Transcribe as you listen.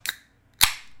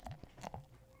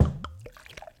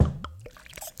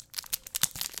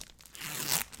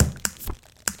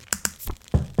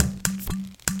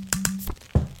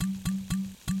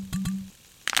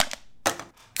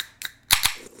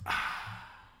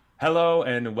Hello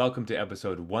and welcome to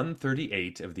episode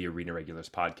 138 of the Arena Regulars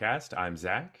podcast. I'm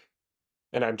Zach,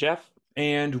 And I'm Jeff.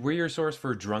 and we're your source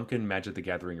for drunken Magic the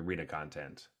Gathering arena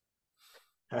content.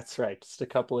 That's right. Just a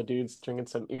couple of dudes drinking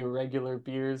some irregular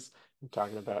beers and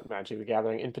talking about Magic the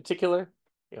Gathering, in particular,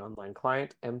 the online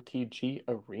client MTG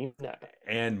Arena.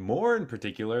 And more in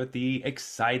particular, the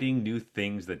exciting new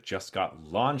things that just got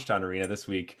launched on Arena this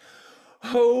week.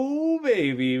 Oh,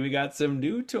 baby, we got some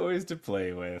new toys to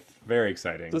play with. Very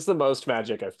exciting. This is the most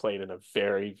Magic I've played in a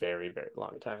very, very, very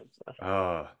long time. So.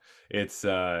 Oh,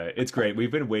 it's great. We've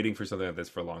been waiting for something like this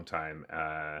for a long time.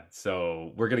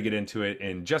 So we're gonna get into it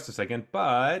in just a second.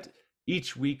 But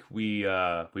each week we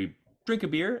drink a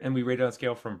beer and we rate it on a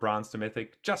scale from bronze to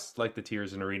mythic, just like the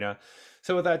tiers in Arena.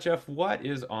 So with that, Jeff, what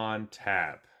is on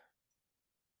tap?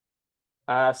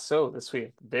 So this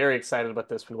week, very excited about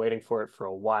this. Been waiting for it for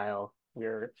a while.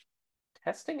 We're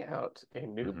testing out a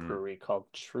new Hmm. brewery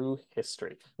called True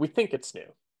History. We think it's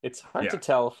new. It's hard to Yeah.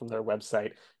 tell from their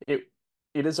website. It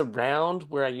is around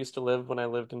where I used to live when I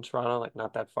lived in Toronto, like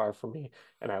not that far from me.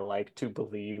 And I like to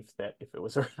believe that if it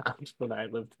was around when I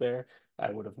lived there, I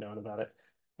would have known about it.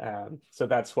 So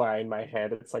that's why in my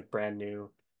head it's like brand new.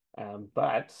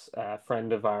 But a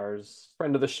friend of ours,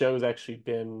 friend of the show, has actually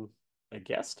been a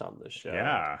guest on the show,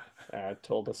 Yeah.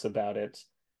 told us about it.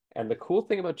 And the cool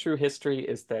thing about True History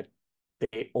is that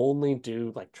they only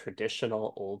do like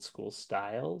traditional old school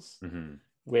styles, Hmm.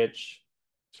 which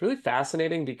is really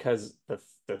fascinating because the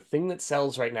thing that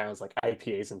sells right now is like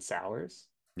IPAs and sours.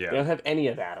 They Yeah. don't have any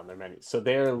of that on their menu. So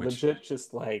they're Which legit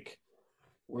just like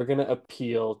we're gonna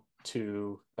appeal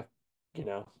to you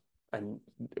know, and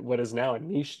what is now a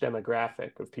niche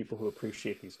demographic of people who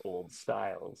appreciate these old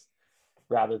styles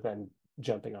rather than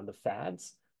jumping on the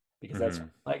fads because that's what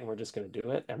mhm. I like and we're just going to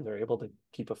do it and they're able to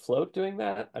keep afloat doing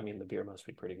that. I mean, the beer must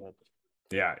be pretty good.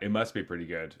 Yeah, it must be pretty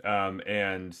good.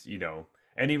 And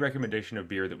any recommendation of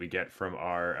beer that we get from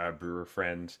our brewer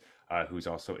friend, who's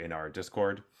also in our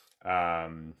Discord,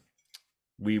 um,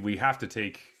 we have to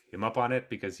take him up on it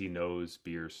because he knows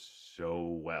beer so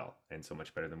well and so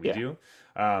much better than we Yeah. do.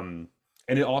 Um,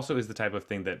 and it also is the type of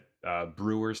thing that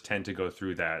brewers tend to go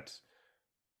through that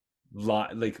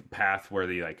like path where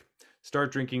they like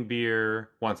start drinking beer,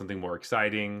 want something more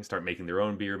exciting, start making their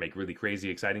own beer, make really crazy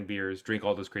exciting beers, drink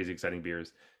all those crazy exciting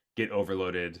beers, get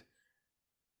overloaded,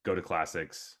 go to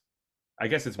classics. I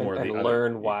guess it's more And the other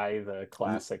learn why the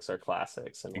classics are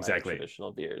classics and why the exactly.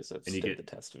 traditional beers have And stood the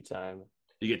test of time.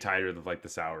 you get tired of like the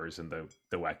sours and the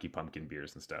wacky pumpkin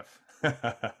beers and stuff.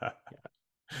 Yeah.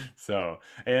 So,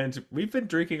 and we've been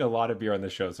drinking a lot of beer on the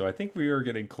show, so I think we are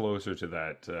getting closer to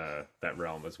that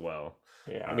realm as well.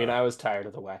 Yeah. I mean, Uh, I was tired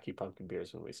of the wacky pumpkin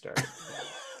beers when we started.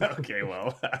 okay,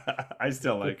 well, I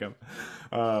still like them.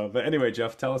 But anyway,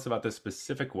 Jeff, tell us about the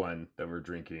specific one that we're All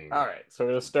drinking. right. So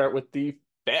we're going to start with the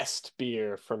best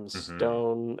beer from Hmm.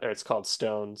 Stone, or it's called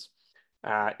Stones.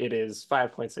 It is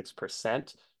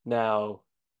 5.6%. Now,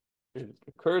 it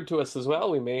occurred to us as well,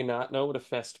 we may not know what a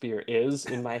fest beer is.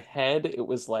 In my head, it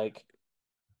was like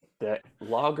the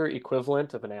lager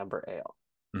equivalent of an amber ale.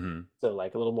 Hmm. So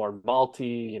like a little more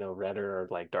malty, redder or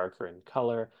like darker in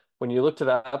color. When you looked it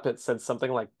up, it said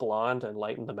something like blonde and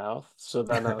light in the mouth. So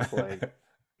then I was like,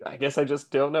 I guess I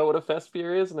just don't know what a fest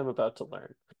beer is, and I'm about to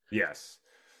learn. Yes.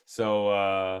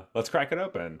 So let's crack it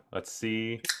open. Let's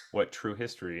see what true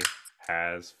history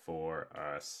has for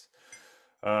us.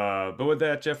 But with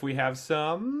that, Jeff, we have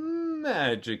some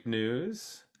magic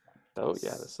news. Oh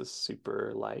yeah, this is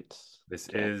super light. This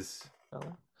Okay. is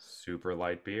Fella. super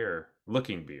light beer,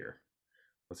 looking beer.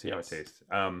 Let's see how it Yes. tastes.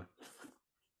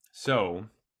 So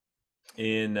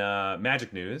in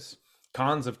magic news,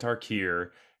 Cons of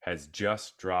Tarkir has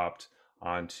just dropped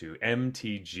onto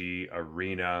MTG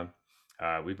Arena.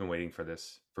 We've been waiting for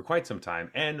this for quite some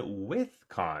time. And with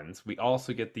Cons, we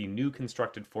also get the new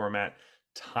constructed format,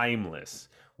 Timeless,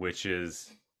 which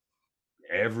is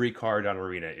every card on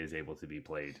Arena is able to be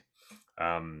played.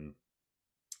 Um,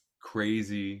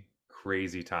 crazy,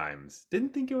 crazy times.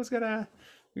 Didn't think it was gonna,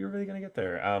 we were really gonna get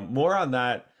there. More on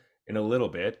that in a little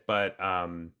bit, but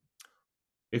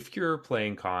if you're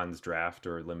playing Cons Draft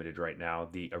or Limited right now,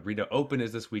 the Arena Open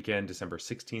is this weekend, December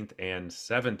 16th and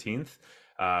 17th,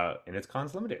 and it's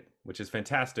Cons Limited, which is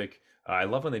fantastic. I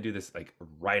love when they do this like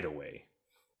right away.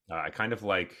 I kind of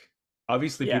like,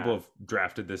 obviously, people Yeah. have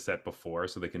drafted this set before,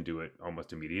 so they can do it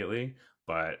almost immediately,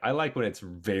 but I like when it's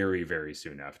very, very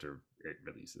soon after it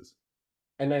releases.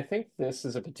 And I think this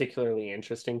is a particularly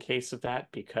interesting case of that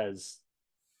because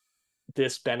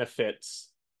this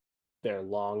benefits their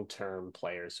long-term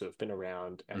players who have been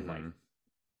around and like Hmm.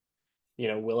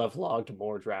 will have logged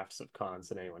more drafts of cons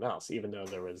than anyone else, even though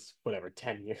there was whatever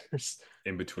 10 years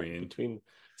In between. between.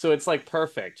 So it's like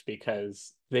perfect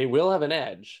because they will have an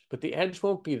edge, but the edge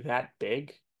won't be that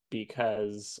big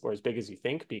because, or as big as you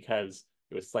think, because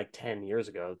it was like 10 years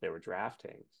ago they were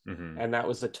drafting. Hmm. And that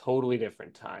was a totally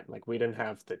different time. Like we didn't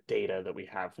have the data that we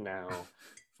have now.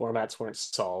 Formats weren't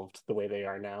solved the way they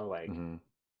are now. Like Hmm.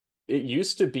 it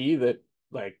used to be that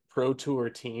like pro tour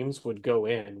teams would go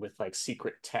in with like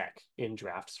secret tech in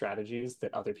draft strategies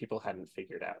that other people hadn't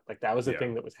figured out. Like that was a Yeah.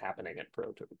 thing that was happening at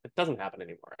pro tour. It doesn't happen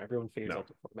anymore. Everyone figures No. out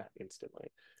the format instantly.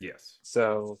 Yes.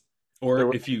 So there Or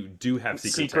were if you do have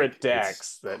secret tech, secret it's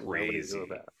decks that nobody knew crazy,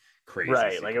 about. crazy Right.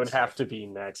 Like it secret would have stuff. to be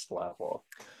next level.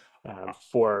 Uh,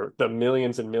 For the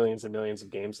millions and millions and millions of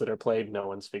games that are played, no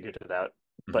one's figured it out.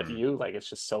 But mhm. you, like, it's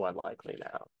just so unlikely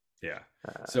now. Yeah.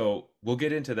 Uh, So we'll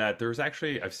get into that. There's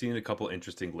actually I've seen a couple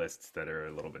interesting lists that are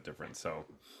a little bit different. So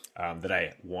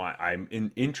that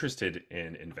interested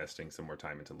in investing some more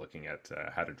time into looking at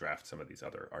how to draft some of these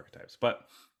other archetypes. But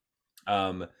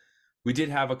um, we did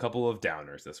have a couple of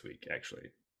downers this week, actually.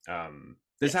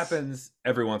 This yes. happens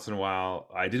every once in a while.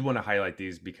 I did want to highlight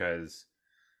these because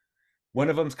one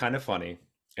of them's kind of funny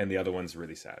and the other one's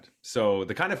really sad. So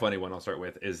the kind of funny one I'll start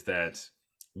with is that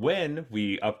when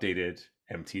we updated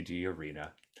MTG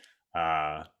Arena,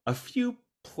 a few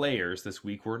players this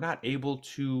week were not able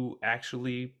to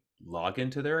actually log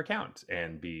into their account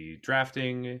and be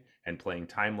drafting and playing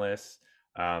timeless.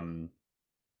 Um,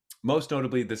 Most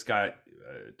notably, this got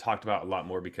talked about a lot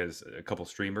more because a couple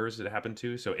streamers it happened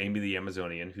to. So Amy the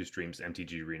Amazonian, who streams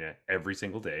MTG Arena every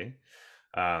single day,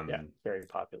 Yeah. um, Very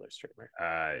popular streamer.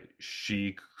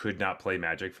 she could not play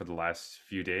Magic for the last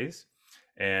few days,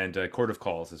 and Court of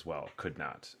Calls as well could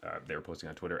not. They were posting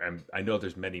on Twitter, and I know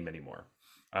there's many, many more.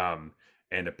 Um,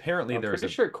 and apparently, I'm there's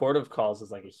pretty a sure Court of Calls is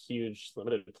like a huge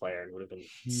limited player and would have been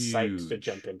psyched to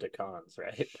jump huge, into cons,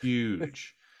 right?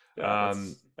 huge. Yeah,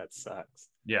 Um, that sucks.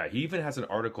 yeah, he even has an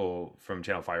article from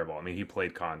Channel Fireball. I mean, he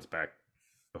played cons back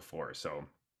before, so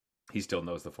he still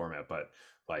knows the format. But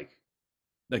like,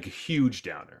 like a huge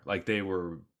downer. Like they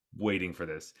were waiting for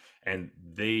this, and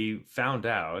they found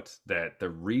out that the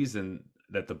reason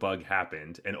that the bug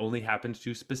happened and only happened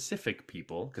to specific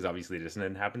people, because obviously it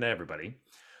doesn't happen to everybody.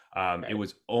 It Right.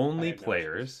 was I only had no issues.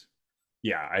 players.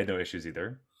 Yeah, I had no issues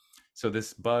either. So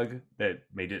this bug that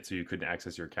made it so you couldn't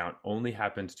access your account only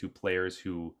happened to players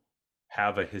who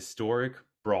have a historic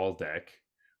brawl deck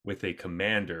with a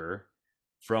commander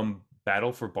from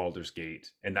Battle for Baldur's Gate,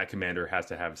 and that commander has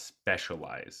to have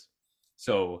specialize.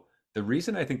 So the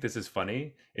reason I think this is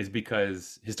funny is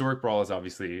because historic brawl is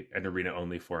obviously an arena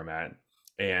only format,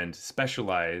 and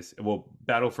specialize, well,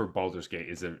 Battle for Baldur's Gate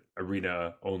is an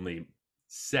arena only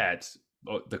set.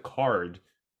 The card,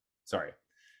 sorry,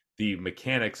 the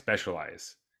mechanic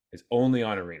specialize is only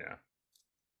on arena.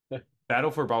 Battle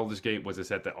for Baldur's Gate was a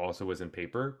set that also was in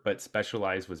paper, but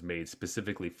Specialized was made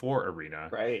specifically for Arena.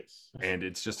 Right. And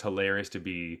it's just hilarious to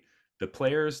be the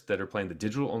players that are playing the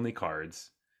digital only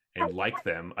cards and like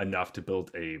them enough to build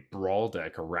a brawl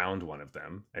deck around one of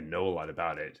them and know a lot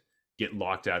about it, get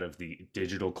locked out of the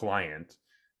digital client,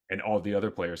 and all the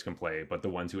other players can play, but the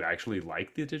ones who actually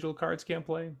like the digital cards can't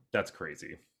play. That's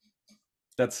crazy.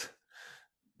 That's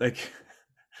like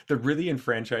the really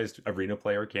enfranchised arena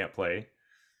player can't play.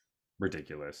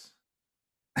 Ridiculous.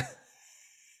 It's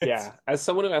Yeah. As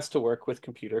someone who has to work with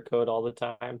computer code all the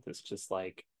time, this just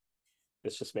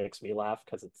makes me laugh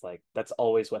because it's like that's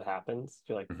always what happens.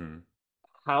 You're like, mhm.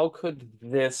 how could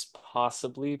this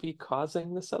possibly be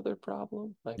causing this other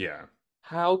problem? Like, Yeah.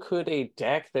 how could a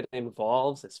deck that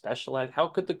involves a specialized, how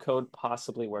could the code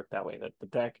possibly work that way? That the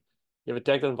deck, you have a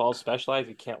deck that involves specialized,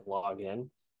 you can't log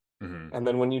in. Mhm. And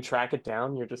then when you track it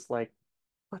down, you're just like,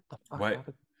 what the fuck What?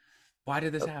 happened? Why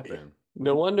did this Yeah. happen?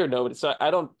 No wonder nobody. So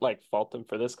I don't like fault them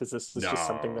for this because this is just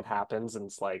something No. that happens, and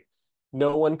it's like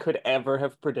no one could ever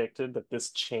have predicted that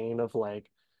this chain of like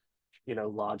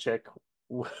logic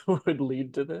would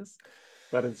lead to this.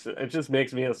 But it just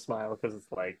makes me a smile because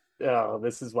it's like, oh,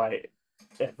 this is why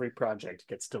every project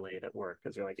gets delayed at work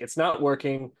because you're like, it's not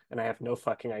working, and I have no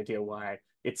fucking idea why.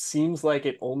 It seems like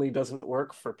it only doesn't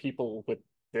work for people with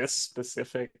this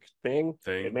specific thing. It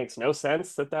Thing. makes no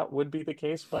sense that that would be the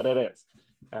case, but it is.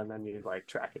 And then you like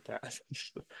track it down.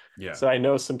 Yeah. So I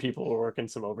know some people were working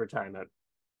some overtime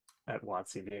at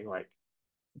WotC being like,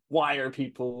 why are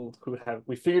people who have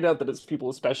we figured out that it's people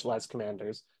with specialized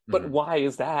commanders, but Mhm. why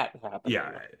is that happening?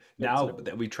 Yeah. Like, it's Now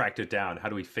that we tracked it down, how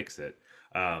do we fix it?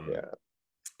 Um, yeah,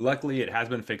 Luckily, it has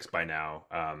been fixed by now.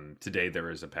 Today there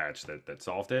is a patch that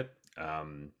solved it.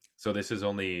 So this is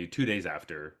only 2 days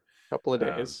after. couple of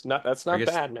Um, days. Not that's I not guess,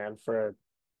 bad, man, for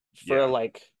yeah.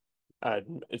 like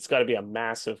It's got to be a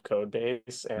massive code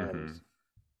base, and Hmm.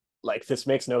 like this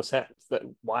makes no sense. That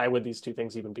why would these two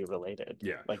things even be related?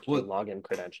 Yeah. Like Well, your login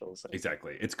credentials and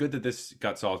exactly. It's good that this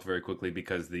got solved very quickly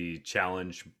because the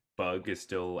challenge bug is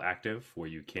still active, where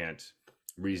you can't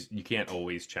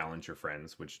always challenge your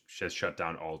friends, which has shut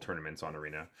down all tournaments on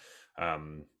Arena.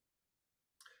 Um,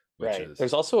 which right. is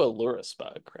There's also a Lurus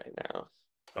bug right now.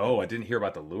 Oh, I didn't hear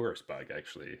about the lures bug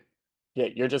actually. Yeah,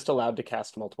 you're just allowed to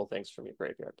cast multiple things from your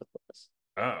graveyard with Lurus.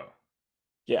 Oh,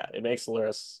 Yeah, it makes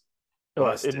Lurus. Well,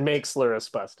 it busted. makes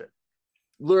Lurus busted.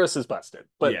 Lurus is busted,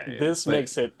 but Yeah, this but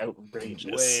makes it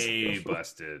outrageous. way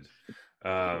busted.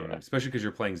 Yeah. Especially because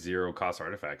you're playing zero cost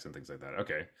artifacts and things like that.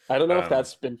 Okay. I don't know if Um,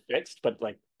 that's been fixed, but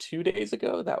like 2 days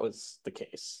ago, that was the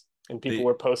case. And people the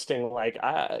were posting like,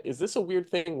 is this a weird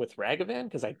thing with Ragavan?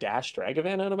 Because I dashed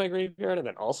Ragavan out of my graveyard and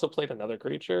then also played another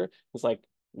creature. It's like,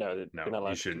 no, No, you're not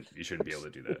allowed to do you shouldn't be able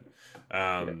that. to do that.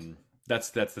 Yeah.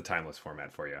 That's the timeless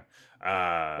format for you. Uh,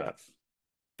 Yeah.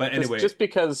 but Just anyway, just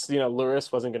because,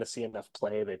 Lurrus wasn't going to see enough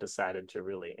play, they decided to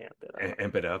really amp it up.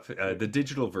 amp it up. The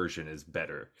digital version is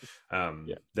better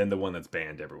Yeah. than the one that's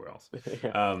banned everywhere else. Yeah.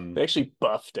 Um, They actually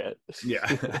buffed it. yeah.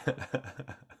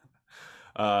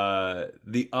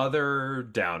 The other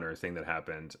downer thing that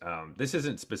happened, this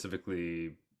isn't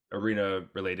specifically arena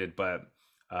related, but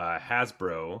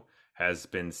Hasbro has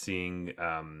been seeing.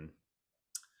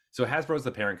 So Hasbro is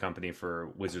the parent company for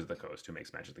Wizards of the Coast, who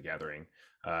makes Magic the Gathering.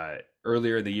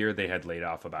 Earlier in the year, they had laid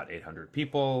off about 800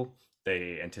 people.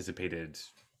 They anticipated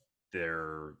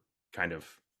their kind of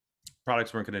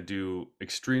products weren't going to do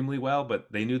extremely well,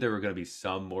 but they knew there were going to be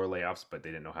some more layoffs, but they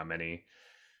didn't know how many.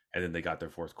 And then they got their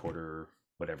fourth quarter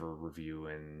whatever review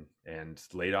and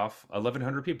laid off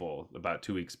 1,100 people about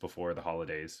 2 weeks before the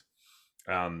holidays.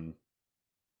 Um,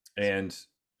 and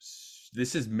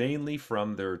this is mainly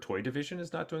from their toy division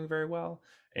is not doing very well.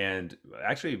 And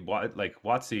actually, like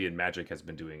WotC and Magic has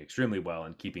been doing extremely well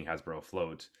and keeping Hasbro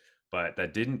afloat, but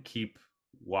that didn't keep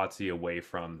WotC away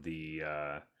from the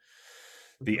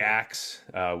Mhm. axe.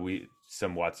 We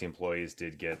some WotC employees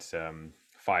did get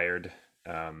fired.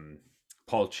 Um,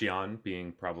 Paul Cheon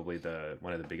being probably the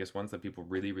one of the biggest ones that people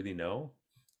really know,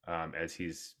 as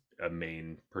he's a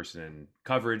main person in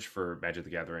coverage for Magic the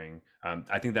Gathering.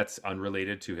 I think that's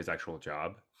unrelated to his actual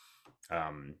job,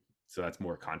 um, so that's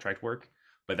more contract work.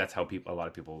 But that's how a lot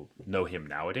of people know him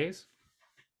nowadays.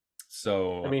 I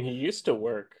So mean, he used to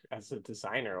work as a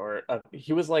designer, or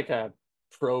he was like a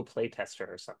pro playtester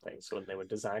or something. So when they would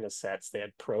design a sets, they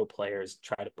had pro players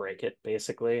try to break it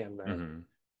basically, and then mhm.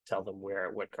 tell them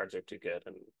what cards are too good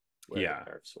and where the Yeah.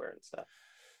 nerfs were and stuff.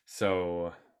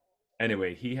 So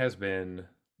anyway, he has been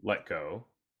let go,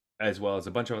 as well as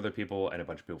a bunch of other people and a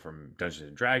bunch of people from Dungeons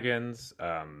and Dragons.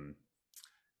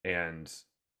 And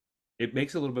it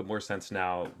makes a little bit more sense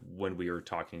now when we were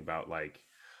talking about like,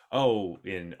 oh,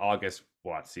 in August,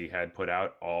 WotC had put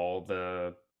out all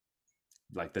the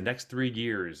like the next 3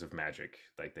 years of Magic,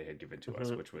 like they had given to us,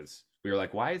 Hmm. which was we were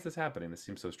like, why is this happening? This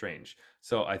seems so strange.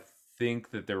 So I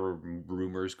think that there were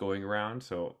rumors going around.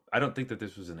 So I don't think that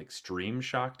this was an extreme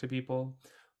shock to people,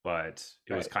 but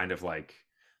it was Right. kind of like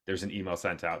there's an email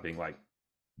sent out being like,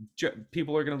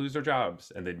 people are going to lose their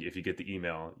jobs, and then if you get the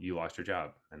email, you lost your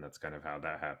job, and that's kind of how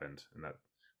that happened, and that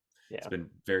it's Yeah. been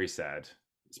very sad,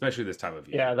 especially this time of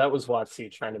Yeah, year. that was WotC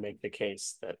trying to make the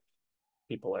case that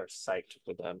people are psyched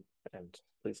for them and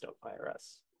please don't fire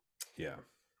us. Yeah,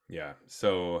 yeah.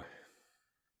 So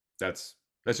that's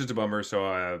just a bummer.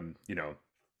 So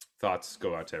thoughts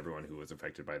go out to everyone who was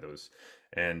affected by those,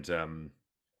 and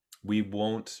we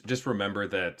won't just remember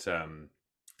that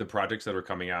the projects that are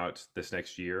coming out this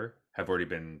next year have already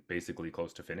been basically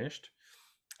close to finished.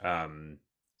 Um,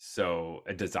 so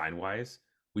design wise,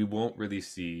 we won't really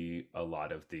see a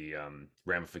lot of the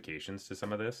ramifications to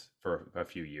some of this for a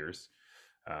few years.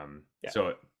 Yeah.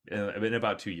 So in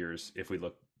about 2 years, if we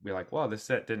look, we're like, well, this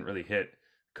set didn't really hit.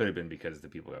 Could have been because the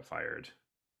people got fired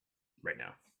right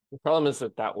now. The problem is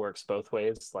that that works both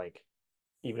ways. Like,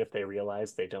 even if they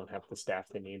realize they don't have the staff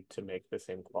they need to make the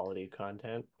same quality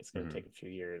content, it's going to Hmm. take a few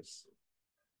years.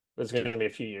 There's going To to be a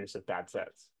few years of bad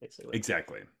sets, basically.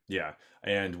 exactly, yeah.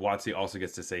 And WotC also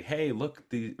gets to say, hey, look,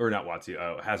 the or not WotC,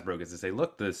 Hasbro gets to say,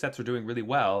 look, the sets are doing really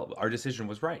well. Our decision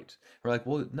was right. We're like,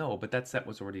 well, no, but that set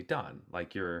was already done.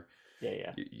 Like Yeah,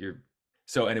 yeah. you're.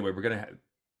 So anyway, we're gonna.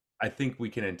 I think we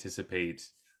can anticipate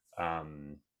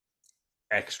um,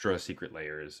 extra secret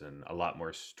layers and a lot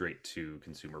more straight to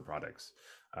consumer products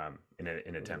in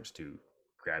Mhm. attempts to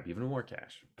grab even more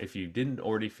cash. If you didn't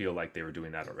already feel like they were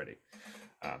doing that already,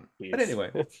 but Please.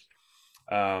 anyway,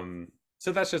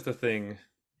 so that's just a thing.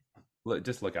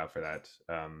 Just look out for that.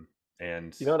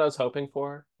 And You know what I was hoping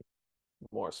for?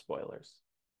 more spoilers.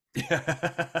 I think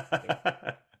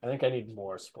Yeah. I think I need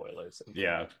more spoilers in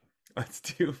Yeah. Clash. Let's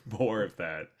do more of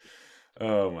that.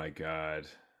 Oh my God.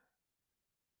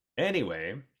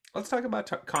 Anyway, let's talk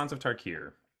about Cons of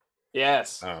Tarkir.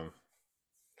 Yes. Um,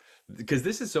 because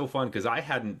this is so fun because I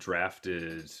hadn't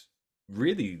drafted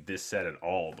really this set at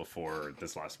all before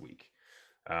this last week.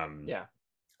 Um, Yeah.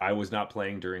 I was not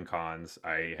playing during cons.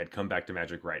 I had come back to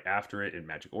Magic right after it in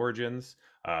Magic Origins,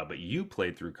 but you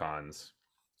played through cons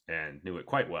and knew it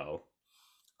quite well.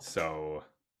 So,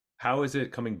 how is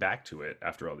it coming back to it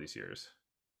after all these years?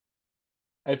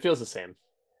 It feels the same.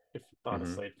 If Hmm.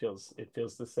 honestly, it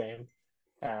feels the same.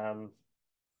 Um,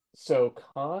 so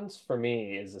Cons for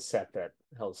me is a set that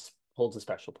holds a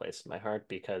special place in my heart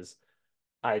because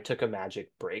I took a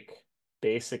Magic break,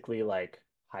 basically like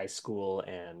high school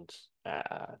and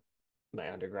my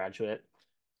undergraduate.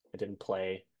 I didn't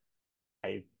play.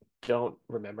 I don't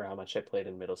remember how much I played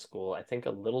in middle school. I think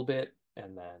a little bit,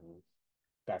 and then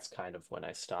that's kind of when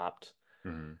I stopped.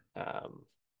 Hmm. Um,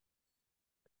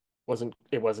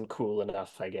 wasn't cool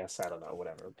enough, I guess. I don't know,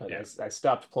 whatever. But Yeah, I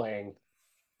stopped playing,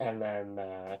 and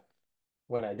then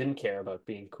when I didn't care about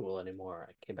being cool anymore,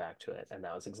 I came back to it, and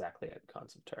that was exactly at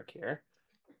Cons of Tarkir.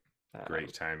 great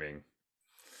Um, timing.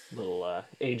 little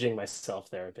aging myself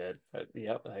there a bit, but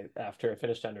yep. After I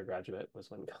finished undergraduate was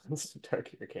when Cons of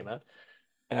Tarkir came out.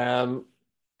 Um,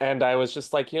 and I was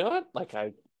just like, you know what? Like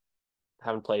I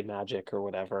haven't played Magic or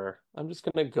whatever. I'm just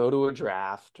gonna go to a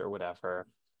draft or whatever.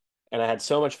 And I had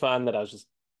so much fun that I was just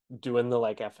doing the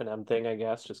like F&M thing, I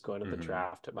guess, just going to the Hmm.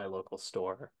 draft at my local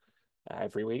store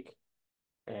every week.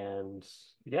 And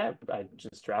yeah, I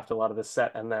just drafted a lot of this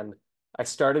set. And then I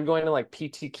started going to like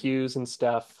PTQs and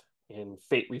stuff in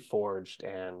Fate Reforged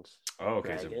and Oh,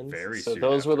 okay, so Dragons. very So soon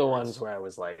those were the ones afterwards. where I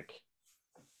was like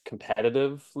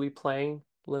competitively playing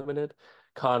limited.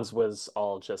 Cons was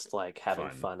all just like having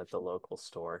Fun. fun at the local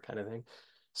store kind of thing.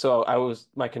 So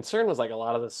my concern was like a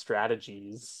lot of the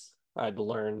strategies I'd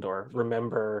learned or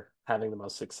remember having the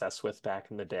most success with back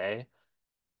in the day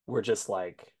were just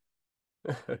like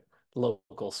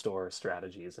local store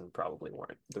strategies and probably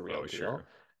weren't the real Oh, deal. sure.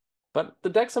 But the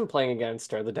decks I'm playing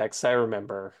against are the decks I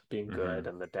remember being good, Hmm.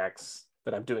 and the decks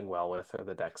that I'm doing well with are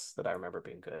the decks that I remember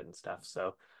being good and stuff.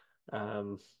 So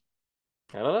um,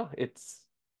 I don't know.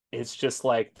 It's just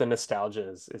like the nostalgia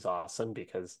is awesome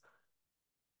because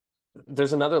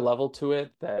there's another level to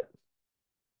it that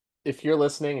if you're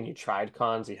listening and you tried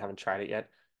cons, you haven't tried it yet.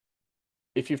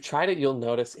 If you've tried it, you'll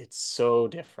notice it's so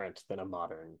different than a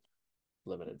modern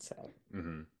limited set.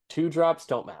 Hmm. Two drops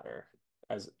don't matter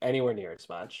as anywhere near as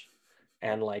much.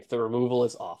 And like the removal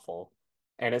is awful.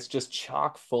 And it's just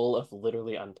chock full of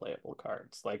literally unplayable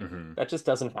cards. Like Hmm. that just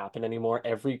doesn't happen anymore.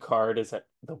 Every card is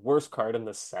the worst card in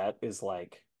the set is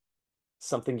like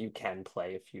something you can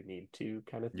play if you need to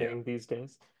kind of Yeah, thing these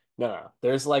days. No.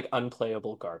 There's like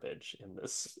unplayable garbage in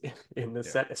this in this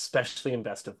yeah. set, especially in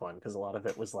Best of One, because a lot of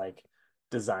it was like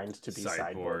designed to be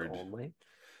sideboard Sideboard. only.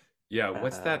 Yeah,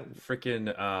 what's that Um, freaking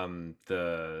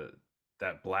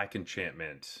that black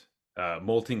enchantment?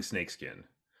 Molting Snakeskin.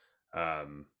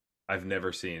 Um I've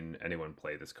never seen anyone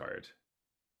play this card.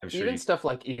 I'm sure Even you. stuff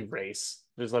like Erase,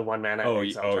 there's like one mana Oh,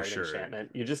 exile oh target sure.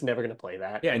 enchantment. You're just never gonna play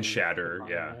that Yeah, and in Shatter,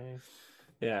 modern yeah. day.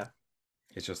 Yeah.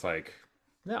 It's just like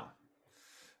no.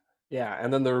 Yeah,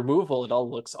 and then the removal, it all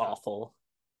looks awful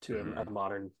to Hmm. a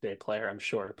modern day player, I'm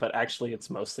sure. But actually it's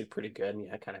mostly pretty good, and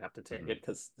you kind of have to take Hmm. it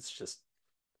because that's just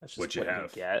What you what you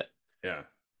have. get. Yeah.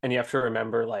 And you have to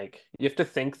remember, like, you have to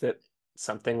think that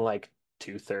something like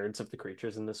two-thirds of the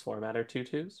creatures in this format are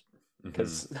two-twos. Hmm.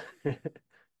 Because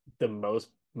the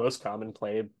most common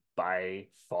play by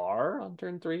far on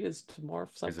turn three is to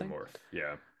morph Is a something. morph.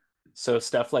 Yeah. So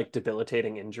stuff like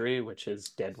debilitating injury, which is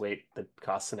dead weight that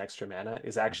costs an extra mana,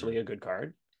 is Hmm. actually a good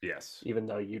card. Yes. Even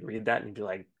though you'd read that and you'd be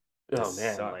like, This oh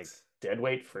man, like sucks. dead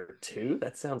weight for two?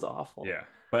 That sounds awful. Yeah.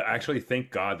 But Uh, actually,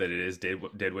 thank God that it is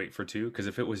dead weight for two, because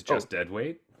if it was oh, just dead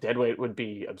weight, dead weight would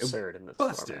be it absurd in this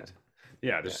format. busted.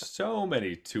 Yeah, there's Yeah. so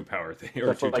many two power thing or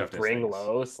Stuff two like toughness bring things.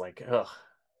 low, it's like, ugh.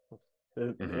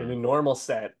 In Hmm. a normal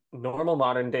set, normal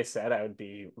modern day set, I would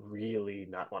be really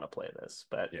not want to play this.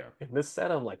 But Yeah. in this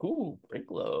set, I'm like, ooh, bring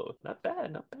low. Not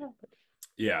bad, not bad.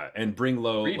 Yeah, and bring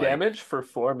low Three like. damage for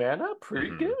four mana, pretty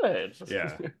Hmm. good.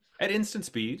 Yeah. At instant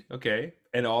speed, okay.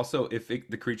 And also, if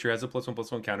the creature has a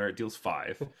 +1/+1 counter, it deals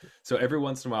 5. So every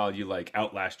once in a while, you like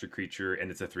outlast your creature,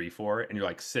 and it's a 3/4, and you're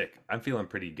like, sick. I'm feeling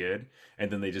pretty good. And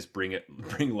then they just bring it,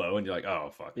 bring low, and you're like, oh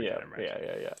fuck, okay, Yeah, never mind. yeah,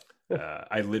 yeah, yeah.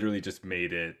 I literally just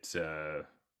made it.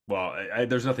 Well,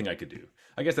 there's nothing I could do.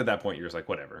 I guess at that point, you're just like,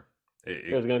 whatever.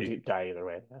 It was gonna It die either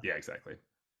way. yeah, exactly.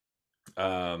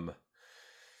 Um,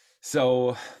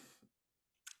 so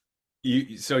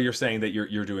So you're saying that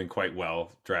you're doing quite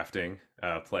well drafting,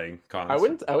 playing cons. I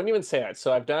wouldn't even say that.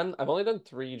 So I've only done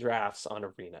 3 drafts on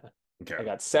Arena. Okay. I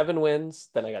got 7 wins,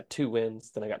 then I got 2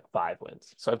 wins, then I got 5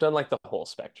 wins. So I've done like the whole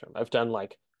spectrum. I've done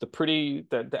like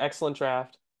the excellent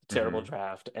draft, the terrible Hmm.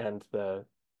 draft, and the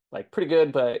like pretty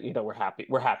good, but we're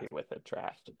happy with it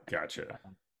draft. Gotcha.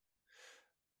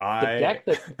 The I deck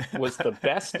that was the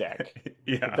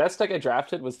yeah. best deck I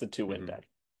drafted was the 2 win Hmm. deck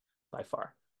by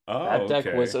far. Oh, That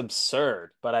deck was okay.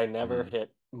 absurd, but I never Hmm.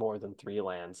 hit more than 3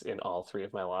 lands in all 3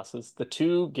 of my losses. The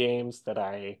 2 games that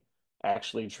I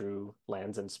actually drew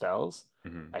lands and spells,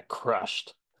 Hmm. I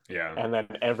crushed. Yeah. And then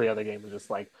every other game was just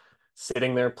like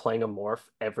sitting there playing a morph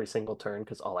every single turn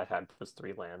because all I had was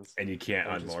 3 lands. And you can't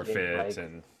And just unmorph being it like,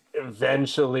 and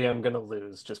eventually I'm gonna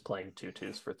lose just playing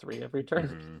 2/2s for 3 every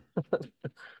turn.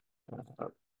 hmm.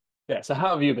 Yeah, so how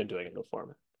have you been doing in the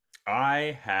format?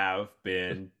 I have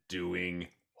been doing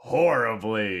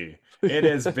horribly. It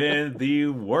has been the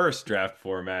worst draft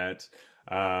format.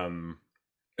 Um,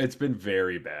 it's been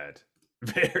very bad.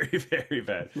 Very, very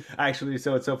bad. Actually,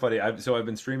 so it's so funny. I've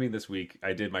been streaming this week.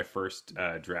 I did my first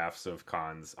drafts of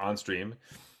cons on stream.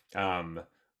 Um,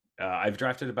 I've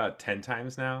drafted about 10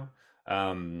 times now.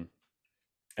 Um,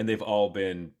 and they've all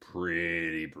been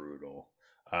pretty brutal.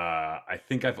 I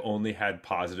think I've only had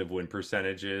positive win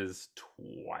percentages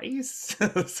twice,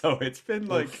 so it's been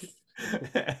like Oof.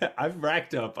 I've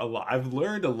racked up a lot. I've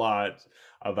learned a lot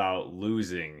about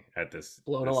losing at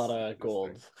Blown a lot of this thing.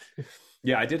 gold.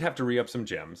 Yeah, I did have to re-up some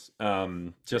gems,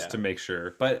 just Yeah. to make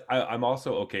sure. But I'm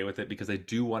also okay with it because I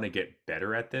do want to get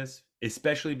better at this,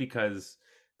 especially because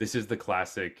this is the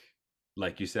classic,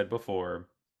 like you said before,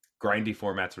 grindy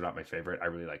formats are not my favorite. I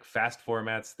really like fast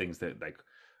formats, things that like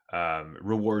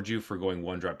reward you for going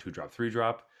 1 drop, 2 drop, 3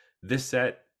 drop. This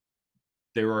set,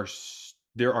 there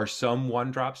are some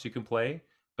 1 drops you can play,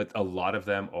 but a lot of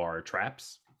them are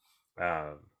traps. Or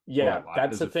a Yeah, lot.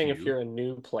 that's There's the a thing if few. you're a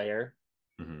new player.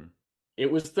 Hmm.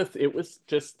 It was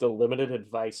just the limited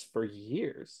advice for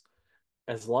years.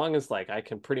 As long as like I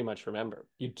can pretty much remember,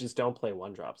 you just don't play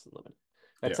 1 drops in limited.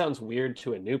 That Yeah. sounds weird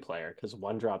to a new player because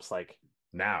 1 drops like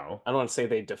Now, I don't want to say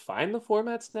they define the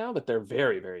formats now, but they're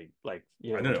very, very like, I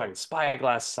don't we're know. talking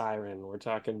Spyglass Siren, we're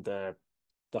talking the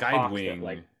hawk that Guidewing,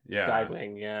 like yeah.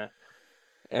 Guidewing, yeah.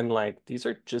 And like these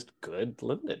are just good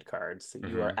limited cards that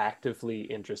you are Hmm. actively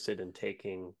interested in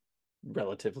taking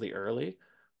relatively early.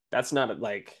 That's not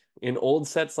like in old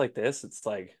sets like this, it's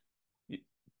like you,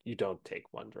 you don't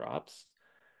take 1 drops.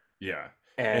 Yeah.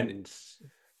 And And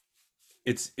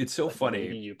it's so like funny.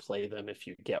 maybe you play them if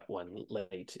you get one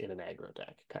late in an aggro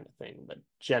deck kind of thing, but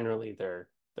generally they're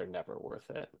never worth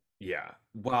it. Yeah.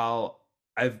 While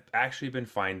I've actually been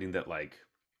finding that like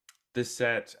this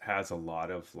set has a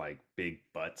lot of like big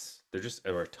butts. There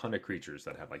are a ton of creatures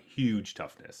that have like huge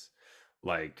toughness.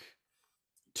 Like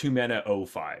 2 mana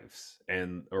O5s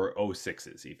and or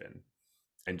O6s even.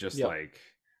 And just Yep. like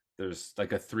there's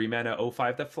like a 3 mana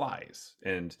O5 that flies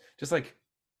and just like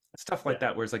stuff like Yeah.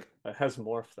 that where it's like It has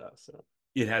morph though, so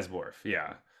it has morph.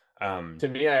 Yeah. Um to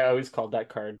me I always called that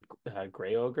card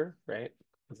Gray Ogre, right?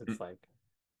 Because it's like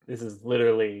this is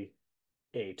literally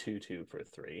a 2/2 for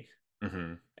 3.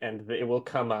 mm-hmm. And it will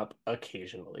come up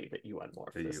occasionally that you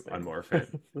unmorph this You thing unmorph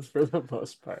it. for the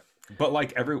most part. But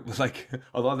like like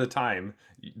a lot of the time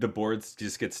the boards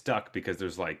just get stuck because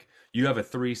there's like you have a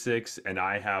 3/6 and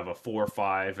I have a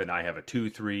 4/5 and I have a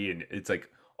 2/3 and it's like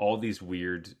all these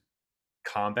weird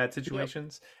combat Yep.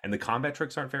 situations and the combat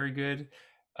tricks aren't very good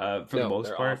for the No, most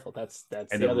they're part awful. That's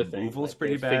and the the other thing. removal's Like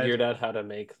pretty they've bad. figured out how to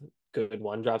make good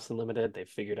 1 drops in limited. They've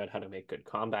figured out how to make good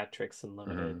combat tricks in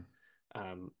limited.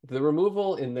 Hmm. The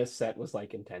removal in this set was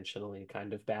like intentionally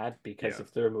kind of bad because Yeah.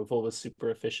 if the removal was super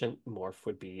efficient, morph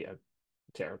would be a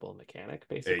terrible mechanic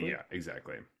basically. Yeah,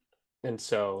 exactly. And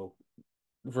so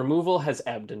removal has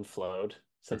ebbed and flowed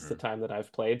since the Hmm. time that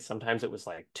I've played. Sometimes it was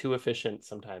like too efficient,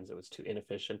 sometimes it was too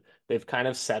inefficient. They've kind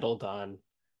of settled on,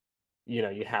 you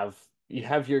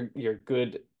have your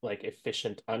good like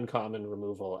efficient uncommon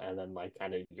removal and then like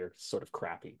kind of your sort of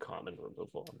crappy common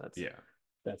removal. And Yeah.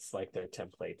 that's like their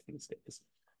template these days.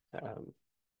 Um,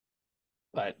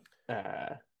 but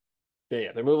uh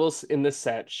yeah, the removals in this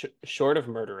set, short of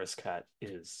Murderous Cut,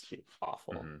 is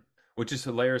awful. Hmm. Which is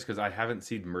hilarious because I haven't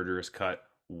seen Murderous Cut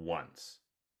once.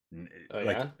 Oh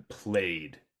Like yeah?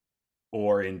 played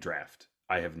or in draft.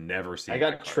 I have never I seen that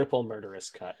got card. triple Murderous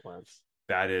Cut once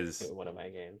That is in one of my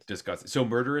games. disgusting. So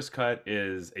Murderous Cut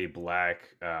is a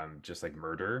black, just like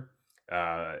murder.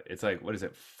 It's like what is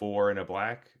it? 4 and a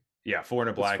black. Yeah, 4 and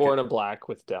a It's black. 4 and a black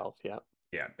with Delve, yeah.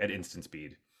 Yeah, at instant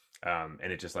speed. And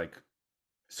it just like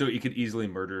so you could easily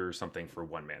murder something for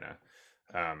 1 mana.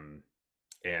 Um,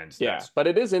 And Yeah, that's but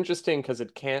it is interesting because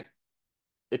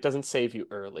it doesn't save you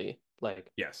early.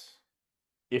 Like yes.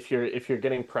 if you're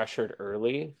getting pressured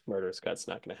early, Murderous Cut's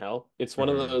not going to help. It's one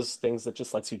of Hmm. those things that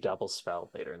just lets you double spell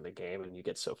later in the game, and you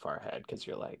get so far ahead because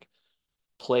you're like,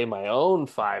 play my own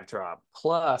 5 drop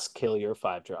plus kill your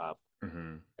 5 drop.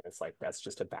 Hmm. And it's like that's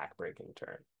just a backbreaking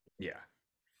turn. Yeah.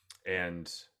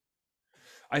 And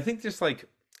I think just like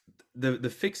the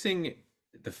fixing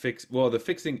the fix well the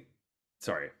fixing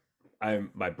sorry,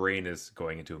 I'm my brain is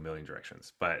going into a million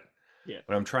directions, but Yeah.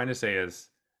 what I'm trying to say is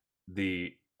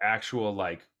the actual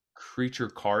like creature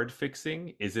card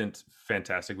fixing isn't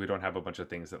fantastic. We don't have a bunch of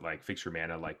things that like fix your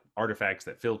mana, like artifacts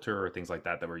that filter or things like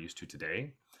that we're used to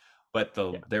today. But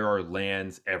Yeah. there are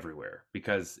lands everywhere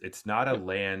because it's not a Yep.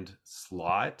 land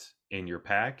slot in your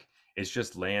pack. It's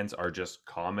just lands are just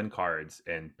common cards,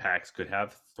 and packs could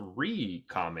have three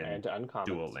common And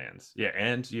dual uncommons. lands. Yeah,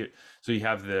 and you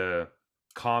have the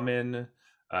common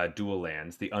dual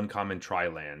lands, the uncommon tri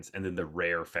lands, and then the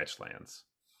rare fetch lands.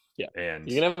 Yeah. And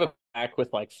You can have a pack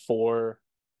with like 4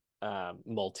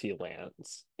 multi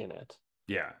lands in it.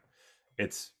 yeah,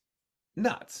 it's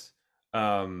nuts.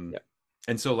 Um, Yeah.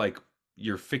 and so like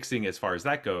you're fixing as far as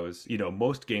that goes,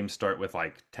 most games start with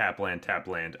like tap land,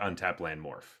 untap land,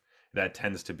 morph. That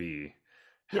tends to be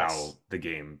how Yes. the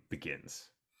game begins.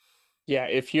 Yeah.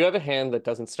 If you have a hand that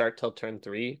doesn't start till turn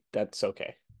 3, that's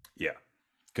okay. Yeah,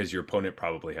 because your opponent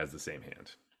probably has the same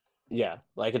hand. Yeah.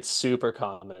 Like it's super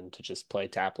common to just play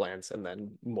tap lands and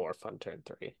then morph on turn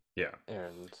 3. Yeah.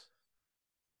 And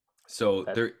So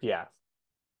that, there, yeah,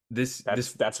 this that's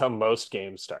this that's how most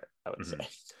games start, I would say. mhm.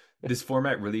 This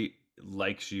format really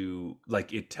likes you,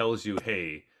 like it tells you,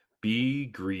 hey, be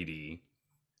greedy,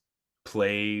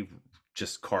 play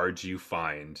just cards you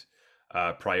find,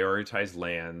 prioritize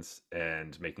lands,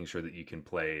 and making sure that you can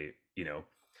play.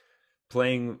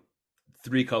 Playing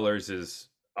 3 colors is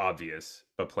obvious,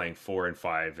 but playing 4 and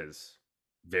 5 is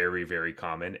very, very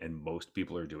common, and most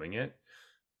people are doing it.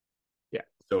 Yeah.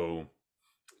 So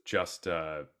just,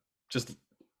 just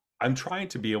I'm trying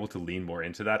to be able to lean more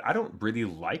into that. I don't really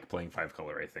like playing 5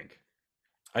 color. I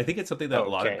think it's something that a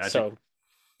lot of Okay. Magic. So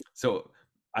So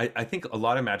I think a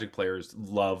lot of Magic players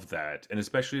love that, and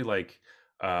especially like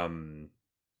um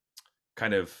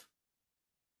kind of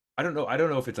I don't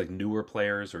know if it's like newer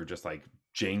players or just like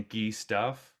janky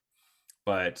stuff,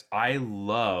 but I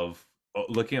love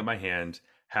looking at my hand,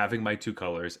 having my 2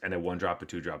 colors and a 1 drop, a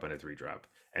 2 drop, and a 3 drop,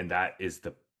 and that is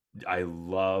I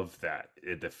love that.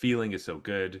 The feeling is so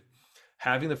good.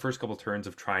 Having the first couple turns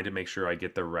of trying to make sure I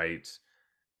get the right mhm.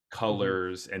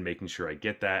 colors and making sure I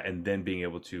get that, and then being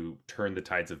able to turn the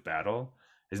tides of battle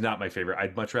is not my favorite.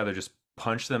 I'd much rather just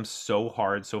punch them so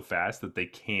hard, so fast that they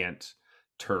can't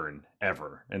turn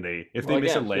ever. And if they Well,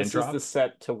 miss a again, land this is the drop,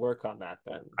 set to work on that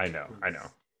then. I know.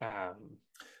 Is,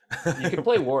 you can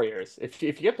play warriors. If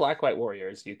you get black white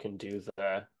warriors, you can do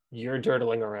the you're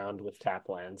dirtling around with tap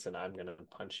lands and I'm gonna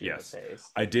punch you in the Yes,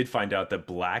 face. I did find out that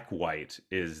black white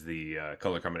is the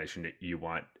color combination that you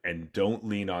want, and don't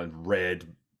lean on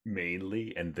red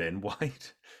mainly and then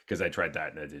white because I tried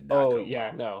that and it did not Oh go yeah,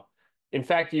 well. no. In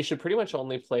fact, you should pretty much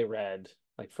only play red,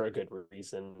 like for a good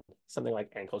reason. Something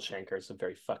like Ankle Shanker is a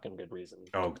very fucking good reason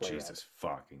to Oh play red. Jesus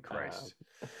fucking Um, Christ!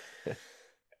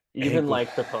 even Ankle.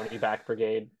 like the Pony Back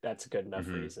Brigade, that's a good enough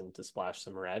Hmm. reason to splash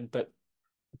some red. But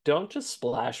don't just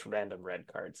splash random red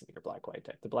cards in your black white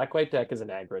deck. The black white deck is an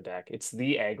aggro deck. It's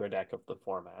the aggro deck of the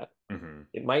format. Hmm.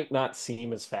 It might not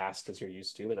seem as fast as you're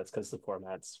used to, but that's because the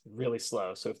format's really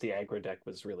slow. So if the aggro deck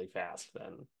was really fast,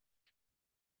 then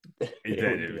it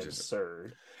Then would it be was just.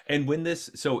 absurd. And when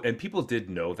and people did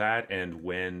know that, and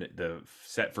when the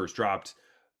set first dropped,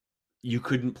 you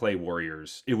couldn't play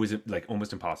warriors. It was like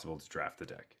almost impossible to draft the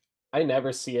deck. I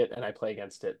never see it, and I play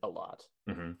against it a lot.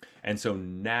 Hmm. And so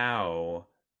now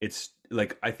it's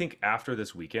like I think after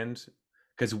this weekend,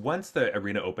 because once the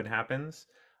Arena Open happens,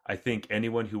 I think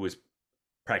anyone who was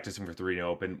practicing for the Arena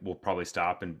Open will probably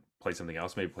stop and play something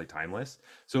else, maybe play Timeless.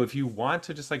 So if you want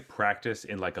to just like practice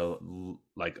in like a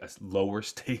lower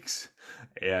stakes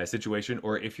situation,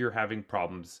 or if you're having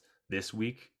problems this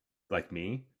week, like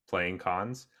me playing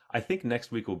cons, I think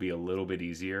next week will be a little bit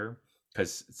easier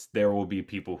because there will be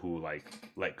people who like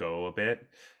let go a bit,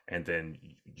 and then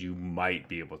you might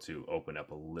be able to open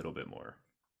up a little bit more.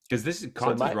 Because this So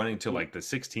cons is my running till like the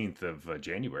 16th of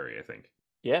January, I think.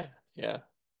 yeah, yeah.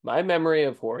 My memory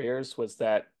of Warriors was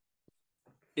that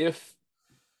if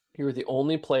you were the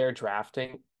only player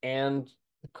drafting and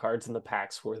the cards in the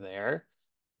packs were there,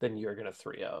 then you're gonna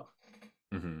 3-0.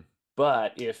 Hmm.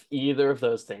 But if either of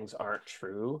those things aren't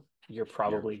true, you're You're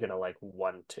probably gonna like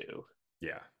 1-2.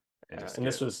 Yeah, and just And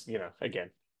this get was, again,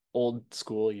 old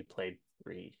school. You played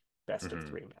three, best of Hmm.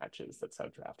 three matches. That's how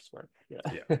drafts work. Yeah.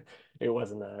 Yeah. It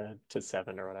wasn't a to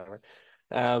seven or whatever.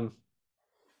 Um,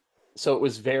 so it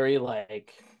was very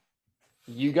like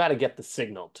you got to get the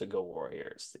signal to go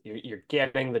Warriors. You're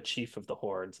getting the chief of the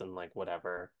hordes and like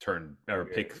whatever. Turn or You're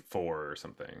pick four or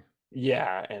something.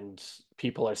 yeah, and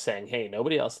people are saying, "Hey,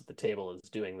 nobody else at the table is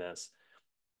doing this."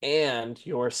 And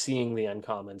you're seeing the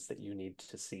uncommons that you need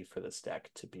to see for this deck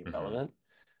to be Hmm. relevant,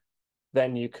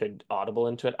 then you could audible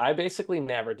into it. I basically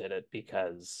never did it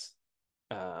because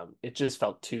it just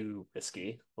felt too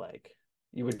risky. Like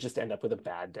you would just end up with a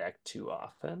bad deck too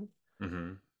often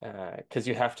Hmm. because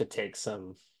you have to take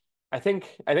some. I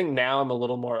think now I'm a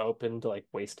little more open to like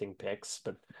wasting picks,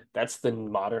 but that's the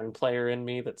modern player in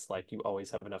me that's like you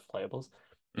always have enough playables.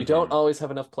 You don't Hmm. always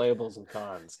have enough playables and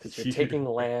cons because you're taking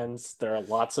lands. There are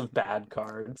lots of bad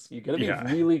cards. You got to be Yeah.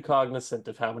 really cognizant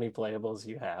of how many playables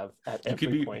you have at You could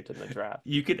every be point in the draft.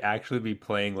 you could actually be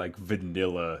playing like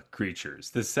vanilla creatures.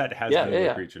 The set has Yeah, yeah, vanilla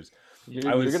yeah. creatures.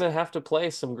 You're I you're was gonna have to play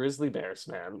some grizzly bears,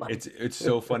 man. it's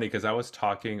so funny because I was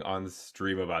talking on the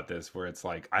stream about this where it's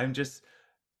like I'm just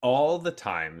all the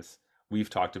times we've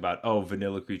talked about, oh,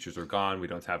 vanilla creatures are gone, we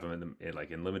don't have them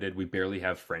in limited, we barely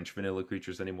have French vanilla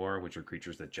creatures anymore, which are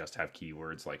creatures that just have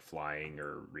keywords like flying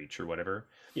or reach or whatever.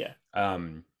 Yeah,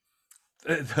 um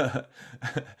the,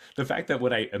 the fact that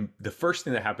when I am the first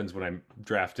thing that happens when I'm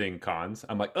drafting cons,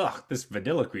 I'm like, ugh, this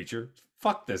vanilla creature,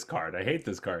 fuck this card, I hate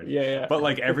this card. yeah, But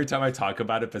like yeah. every time I talk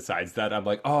about it besides that, I'm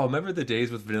like, oh, remember the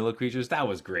days with vanilla creatures, that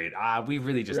was great. We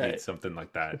really just need Right. something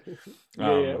like that.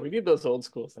 Yeah, yeah. um We need those old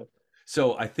school stuff.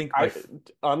 so I think I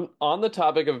on the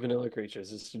topic of vanilla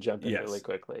creatures, just to jump in really yes.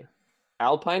 quickly.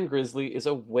 Alpine Grizzly is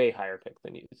a way higher pick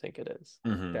than you think it is.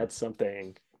 Hmm. That's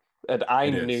something that I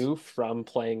It is. knew from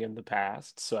playing in the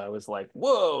past. So I was like,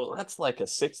 whoa, that's like a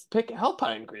sixth pick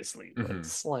Alpine Grizzly, like Hmm.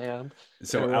 slam.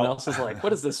 So Everyone Al else is like,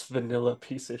 what is this vanilla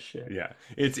piece of shit? yeah,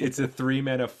 it's a 3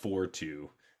 mana 4/2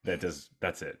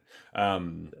 that's it.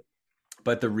 um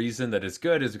But the reason that it's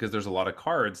good is because there's a lot of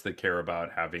cards that care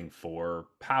about having 4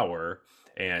 power.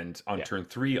 And on Yeah, turn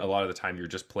 3, a lot of the time you're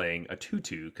just playing a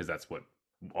 2/2 because that's what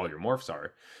all your morphs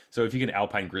are. So if you can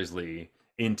Alpine Grizzly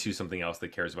into something else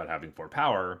that cares about having 4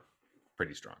 power,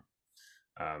 pretty strong.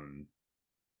 Um,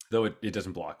 though it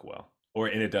doesn't block well.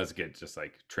 And it does get just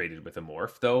like traded with a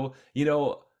morph. Though,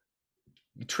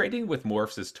 trading with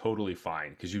morphs is totally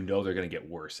fine because they're going to get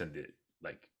worse in the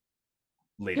like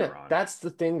yeah. later on. That's the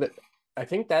thing that I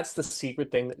think that's the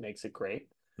secret thing that makes it great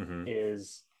Hmm.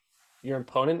 is your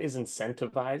opponent is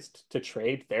incentivized to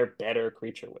trade their better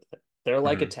creature with it. They're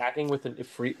like Hmm. attacking with an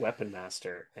Ifrit Weapon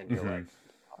Master, and you're Hmm. like,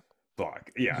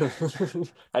 Block. Yeah.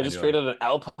 I And just you're like, traded an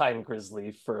Alpine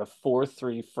Grizzly for a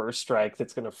 4/3 first strike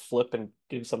that's going to flip and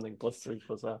do something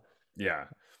 +3/+0. yeah.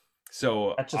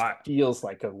 So That just I feels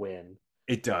like a win,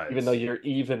 it even though does you're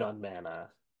even on mana.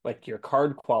 Like your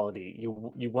card quality, you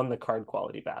won the card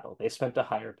quality battle. They spent a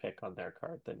higher pick on their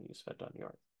card than you spent on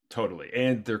yours. totally.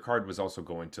 And their card was also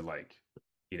going to like,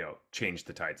 change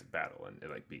the tides of battle and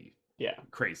like be Yeah.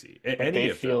 crazy. But Any they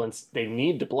of feel them. they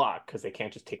need to block because they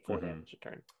can't just take four Hmm. damage a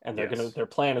turn. And Yes. their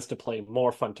plan is to play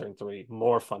more fun turn three,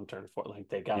 more fun turn four. Like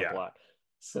they gotta Yeah. block.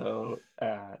 So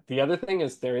the other thing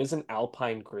is there is an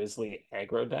Alpine Grizzly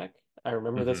aggro deck. I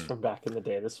remember this Hmm. from back in the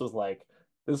day. This was like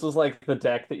the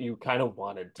deck that you kind of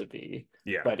wanted to be,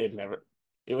 Yeah. but it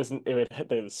wasn't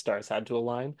the stars had to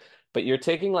align. But you're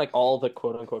taking like all the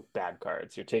quote unquote bad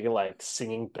cards. You're taking like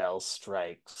Singing Bell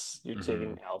Strikes, you're Hmm.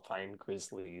 taking Alpine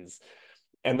Grizzlies.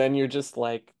 And then you're just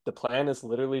like the plan is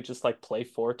literally just like play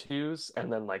 4/2s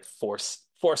and then like force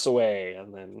away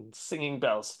and then Singing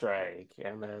Bell Strike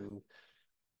and then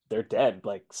they're dead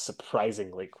like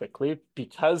surprisingly quickly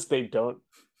because they don't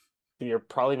you're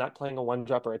probably not playing a 1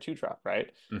 drop or a 2 drop,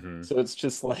 right? Hmm. So it's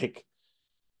just like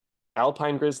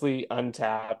Alpine Grizzly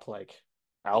untap, like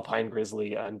Alpine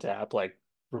Grizzly untap, like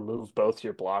remove both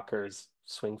your blockers,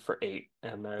 swing for 8,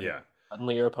 and then Yeah.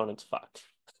 suddenly your opponent's fucked.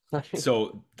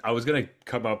 So I was gonna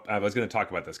talk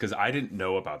about this because I didn't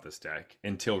know about this deck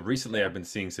until recently. Yeah. I've been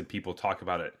seeing some people talk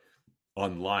about it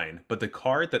online. But the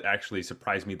card that actually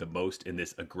surprised me the most in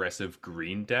this aggressive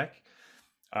green deck,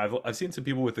 I've seen some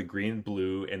people with the green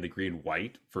blue and the green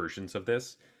white versions of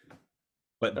this,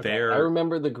 but Okay, I they're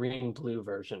remember the green blue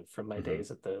version from my mhm.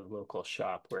 days at the local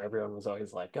shop where everyone was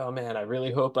always like, "Oh man, I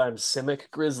really hope I'm Simic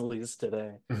Grizzlies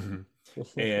today." Mhm.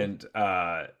 And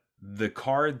the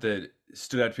card that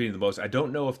stood out to me the most, I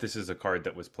don't know if this is a card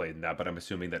that was played in that, but I'm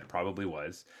assuming that it probably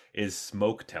was, is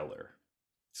Smoke Teller.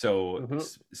 So Hmm.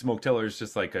 Smoke Teller is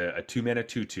just like a 2 mana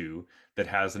 2/2 that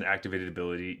has an activated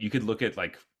ability. You could look at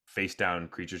like face down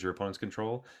creatures your opponents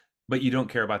control, but you don't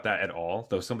care about that at all.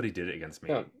 Though somebody did it against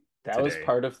No, me. That was today.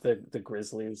 part of the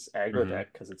Grizzlies aggro Hmm.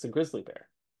 deck because it's a grizzly bear.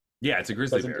 Yeah, it's a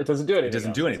grizzly It bear. doesn't do It anything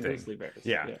doesn't else. do It's a anything. grizzly bears.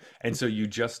 Yeah. Yeah. And so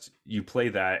you play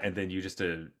that and then you just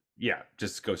yeah,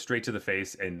 just go straight to the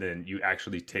face and then you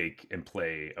actually take and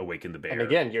play Awaken the And Bear.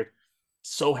 again, you're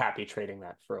so happy trading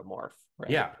that for a morph,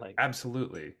 right? Yeah, Like,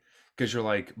 absolutely. Because you're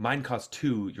like, mine costs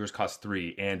two, yours costs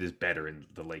three, and is better in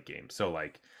the late game. So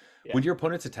like yeah. when your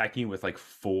opponent's attacking you with like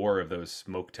four of those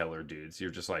smoke teller dudes,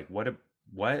 you're just like,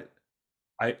 what?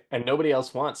 I And nobody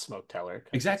else wants Smoke Teller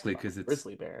because it's exactly fucking because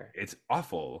grizzly bear. it's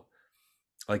awful.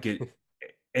 Like it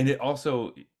and it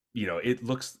also, it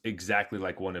looks exactly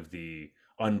like one of the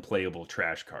unplayable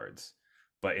trash cards,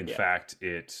 but in Yeah. fact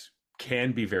it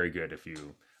can be very good if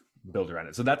you build around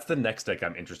it. So that's the next deck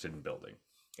I'm interested in building,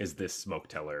 is this smoke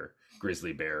teller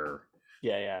grizzly bear,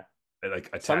 Yeah, yeah. like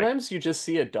attack. Sometimes you just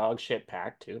see a dog shit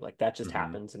pack too. Like that just Hmm.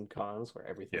 happens in cons where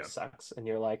everything Yeah, sucks, and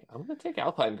you're like, I'm gonna take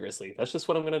Alpine Grizzly. That's just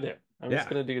what I'm gonna do. I'm just yeah,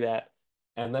 gonna do that,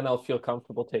 and then I'll feel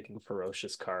comfortable taking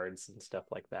ferocious cards and stuff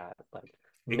like that. Like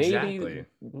maybe exactly.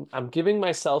 I'm giving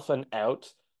myself an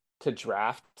out to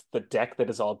draft the deck that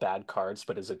is all bad cards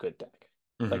but is a good deck.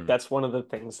 Like Hmm. that's one of the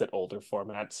things that older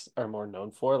formats are more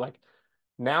known for. Like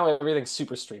now everything's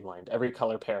super streamlined. Every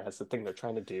color pair has the thing they're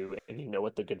trying to do, and you know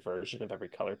what the good version of every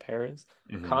color pair is.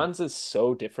 Hmm. Cons is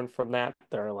so different from that.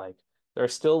 There are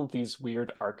still these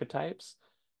weird archetypes,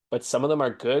 but some of them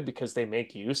are good because they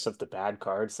make use of the bad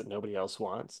cards that nobody else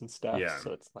wants and stuff. Yeah.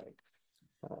 So it's like,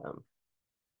 um,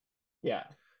 yeah,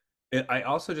 I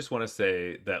also just want to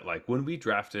say that like when we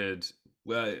drafted,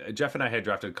 well, Jeff and I had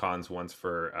drafted cons once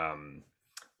for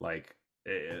like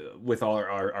with all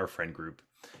our friend group,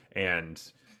 and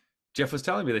Jeff was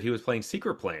telling me that he was playing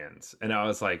Secret Plans, and I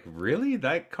was like, really?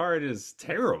 That card is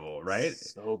terrible, right?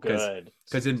 so Because good.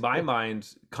 in my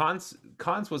mind, cons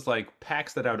was like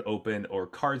packs that I would open or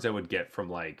cards I would get from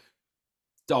like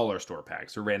dollar store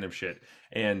packs or random shit.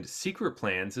 And Secret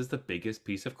Plans is the biggest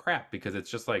piece of crap because it's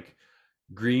just like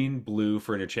green, blue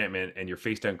for an enchantment, and your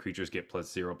face down creatures get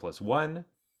 +0/+1.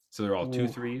 So they're all two Ooh,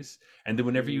 threes. And then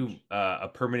whenever you huge. a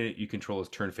permanent you control is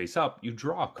turn face up, you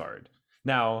draw a card.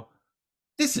 Now,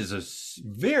 this is a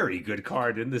very good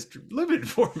card in this limited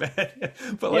format.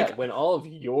 But Yeah, like, when all of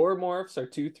your morphs are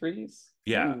two threes.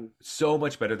 yeah, Ooh. so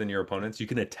much better than your opponents. You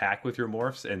can attack with your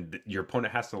morphs, and your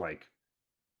opponent has to like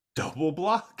double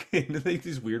block in like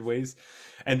these weird ways.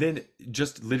 And then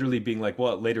just literally being like,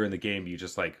 well, later in the game, you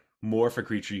just like morph a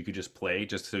creature you could just play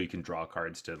just so you can draw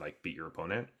cards to like beat your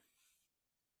opponent.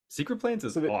 Secret Plans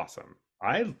is So the awesome.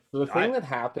 I The I thing that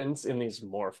happens in these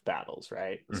morph battles,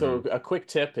 right? So mhm, a quick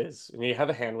tip is when you have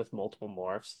a hand with multiple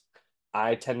morphs,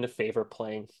 I tend to favor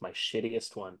playing my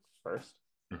shittiest one first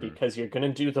mhm, because you're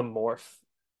gonna do the morph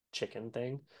chicken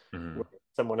thing mhm. where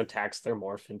someone attacks their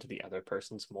morph into the other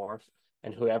person's morph,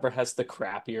 and whoever has the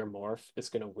crappier morph is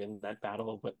gonna win that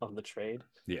battle on the trade.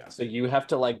 Yeah. So you have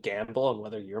to like gamble on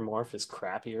whether your morph is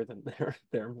crappier than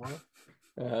their morph.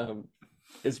 Um,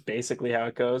 is basically how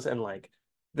it goes. And like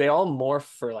they all morph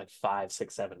for like 5,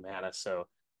 6, 7 mana. So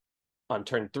on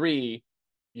turn three,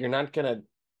 you're not gonna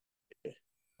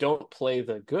don't play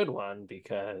the good one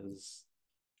because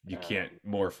You can't um,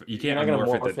 morph. You you're can't not gonna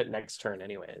unmorph it. morph it next turn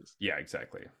anyways. Yeah,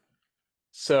 exactly.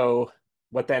 So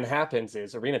what then happens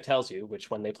is Arena tells you which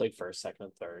one they played first, second,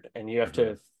 and third, and you have Hmm.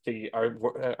 to see are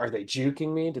they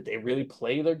juking me? Did they really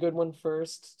play their good one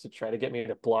first to try to get me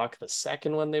to block the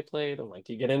second one they played? And like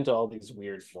you get into all these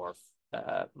weird morph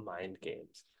mind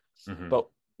games. Hmm. But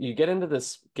you get into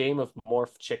this game of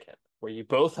Morph Chicken where you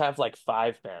both have like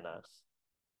 5 mana,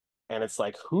 and it's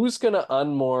like who's gonna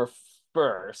unmorph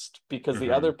first because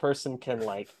the other Hmm. person can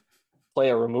like play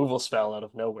a removal spell out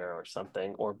of nowhere or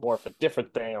something, or morph a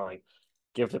different thing, like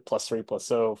give it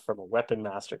 +3/+0 from a weapon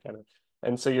master kind of.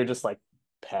 And so you're just like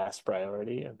pass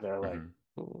priority, and they're like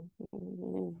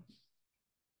Hmm.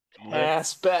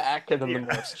 pass Let's. back, and then the Yeah.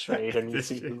 morphs trade, and you This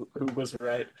see shit. who was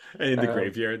right. In the Um,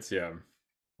 graveyards, yeah.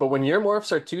 But when your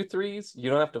morphs are 2/3s, you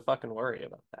don't have to fucking worry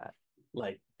about that.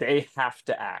 Like they have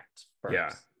to act Yeah.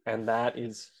 first, and that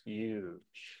is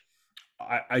huge.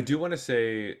 I do want to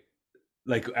say,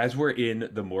 like, as we're in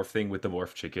the morph thing with the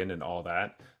morph chicken and all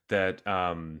that, that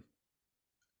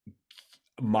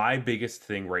my biggest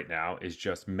thing right now is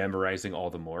just memorizing all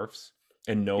the morphs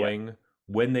and Yeah, knowing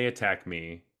when they attack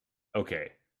me,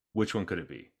 okay, which one could it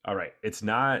be? All right, it's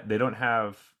not, they don't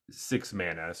have 6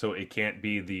 mana, so it can't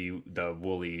be the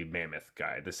woolly mammoth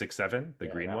guy, the 6/7, the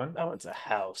yeah, green one. that one's a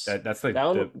house. That's like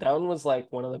the That one was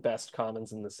like one of the best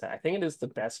commons in the set. I think it is the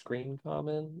best green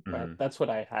common, right? mhm, That's what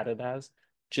I had it as,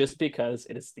 just because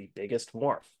it is the biggest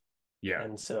morph. yeah.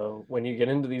 And so when you get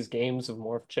into these games of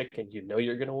morph chicken, you know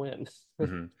you're gonna win.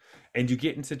 Hmm. And you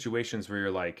get in situations where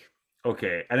you're like,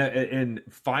 Okay, and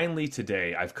finally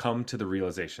today I've come to the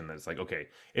realization that it's like, okay,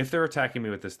 if they're attacking me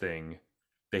with this thing,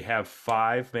 they have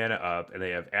 5 mana up and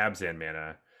they have Abzan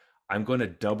mana. I'm going to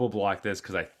double block this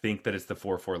because I think that it's the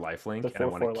 4/4 The lifelink and I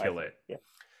want 4/4 to kill lifelink. it. Yeah,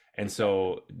 And exactly.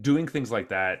 so doing things like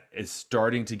that is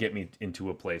starting to get me into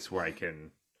a place where I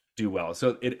can do well.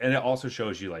 So it also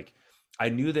shows you like I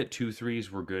knew that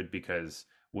 2/3s were good because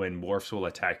when morphs will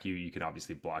attack you, you can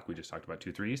obviously block. We just talked about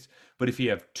 2/3s. But if you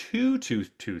have two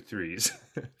threes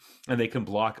and they can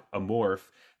block a morph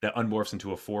that unmorphs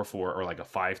into a 4/4 or like a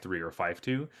 5/3 or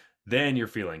 5/2, then you're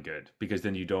feeling good because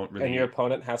then you don't And your really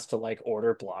opponent has to like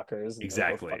order blockers and then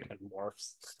go exactly. fucking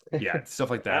morphs. Yeah, stuff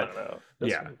like I that. don't know.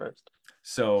 This Yeah. one first.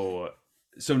 So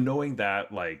so knowing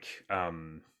that like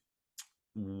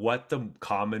what the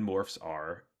common morphs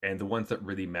are and the ones that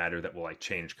really matter that will like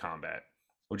change combat,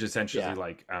 which essentially Yeah.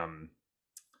 like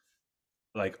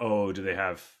oh do they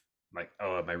have like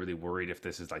oh am I really worried if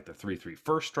this is like the 3/3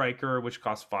 first striker which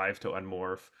costs 5 to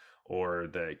unmorph, or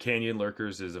the canyon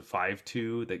lurkers is a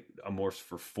 5/2 that unmorphs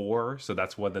for 4, so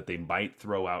that's one that they might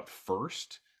throw out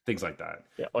first, things like that.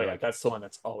 Yeah. Oh They're yeah, like that's the one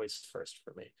that's always first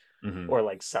for me. mhm. Or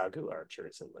like Sagu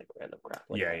archers and like random crap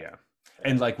like Yeah, that. yeah.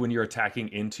 And like when you're attacking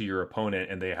into your opponent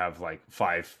and they have like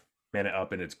 5 mana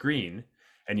up and it's green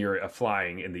and you're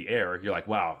flying in the air, you're like,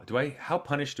 wow, do I how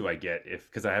punished do I get if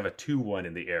because I have a 2/1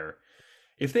 in the air?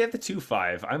 If they have the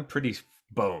 2/5, I'm pretty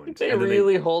boned. They And then they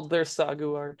really hold their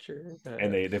Sagu archer.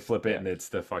 they flip it Yeah. and it's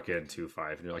the fucking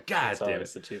 2/5 and you're like, It's God damn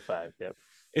always it. the 2/5. Yep.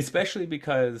 Especially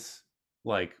because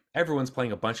like everyone's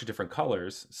playing a bunch of different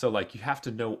colors, so like you have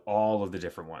to know all of the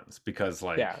different ones because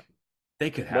like Yeah. they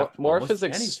could have Morph almost is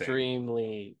anything.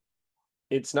 extremely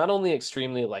it's not only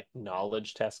extremely like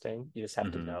knowledge testing, you just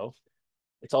have to Hmm. know.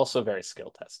 It's also very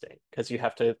skill testing because you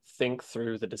have to think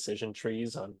through the decision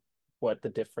trees on what the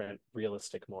different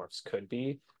realistic morphs could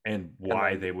be, And and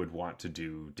why then they would want to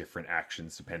do different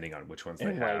actions depending on which ones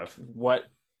they and like have. what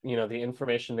the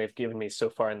information they've given me so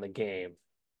far in the game.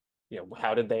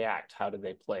 How did they act? How did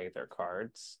they play their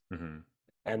cards? Hmm.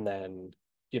 And then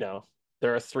you know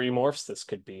there are three morphs this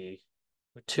could be.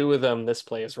 Two of them this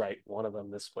play is right, one of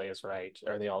them this play is right.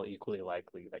 Are they all equally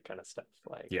likely? That kind of stuff.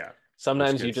 Like Yeah,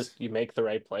 which sometimes you gets just you make the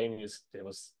right play and it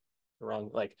was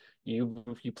wrong. Like you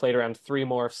played around three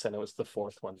morphs and it was the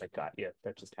fourth one that got you.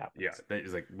 That just yeah. happens. That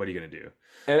is like, what are you gonna do?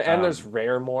 And there's Um,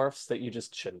 rare morphs that you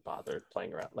just shouldn't bother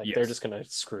playing around. Like they're yes, just gonna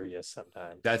screw you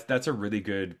sometimes. that's a really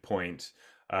good point.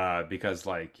 Because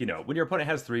like when your opponent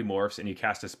has 3 morphs and you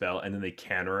cast a spell and then they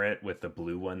counter it with the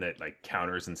blue one that like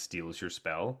counters and steals your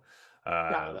spell,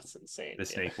 Yeah, uh, that's insane. the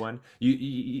Yeah. snake one,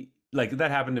 like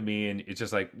that happened to me, and it's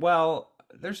just like, well,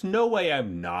 there's no way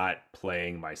I'm not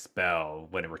playing my spell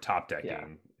when we're top Yeah.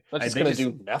 decking. That's And just they gonna just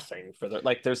do nothing for the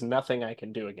like there's nothing I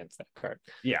can do against that card.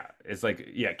 yeah, it's like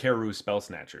yeah, Karu Spell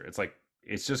Snatcher. It's like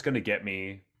it's just gonna get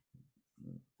me.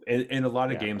 And a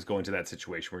lot of Yeah. games go into that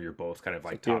situation where you're both kind of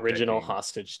It's like like the top original decking.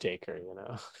 hostage taker.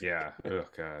 Yeah. Oh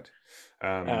God.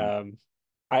 Um. Um,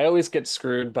 I always get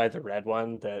screwed by the red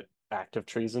one that active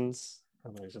treasons.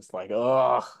 And they're just like,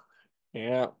 oh,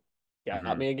 yeah, got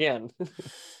Mhm. me again.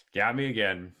 Got me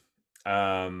again.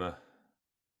 Um.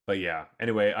 But yeah.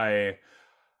 Anyway,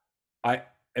 I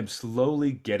am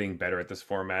slowly getting better at this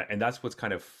format, and that's what's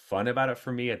kind of fun about it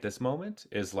for me at this moment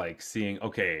is like seeing,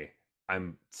 okay,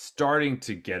 I'm starting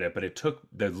to get it, but it took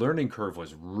the learning curve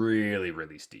was really,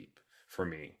 really steep for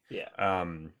me. Yeah,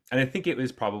 And I think it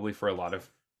was probably for a lot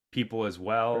of people as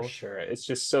for well. sure. It's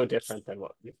just so different than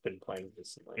what you've been playing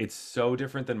recently. It's so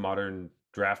different than modern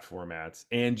draft formats,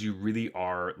 and you really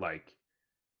are like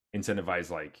incentivized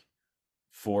like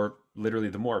for literally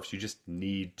the morphs. You just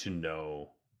need to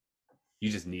know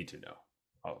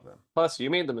all of them. Plus, you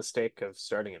made the mistake of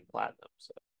starting in platinum,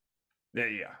 so Yeah,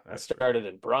 yeah, I that's true. started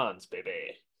in bronze,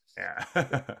 baby.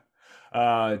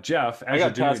 Yeah. Jeff, I as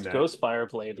you're got doing past that, Ghost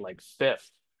Fireblade like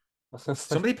fifth.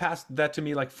 It's like, somebody passed that to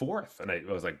me like fourth, and I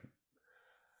was like,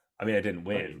 I mean, I didn't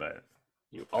win, buddy, but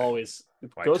you I, always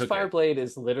well, I Ghost took it. Fireblade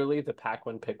is literally the pack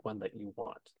one pick one that you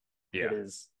want. It Yeah.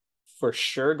 is for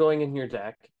sure going in your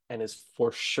deck and is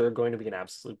for sure going to be an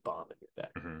absolute bomb in your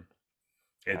deck. Hmm.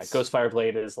 It's Ghost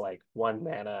Fireblade is like 1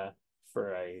 mana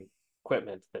for a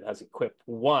equipment that has equipped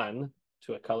one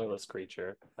to a colorless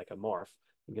creature, like a morph,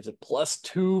 and gives it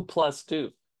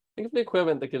 +2/+2. Think of the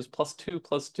equipment that gives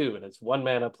 +2/+2, and it's 1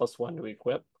 mana +1 to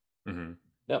equip. mhm.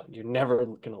 No, you're never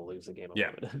gonna lose a game of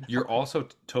Yeah. limited. You're also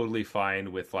totally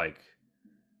fine with like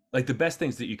the best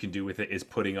things that you can do with it is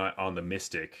putting on the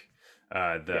mystic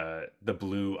Yeah, the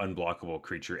blue unblockable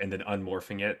creature and then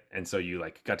unmorphing it, and so you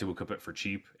like got to equip it for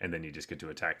cheap and then you just get to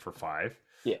attack for 5.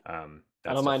 yeah.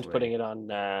 I That's don't mind definitely putting it on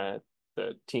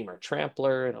the Teamer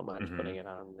Trampler. I don't mind Hmm. putting it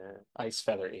on Ice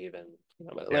Feather even.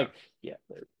 But Yeah. like, yeah,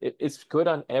 it's good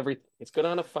on everything. It's good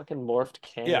on a fucking morphed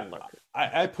Yeah. Canyon Lurker.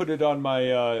 I put it on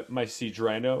my my Siege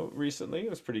Rhino recently. It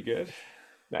was pretty good.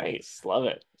 Nice, love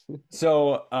it.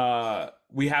 So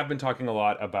we have been talking a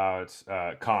lot about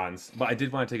cons, but I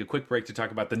did want to take a quick break to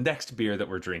talk about the next beer that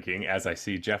we're drinking, as I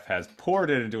see Jeff has poured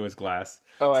it into his glass.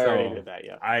 Oh, I already So did that,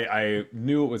 yeah. I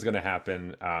knew it was going to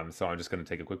happen, so I'm just going to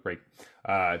take a quick break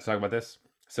to talk about this.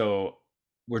 So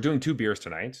we're doing two beers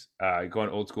tonight, going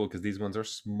old school because these ones are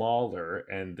smaller,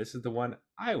 and this is the one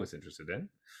I was interested in.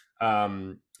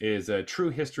 Is True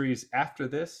Histories After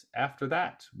This, After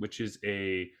That, which is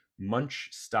a Munch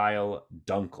style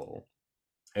Dunkel.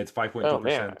 It's Oh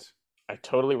man, 5.2%. I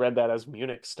totally read that as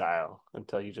Munich style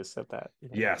until you just said that.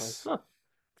 And I was like, Yes. huh.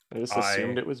 I just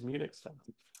assumed I it was Munich style.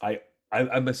 I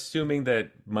I'm assuming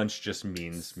that Munch just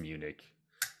means Munich.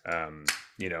 Um,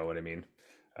 you know what I mean?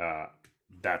 Uh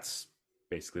that's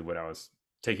basically what I was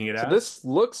taking it So as. this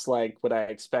looks like what I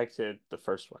expected the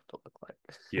first one to look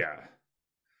like. Yeah.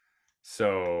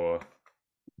 So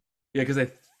yeah, because I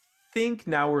think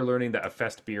now we're learning that a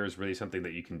fest beer is really something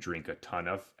that you can drink a ton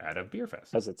of at a beer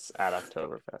fest. As it's at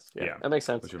Oktoberfest. Yeah, Yeah, that makes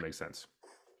sense. which would make sense.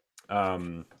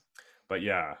 Um, but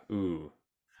yeah, ooh,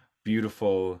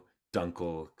 beautiful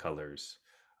dunkel colors.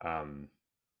 Um,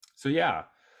 so yeah.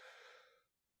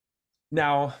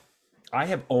 Now, I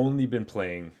have only been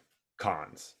playing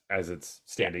cons as it's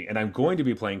Yeah. standing, and I'm going to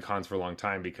be playing cons for a long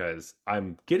time because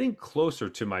I'm getting closer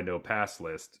to my no pass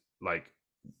list. Like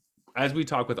as we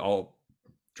talk with all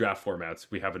draft formats,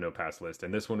 we have a no pass list,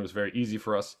 and this one was very easy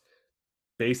for us.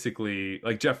 Basically,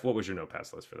 like Jeff, what was your no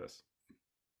pass list for this?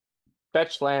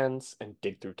 Fetch lands and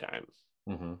dig through time.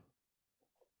 Hmm.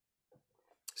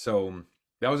 So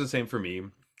that was the same for me.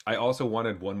 I also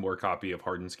wanted one more copy of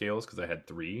Hardened Scales because I had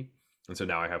three, and so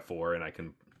now I have four, and I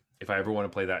can, if I ever want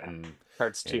to play that Yeah.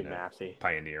 Card's too in mathy.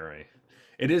 Pioneer,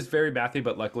 it is very mathy,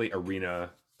 but luckily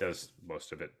Arena does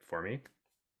most of it for me.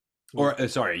 Hmm. Or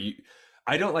sorry,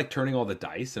 I don't like turning all the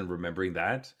dice and remembering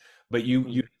that, but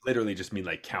you literally just mean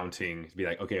like counting to be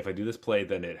like, okay, if I do this play,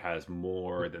 then it has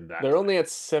more than that They're play. only at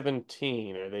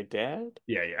 17. Are they dead?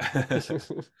 Yeah, yeah.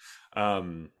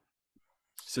 um,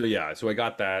 So yeah, so I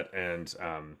got that, and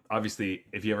obviously,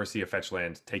 if you ever see a fetch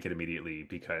land, take it immediately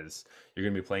because you're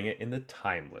going to be playing it in the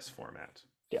timeless format.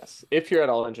 Yes, if you're at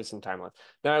all interested in timeline.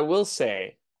 Now, I will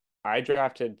say, I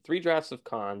drafted three drafts of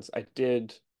cons. I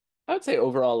did, I would say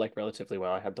overall, like relatively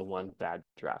well. I had the one bad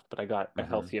draft, but I got a Hmm.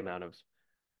 healthy amount of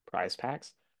prize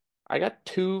packs. I got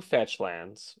two fetch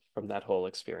lands from that whole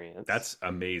experience. That's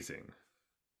amazing,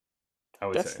 I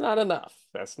would That's say. not enough.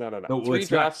 That's not enough. No, well, Three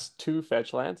it's not, drafts, two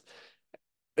fetch lands.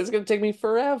 It's gonna take me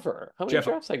forever. How many Jeff.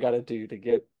 drafts I gotta do to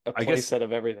get a I play guess set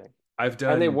of everything? I've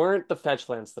And they done weren't the fetch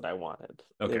lands that I wanted.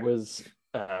 It okay, was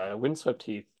Windswept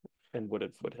Heath and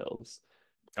Wooded Foothills.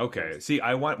 And okay. See,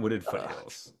 I want wooded uh,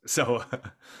 foothills, so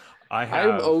I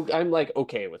have I'm like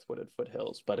okay with Wooded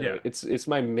Foothills, but yeah. it's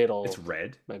my It's middle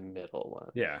red,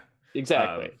 one. yeah. Um,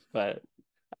 Exactly, but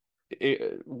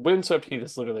Windswept Heath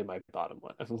is literally my bottom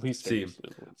one. I'm least See, interested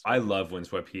in I Windswept. love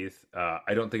Windswept Heath.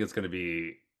 I don't think it's going to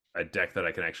be a deck that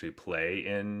I can actually play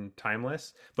in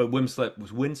Timeless, but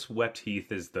Windswept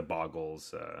Heath is the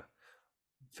Boggles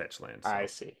fetch land, I so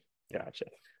see. yeah, Gotcha.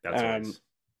 that's what it Um, is.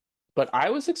 but I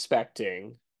was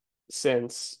expecting,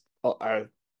 since I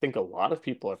think a lot of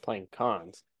people are playing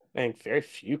cons, I think very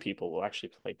few people will actually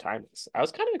play timeless. I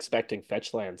was kind of expecting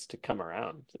fetch lands to come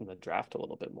around in the draft a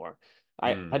little bit more.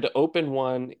 I Mm. had to open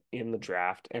one in the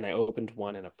draft and I opened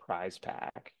one in a prize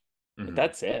pack. But Hmm.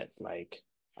 that's it. Like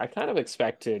I kind of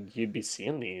expected you'd be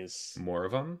seeing these More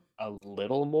of them. a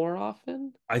little more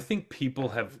often. I think people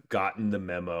have gotten the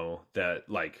memo that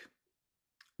like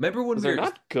remember when Because we they're were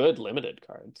not good limited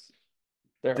cards.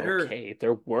 They're they're okay.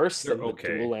 They're worse they're than the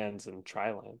dual okay. lands and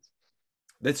tri lands.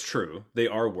 That's true. They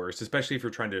are worse, especially if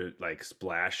you're trying to like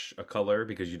splash a color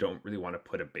because you don't really want to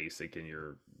put a basic in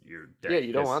your Yeah, deck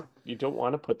because you don't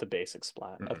want to put the basic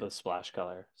splat of mm-mm, the splash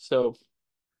color. So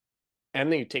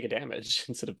and then you take a damage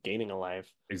instead of gaining a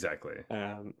life. exactly.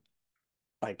 Um,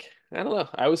 like I don't know.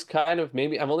 I was kind of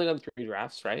maybe I've only done three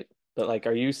drafts, right? But like,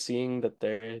 are you seeing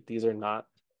that these are not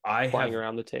I flying have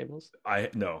around the tables? I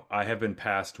no, I have been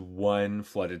past one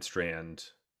flooded strand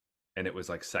and it was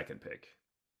like second pick.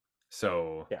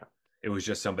 So Yeah. it was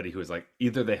just somebody who was like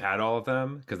either they had all of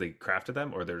them because they crafted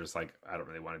them or they're just like I don't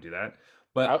really want to do that.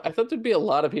 But I thought there'd be a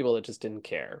lot of people that just didn't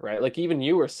care, right? Like even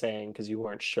you were saying because you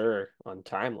weren't sure on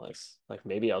timeless, like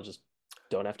maybe I'll just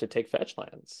don't have to take fetch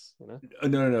lands, you know?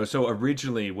 no. So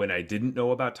originally when I didn't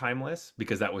know about timeless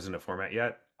because that wasn't a format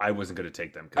yet, I wasn't going to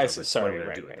take them because I I was see. like what am Sorry, I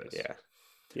going to do right, with right. this? Yeah.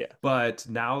 Yeah. But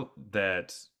now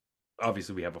that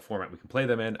obviously we have a format we can play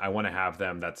them in, I want to have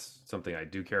them. That's something I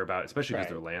do care about, especially because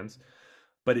they're Right. lands.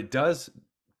 But it does,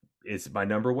 it's my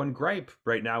number one gripe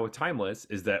right now with Timeless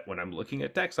is that when I'm looking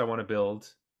at decks I want to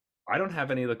build, I don't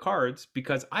have any of the cards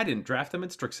because I didn't draft them in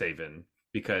Strixhaven.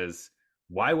 Because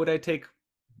why would I take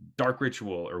Dark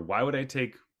Ritual or why would I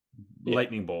take Yeah.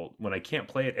 Lightning Bolt when I can't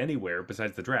play it anywhere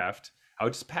besides the draft? I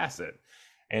would just pass it.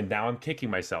 And now I'm kicking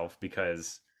myself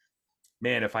because,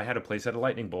 man, if I had a playset of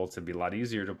Lightning Bolts, it'd be a lot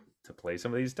easier to play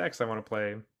some of these decks I want to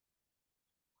play.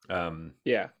 Um,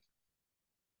 Yeah.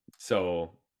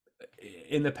 so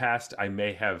in the past, I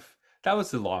may have, that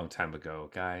was a long time ago,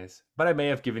 guys, but I may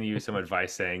have given you some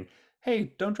advice saying,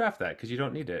 hey, don't draft that because you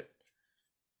don't need it.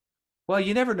 Well,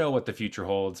 you never know what the future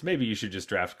holds. Maybe you should just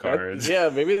draft cards. Yeah,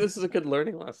 maybe this is a good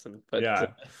learning lesson, but Yeah.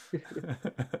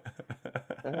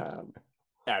 um,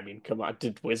 I mean, come on,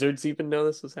 did Wizards even know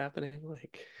this was happening?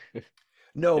 Like,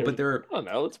 No, they were but just like, there oh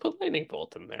no, let's put Lightning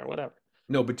Bolt in there, whatever.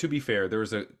 no, but to be fair,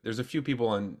 there's a few people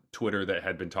on Twitter that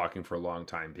had been talking for a long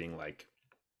time being like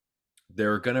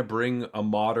they're going to bring a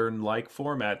modern like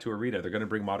format to Arena. They're going to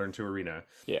bring modern to Arena.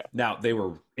 Yeah, Now, they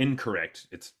were incorrect.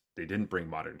 It's they didn't bring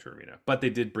modern to Arena, but they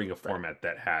did bring a right. format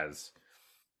that has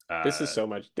This is uh so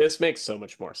much. This makes so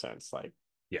much more sense. Like,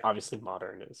 yeah, obviously,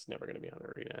 modern is never going to be on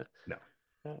Arena, no.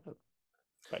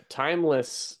 but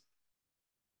timeless.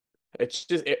 It's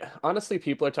just honestly,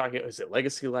 people are talking. Is it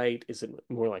Legacy Light? Is it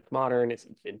more like modern? Is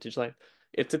it Vintage Light?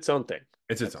 It's its own thing.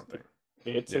 It's its That's own thing.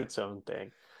 it's Yeah. its own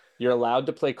thing. You're allowed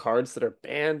to play cards that are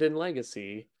banned in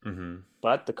Legacy, Mhm.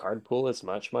 but the card pool is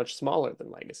much, much smaller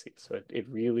than Legacy. So it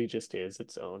really just is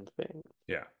its own thing.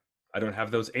 Yeah. I don't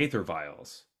have those Aether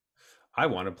vials. I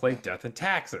want to play Death and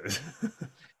Taxes.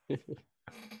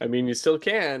 I mean, you still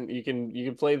can. You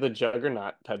can play the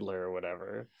Juggernaut Peddler or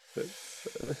whatever.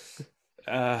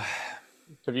 uh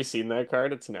Have you seen that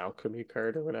card? It's an alchemy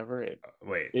card or whatever.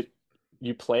 wait. It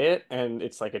you play it and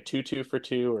it's like a 2/2 for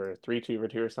 2 or 3/2 for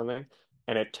 2 or something,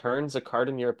 and it turns a card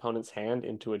in your opponent's hand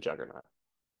into a Juggernaut.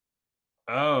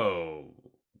 Oh.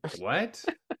 What?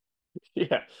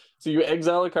 Yeah. So you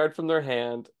exile a card from their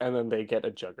hand and then they get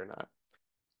a Juggernaut.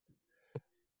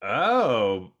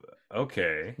 Oh,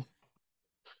 okay.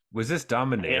 Was this I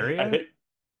Dominaria? think I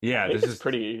Yeah, think this is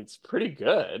it's pretty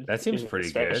good, that seems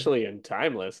pretty good. especially in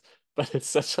Timeless, but it's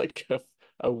such like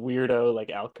a weirdo like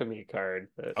alchemy card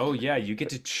that Oh yeah, you get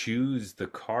to choose the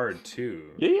card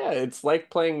too. yeah, yeah, it's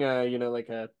like playing like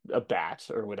a bat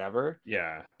or whatever,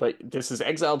 Yeah. but this is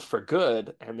exiled for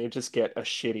good and they just get a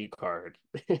shitty card.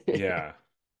 Yeah.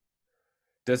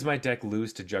 Does my deck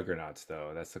lose to Juggernauts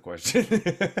though? That's the question. Can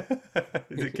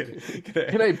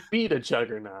I beat a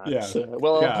Juggernaut? Yeah.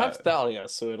 Well, I'll Yeah. have Thalia,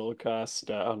 so it'll cost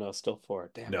oh no, still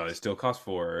four. Damn No, it it. still costs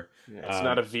four. Yeah, it's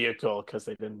not Um, a vehicle because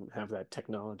they didn't have that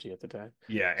technology at the time.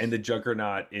 yeah, and the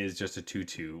Juggernaut is just a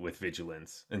 2/2 with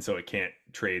vigilance, and so it can't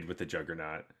trade with the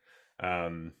Juggernaut.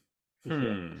 Um, Yeah.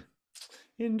 hmm.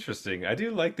 Interesting. I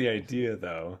do like the idea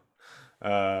though.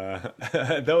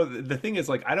 Though the thing is,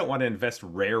 like, I don't want to invest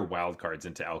rare wild cards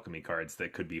into alchemy cards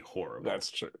that could be horrible. That's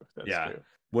true. That's Yeah, true.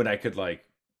 when I could like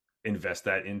invest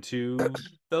that into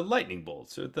the lightning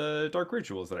bolts or the dark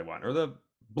rituals that I want, or the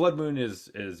blood moon is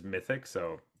mythic,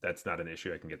 so that's not an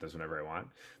issue. I can get those whenever I want.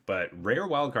 But rare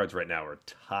wild cards right now are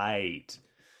tight,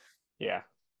 Yeah.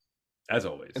 as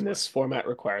always. And But this format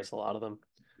requires a lot of them.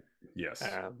 yes,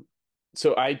 Um,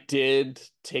 so I did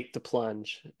take the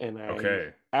plunge, and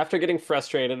okay. after getting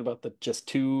frustrated about the just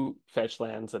two fetch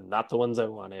lands and not the ones I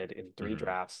wanted in three Hmm.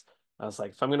 drafts, I was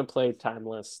like, if I'm gonna play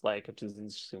Timeless, like it's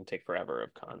just gonna take forever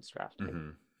of Cons drafting. Hmm.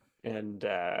 And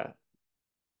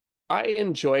I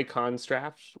enjoy Cons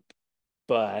draft,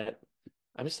 but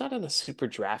I'm just not in a super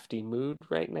drafty mood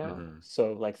right now. Hmm.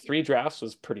 So like three drafts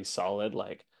was pretty solid.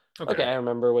 Like, okay, Okay. I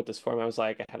remember what this format was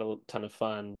like. I had a ton of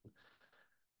fun.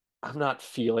 I'm not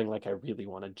feeling like I really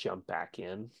want to jump back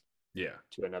in Yeah.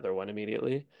 to another one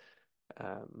immediately.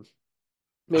 Um,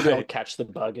 maybe I'll I catch the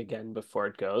bug again before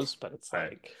it goes, but it's I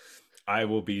like I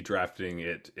will be drafting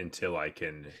it until I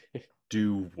can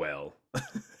do well.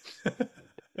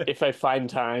 if I find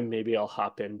time, maybe I'll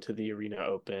hop into the Arena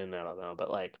Open. I don't know,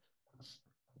 but like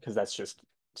because that's just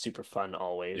super fun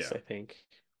always, Yeah. I think.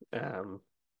 Um,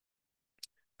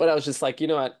 but I was just like, you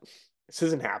know what? This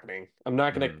isn't happening. I'm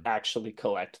not going to Hmm. actually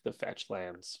collect the fetch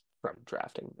lands from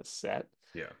drafting this set.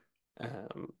 Yeah.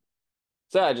 Um,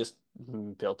 so I just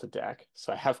built a deck.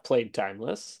 So I have played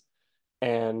Timeless.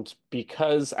 And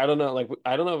because I don't know, like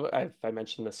I don't know if I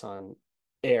mentioned this on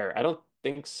air. I don't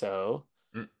think so.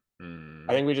 I Mm-mm.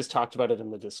 think we just talked about it in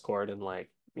the Discord and like,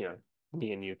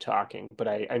 me and you talking. But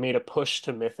I made a push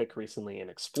to Mythic recently in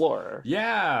Explorer.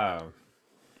 Yeah.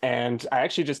 And I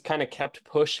actually just kind of kept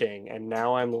pushing, and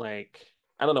now I'm like,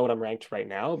 I don't know what I'm ranked right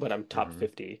now, but I'm top Hmm.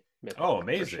 50 Oh, mythic for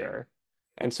amazing. sure.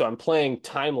 And so I'm playing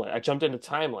Timeless. I jumped into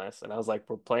Timeless, and I was like,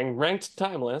 we're playing ranked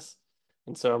Timeless.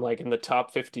 And so I'm like in the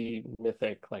top 50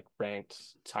 mythic, like ranked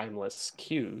Timeless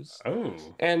queues.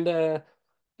 Oh, And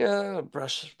yeah,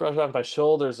 brush off my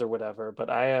shoulders or whatever, but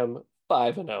I am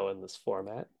 5-0 in this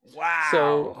format.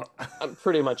 So wow. I'm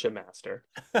pretty much a master.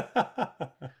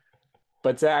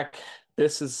 But Zach,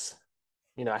 this is,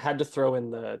 I had to throw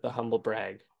in the humble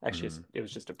brag. Actually, Mhm. it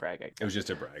was just a brag, I It was guess. just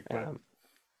a brag, but Um,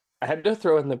 I had to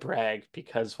throw in the brag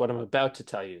because what I'm about to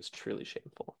tell you is truly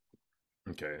shameful.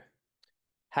 okay.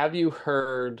 Have you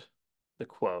heard the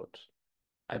quote?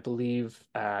 I believe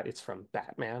it's from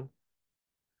Batman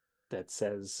that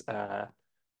says,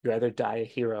 "You either die a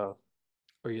hero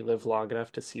or you live long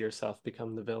enough to see yourself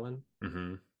become the villain."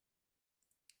 Hmm.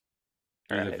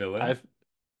 All You're the right, villain,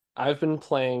 I've been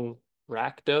playing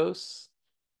Rakdos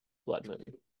Blood Moon.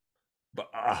 but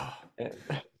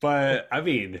And but I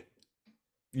mean,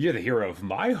 you're the hero of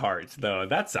my heart, though.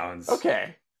 That sounds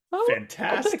okay, I'll take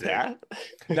fantastic. that.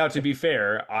 Now, to be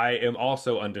fair, I am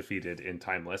also undefeated in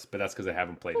Timeless, but that's because I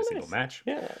haven't played a Oh, single nice. match.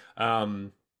 Yeah,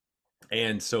 Um,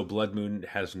 and so Blood Moon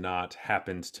has not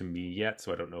happened to me yet,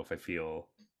 so I don't know if I feel.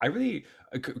 I really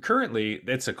currently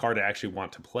it's a card I actually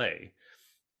want to play.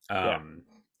 yeah. Um,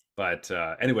 but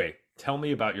anyway, tell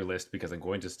me about your list because I'm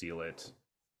going to steal it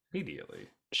immediately.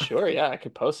 Sure, yeah, I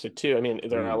could post it too. I mean,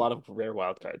 there are a Ooh. lot of rare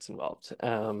wildcards involved.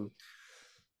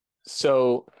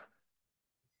 So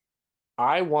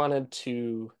I wanted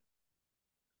to,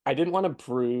 I didn't want to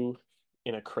brew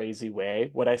in a crazy way.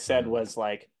 What I said Hmm. was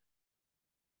like,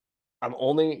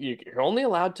 you're only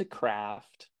allowed to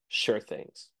craft sure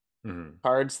things, Hmm.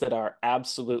 cards that are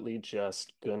absolutely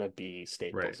just gonna be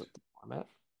staples Right. of the format.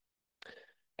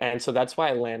 And so that's why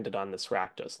I landed on this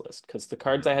Rakdos list, because the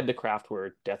cards I Hmm. had to craft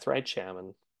were Deathrite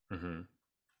Shaman, Hmm.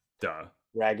 Duh.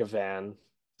 Ragavan,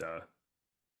 Duh.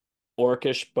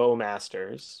 Orcish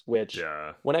Bowmasters, which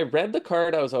Duh. when I read the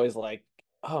card, I was always like,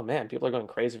 oh man, people are going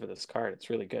crazy for this card. It's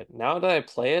really good. Now that I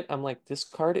play it, I'm like, this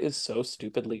card is so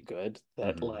stupidly good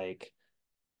that Hmm. like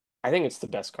I think it's the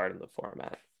best card in the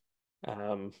format.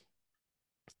 Um,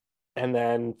 and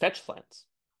then Fetch Lands.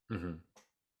 Hmm.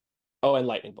 Oh, and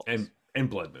Lightning Bolts. And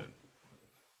Blood Moon.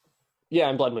 Yeah,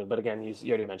 and Blood Moon, but again, you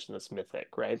already mentioned this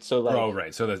Mythic, right? So Oh, like,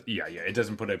 right. So that yeah, it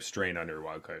doesn't put a strain on your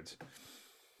wild cards.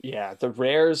 yeah, the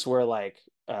rares were like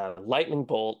Lightning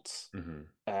Bolt, Hmm.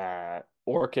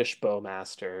 Orcish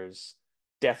Bowmasters,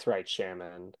 Deathrite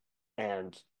Shaman,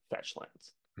 and Fetch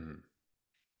Lands. Hmm.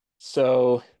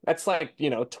 So that's like,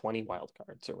 20 wild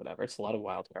cards or whatever. It's a lot of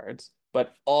wild cards.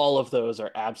 But all of those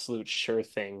are absolute sure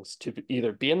things to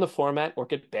either be in the format or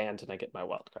get banned and I get my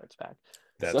wild cards back.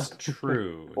 So, That's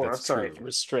true. or That's sorry, true.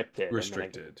 restricted, and then I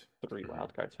get Restricted. three Hmm.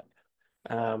 wild cards back.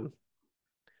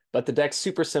 But the deck's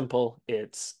super simple.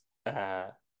 It's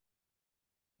okay,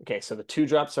 so the 2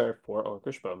 drops are 4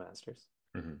 Orcish Bowmasters.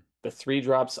 Hmm. The 3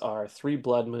 drops are 3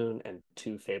 Blood Moon and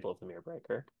 2 Fable of the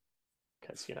Mirror,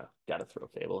 because got to throw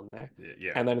Fable in there.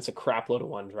 Yeah. And then it's a crap load of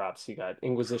 1 drops. You got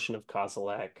Inquisition of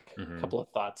Kozilek, a Hmm. couple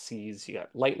of Thoughtseize, you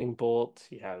got Lightning Bolt,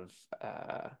 you have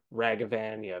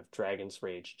Ragavan, you have Dragon's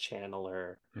Rage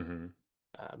Channeler, Hmm.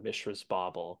 Mishra's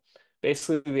Bauble.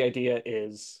 Basically, the idea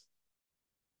is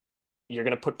you're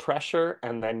going to put pressure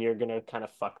and then you're going to kind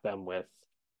of fuck them with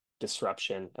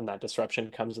disruption. And that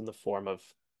disruption comes in the form of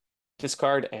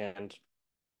discard and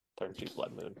turn 2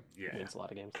 Blood Moon. It Yeah. means a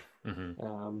lot of games. Hmm.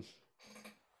 Um,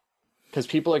 because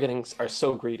people are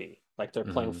so greedy. Like they're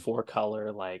playing Hmm. 4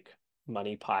 color like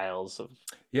money piles of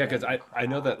Yeah, because random I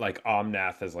know that crap. like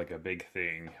Omnath is like a big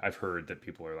thing. I've heard that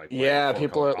people are like playing Yeah, four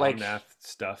people color are like, Omnath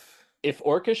stuff. if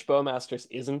Orcish Bowmasters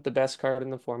isn't the best card in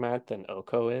the format, then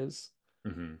Oko is.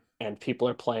 Hmm. And people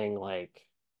are playing like,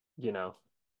 you know,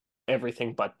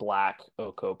 everything but black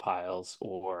Oko piles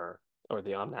or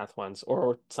the Omnath ones.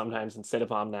 Or sometimes instead of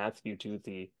Omnath, you do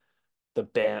the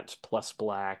Bant plus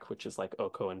black, which is like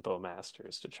Oko and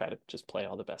Bowmasters to try to just play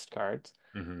all the best cards.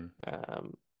 Hmm.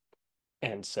 Um,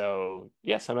 And so,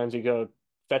 yeah, sometimes you go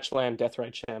fetch land,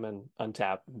 Deathrite Shaman,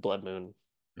 untap, Blood Moon.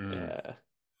 Mm.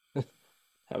 Yeah,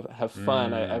 have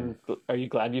fun. Mm. Are you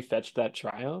glad you fetched that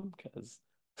Triome? Because,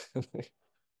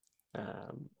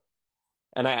 um,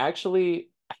 and I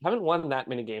haven't won that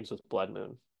many games with Blood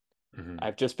Moon. Hmm.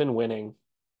 I've just been winning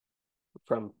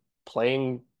from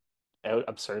playing out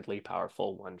absurdly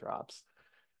powerful 1 drops.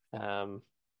 Um,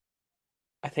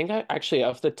 I think I actually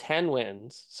of the 10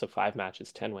 wins, so 5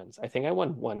 matches, 10 wins. I think I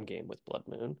won 1 game with Blood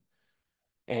Moon.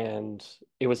 And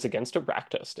it was against a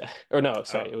Rakdos deck. Or no,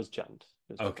 sorry, Oh, it was Jund.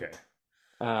 It was Jund. okay.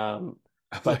 Um,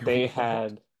 I'm like, but they what?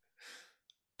 had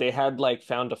they had like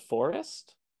found a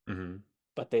forest, Hmm.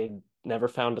 but they never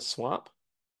found a swamp.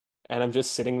 And I'm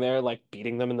just sitting there like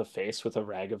beating them in the face with a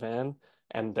Ragavan,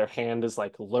 and their hand is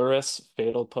like Lurrus,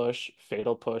 Fatal Push,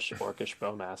 Orcish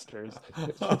Bowmasters.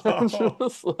 I'm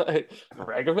just like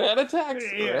Ragavan attacks,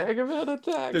 Yeah. Ragavan They're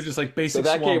attacks. just like So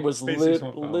that game was basic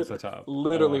swamp bombs on top.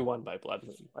 literally won by Blood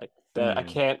Moon. Like that, I Mm,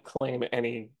 can't claim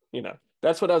any.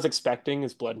 That's what I was expecting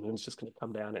is Blood Moon's just going to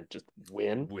come down and just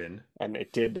win, win, and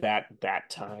it did that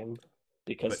time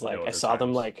because but no like I other saw them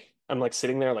times. like I'm like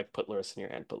sitting there like put Lurrus in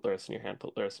your hand, put Lurrus in your hand,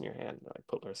 put Lurrus in your hand, and like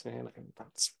put Lurrus in your hand, like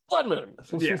that's Blood Moon.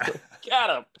 Yeah.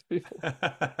 Got him.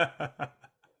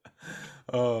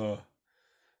 Oh,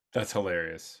 that's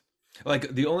hilarious.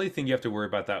 Like the only thing you have to worry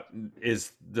about that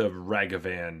is the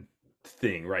Ragavan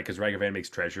thing, right? Because Ragavan makes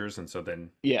treasures, and so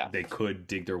then Yeah, they could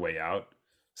dig their way out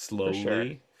for sure.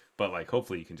 slowly. But like,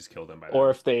 hopefully, you can just kill them by Or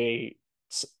then. if they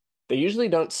usually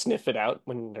don't sniff it out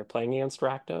when they're playing against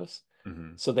Rakdos,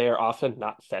 Hmm. so they are often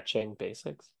not fetching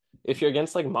basics. If you're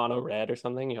against like mono red or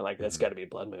something, you're like, that's got Hmm. to be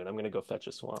Blood Moon. I'm gonna go fetch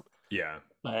a swamp. Yeah,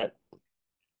 But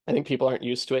I think people aren't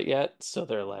used to it yet, so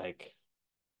they're like,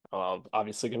 oh, I'm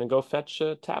obviously gonna go fetch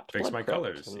a tapped fix Blood my Crypt,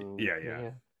 colors. and Yeah, yeah.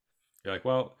 yeah, You're like,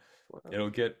 well, well, it'll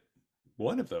get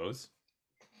one of those.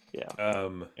 yeah,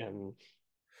 Um, and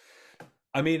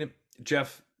I mean,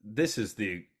 Jeff, this is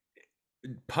the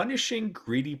punishing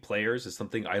greedy players is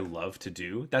something I love to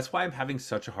do. That's why I'm having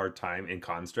such a hard time in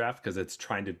cons draft because it's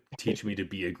trying to teach me to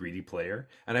be a greedy player,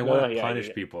 and I want no, to yeah,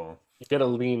 punish people. you gotta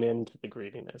lean into the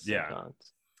greediness in Yeah,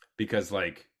 cons. because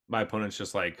like my opponent's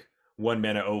just like 1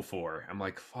 mana 0-4. I'm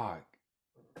like, fuck,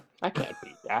 I can't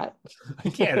beat that. I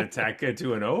can't attack it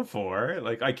to an 0-4.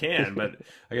 Like I can, but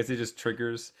I guess it just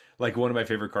triggers. Like one of my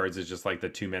favorite cards is just like the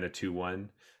 2 mana 2/1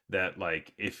 that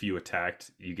like if you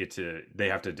attacked, they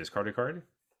have to discard a card.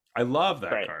 I love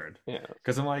that Right. card Yeah.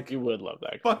 because I'm like, You would love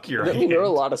that card. fuck your I mean, there are a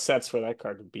hand, lot of sets where that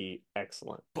card would be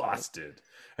excellent, right? busted.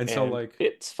 And so And like,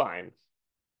 it's fine.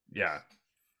 yeah,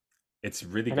 it's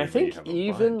really And I good when you think have a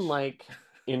even bunch. like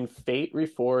in Fate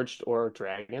Reforged or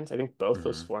Dragons, I think both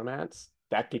those Hmm. formats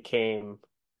that became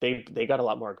they got a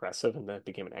lot more aggressive and that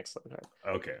became an excellent card.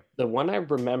 Okay. The one I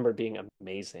remember being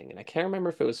amazing, and I can't remember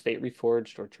if it was Fate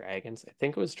Reforged or Dragons. I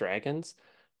think it was Dragons.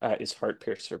 Is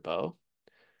Heartpiercer Bow.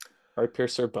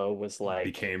 Heartpiercer Bow was like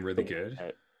Became really the one good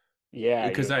that, yeah, you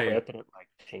because I equip and it like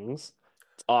pings.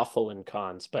 It's awful in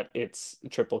cons, but it's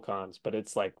triple cons, but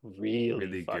it's like really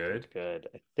really fucking good. good.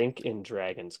 I think in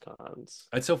Dragons cons.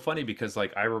 It's so funny because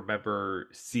like I remember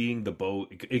seeing the bow.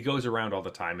 It goes around all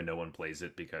the time and no one plays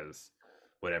it because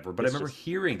whatever. But I It's remember just,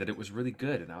 hearing that it was really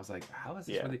good, and I was like, "How is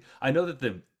this yeah, really?" I know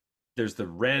that there's the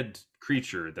red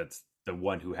creature that's the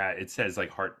one who had it says like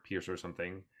heart pierce or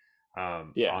something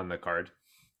yeah. on the card.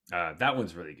 That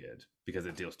one's really good because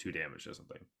it deals 2 damage or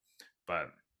something.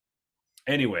 But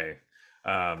anyway,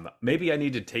 maybe I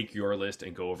need to take your list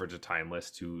and go over to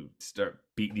Timeless to start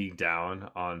beating down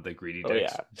on the greedy Oh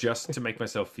decks yeah. just to make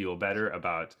myself feel better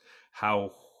about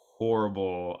how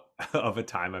horrible of a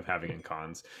time I'm having in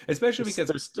cons. Especially because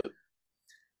There's still,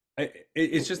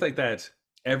 it's just like that.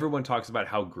 Everyone talks about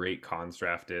how great cons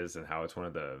draft is and how it's one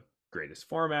of the greatest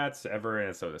formats ever, and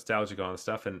it's so nostalgic on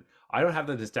stuff. And I don't have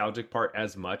the nostalgic part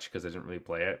as much because I didn't really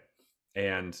play it,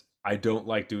 and I don't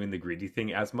like doing the greedy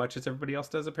thing as much as everybody else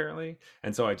does apparently.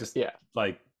 And so I just yeah.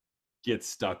 like get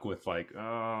stuck with like,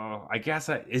 oh, I guess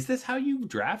is this how you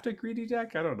draft a greedy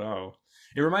deck? I don't know.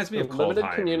 It reminds me The of limited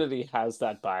Kaldheim. community has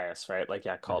that bias, right? Like,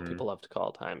 yeah, call Hmm. people love to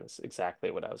call time is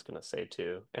exactly what I was gonna say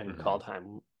too. And Hmm.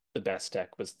 Kaldheim, the best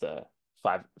deck was the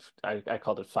five. I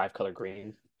called it five color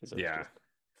green because it was Yeah, just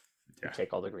you yeah,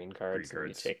 take all the green green cards and then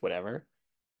you cards. take whatever.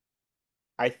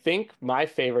 I think my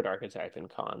favorite archetype in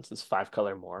cons is five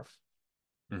color morph,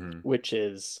 Hmm. which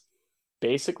is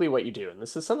basically what you do. And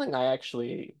this is something I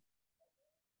actually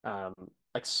um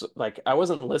like I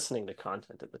wasn't listening to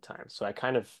content at the time, so I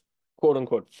kind of quote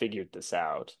unquote figured this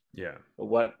out. Yeah.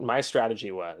 What my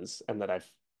strategy was, and that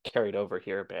I've carried over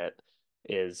here a bit,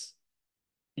 is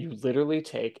you literally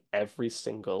take every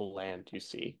single land you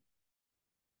see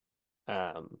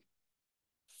um,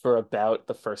 for about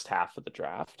the first half of the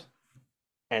draft,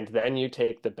 and then you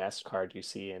take the best card you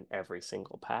see in every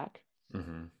single pack.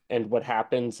 Hmm. And what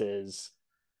happens is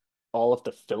all of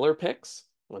the filler picks,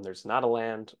 when there's not a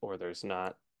land or there's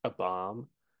not a bomb,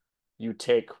 you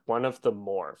take one of the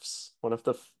morphs, one of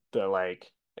the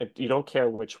like you don't care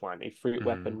which one, a Fruit Hmm.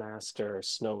 Weapon Master,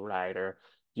 Snow Rider,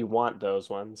 you want those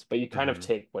ones, but you kind of Hmm.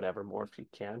 take whatever morph you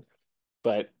can.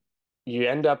 But you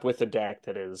end up with a deck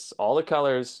that is all the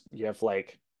colors. You have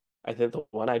like I think the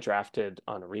one I drafted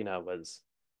on Arena was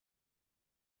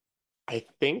I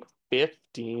think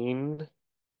 15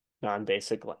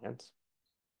 non-basic lands.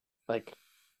 Like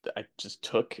I just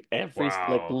took every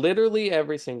like Wow. literally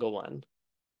every single one.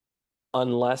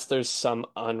 Unless there's some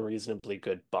unreasonably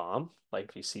good bomb, like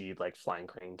if you see like flying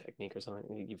crane technique or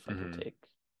something, you fucking Hmm. take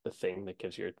the thing that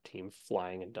gives your team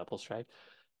flying and double strike.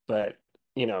 But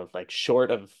like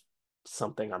short of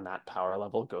something on that power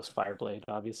level, Ghost Fireblade,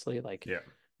 obviously, like Yeah.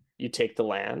 you take the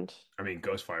land. I mean,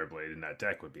 Ghost Fireblade in that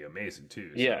deck would be amazing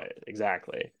too. Yeah, So.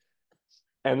 exactly.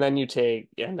 And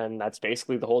then that's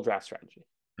basically the whole draft strategy.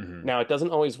 Hmm. Now, it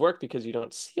doesn't always work because you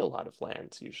don't see a lot of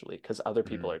lands usually because other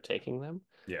people Hmm. are taking them.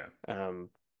 Yeah. Um,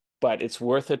 but it's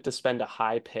worth it to spend a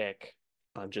high pick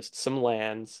on just some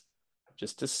lands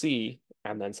just to see.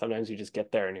 And then sometimes you just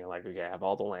get there and you're like, okay, I have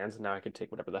all the lands and now I can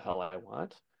take whatever the hell I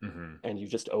want. Hmm. And you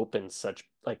just open such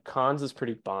like cons is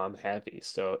pretty bomb heavy.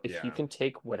 So if you Yeah. can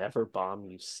take whatever bomb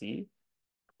you see,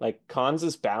 like cons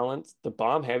is balanced, the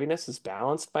bomb heaviness is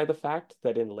balanced by the fact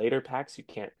that in later packs you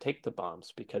can't take the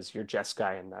bombs because you're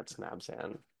Jeskai and that's an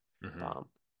Abzan Hmm. bomb.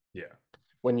 Yeah.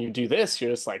 When you do this,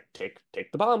 you're just like, take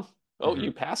the bomb. Oh, Hmm.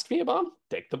 you passed me a bomb?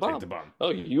 Take the Take the bomb. bomb. Oh,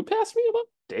 you passed me a bomb?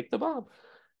 Take the bomb.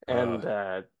 Uh.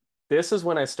 And this is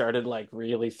when I started like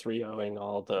really 3-0ing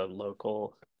all the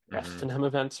local Hmm. FNM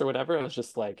events or whatever. I was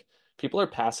just like, people are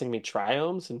passing me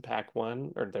triomes in pack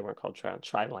one, or they weren't called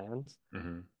tri-lands.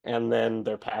 Hmm. And then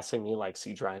they're passing me like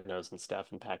siege rhinos and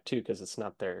stuff in pack two because it's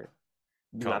Color.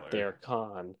 not their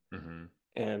con. Hmm.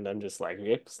 And I'm just like,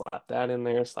 yep, slap that in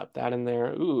there, slap that in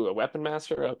there. Ooh, a weapon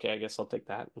master. Okay, I guess I'll take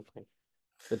that. Okay.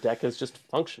 The deck is just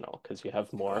functional because you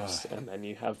have Uh. morphs and then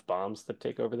you have bombs that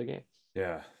take over the game.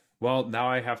 Yeah. Well, now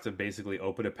I have to basically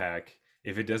open a pack.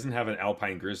 If it doesn't have an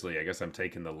Alpine Grizzly, I guess I'm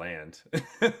taking the land.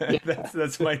 Yeah.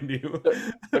 That's my new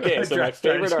Okay, so my draft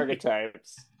favorite strategy.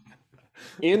 archetypes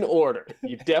in order.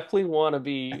 You definitely want to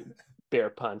be Bear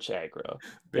Punch aggro.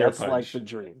 Bear That's like the punch.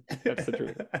 dream. That's the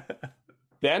dream.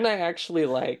 Then I actually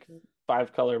like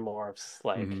five color morphs.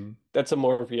 Like Hmm. that's a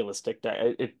more realistic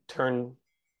deck.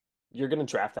 You're gonna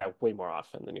draft that way more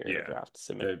often than you're gonna Yeah. draft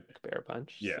Simic The Bear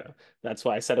Punch. yeah. So that's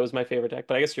why I said it was my favorite deck.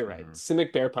 But I guess you're right. Hmm.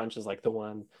 Simic Bear Punch is like the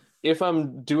one. If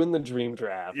I'm doing the dream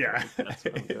draft, Yeah. like that's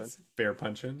what I'm doing. It's bear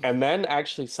punching. And then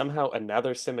actually somehow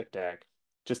another Simic deck,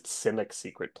 just Simic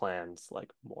Secret Plans,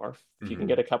 like morph. If you can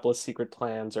get Hmm. a couple of Secret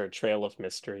Plans or a Trail of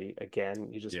Mystery,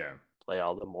 again, you just Yeah. play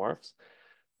all the morphs.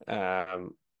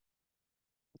 Um,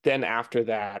 then after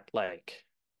that, like,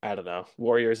 I don't know,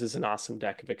 Warriors is an awesome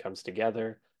deck if it comes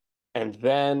together. And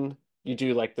then you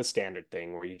do like the standard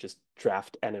thing where you just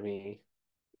draft enemy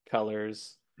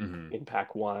colors Hmm. in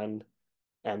pack one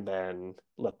and then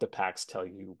let the packs tell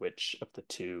you which of the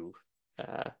two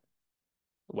uh,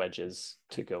 wedges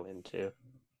to go into.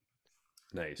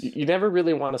 You, Nice. you never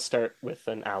really want to start with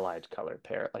an allied color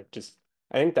pair. Like just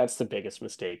I think that's the biggest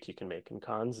mistake you can make in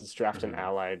cons is draft an Hmm.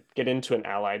 allied, get into an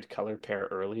allied color pair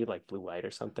early, like blue white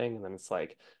or something, and then it's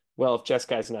like, well, if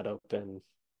Jeskai not open,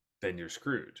 Then you're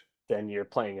screwed. then you're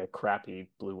playing a crappy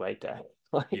blue white deck.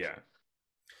 Like, Yeah.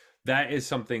 That is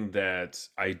something that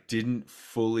I didn't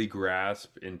fully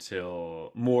grasp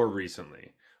until more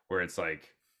recently, where it's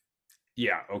like,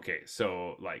 yeah, okay,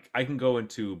 so like I can go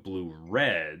into blue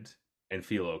red and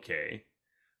feel okay,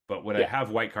 but when I yeah,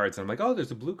 have white cards, I'm like, oh,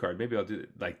 there's a blue card, maybe I'll do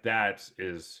it. Like that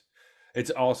is,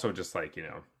 it's also just like,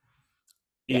 yeah,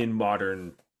 in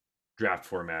modern draft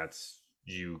formats,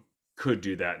 you could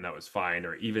do that and that was fine,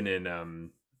 or even in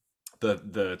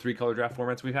the three color draft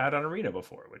formats we've had on Arena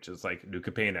before, which is like New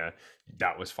Capena,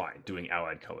 that was fine. Doing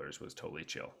allied colors was totally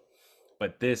chill.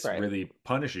 But this right. really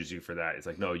punishes you for that. It's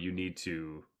like, no, you need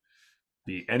to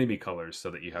be enemy colors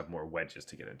so that you have more wedges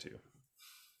to get into.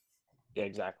 Yeah,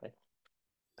 exactly.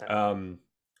 Um,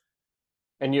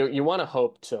 And you want to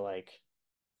hope to like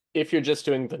if you're just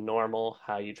doing the normal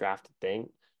how you draft a thing,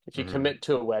 if you mhm, commit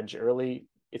to a wedge early,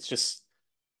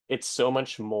 it's so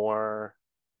much more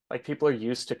like people are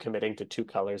used to committing to two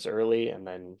colors early, and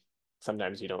then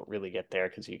sometimes you don't really get there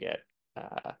because you get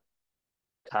uh,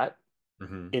 cut.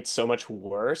 mhm, It's so much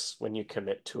worse when you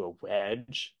commit to a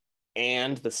wedge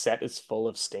and the set is full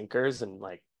of stinkers and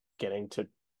like getting to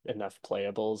enough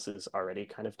playables is already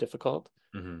kind of difficult.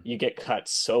 mhm. You get cut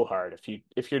so hard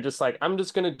if you're just like, I'm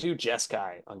just gonna do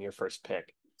Jeskai on your first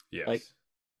pick. Like Yes,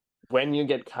 when you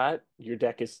get cut, your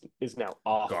deck is now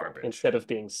awful garbage. instead of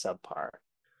being subpar.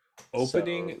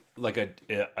 Opening So like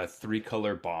a three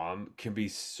color bomb can be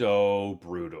so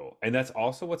brutal, and that's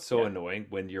also what's so yeah. annoying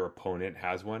when your opponent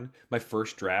has one. My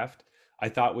first draft I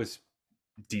thought was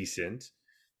decent.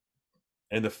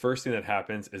 And the first thing that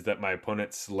happens is that my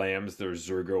opponent slams their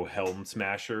Zergo Helm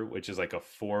Smasher, which is like a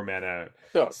 4 mana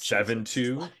Oh Jesus.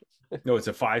 7/2. No, it's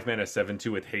a 5 mana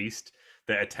 7/2 with haste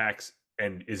that attacks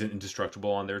and isn't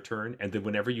indestructible on their turn. And then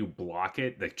whenever you block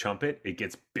it, like chump it, it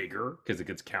gets bigger because it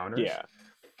gets counters. Yeah.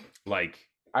 Like,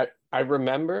 I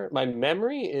remember my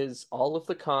memory is all of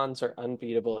the cons are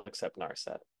unbeatable except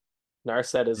Narset.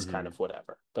 Narset is kind mhm, of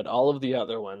whatever, but all of the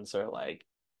other ones are like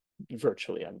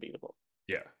virtually unbeatable.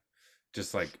 yeah,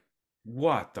 just like,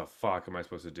 what the fuck am I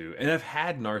supposed to do? And I've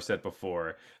had Narset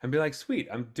before and be like, sweet,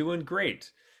 I'm doing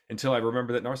great. Until I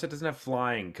remember that Narset doesn't have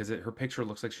flying because her picture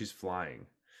looks like she's flying.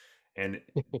 And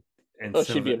Oh,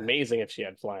 some she'd of be it, amazing if she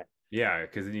had flying. yeah,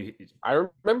 because then you, I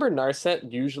remember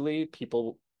Narset, usually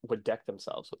people would deck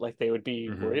themselves with, like they would be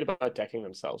mhm, worried about decking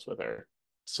themselves with her,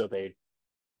 so they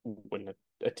wouldn't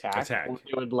attack, or attack.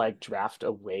 they would like draft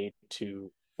a way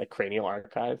to like Cranial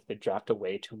Archive. They draft a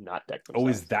way to not deck Oh,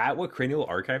 is themselves. that what Cranial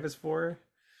Archive is for?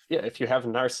 Yeah, if you have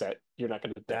Narset, you're not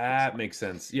going to deck That yourself. makes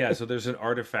sense. Yeah, so there's an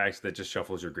artifact that just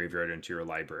shuffles your graveyard into your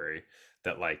library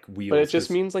that like But it wheels just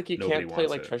because means like you nobody can't play wants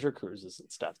like it. treasure cruises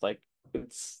and stuff. Like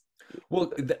it's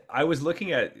Well, I was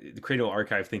looking at the Cranial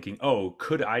Archive thinking, oh,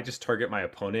 could I just target my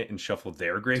opponent and shuffle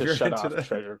their to graveyard shut into off the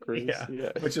treasure cruise. yeah,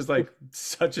 Yeah, which is like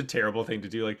such a terrible thing to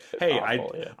do. Like, hey,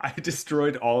 awful. Yeah. I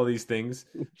destroyed all of these things.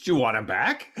 Do you want them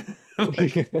back?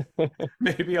 Like,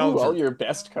 maybe I'll Ooh, all your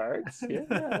best cards.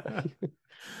 Yeah.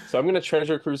 So I'm gonna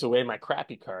treasure cruise away my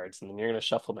crappy cards, and then you're gonna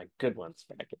shuffle my good ones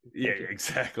back in. yeah, Thank you.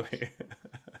 exactly.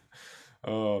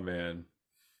 Oh man.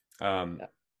 Um, Yeah.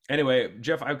 anyway,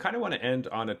 Jeff, I kind of want to end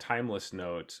on a timeless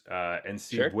note and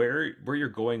see Sure. where you're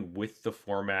going with the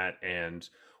format and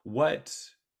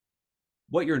what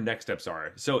what your next steps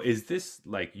are. So, is this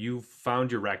like you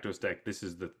found your Rakdos deck? This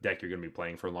is the deck you're going to be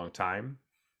playing for a long time.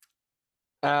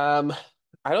 Um,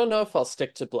 I don't know if I'll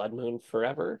stick to Blood Moon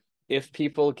forever. If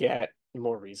people get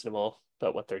more reasonable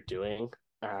about what they're doing,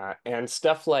 and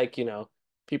stuff like,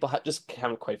 people ha just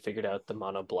haven't quite figured out the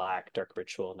mono black, Dark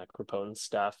Ritual, Necropone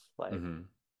stuff. Like, Mm-hmm.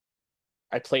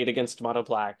 I played against mono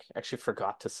black, actually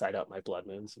forgot to side out my Blood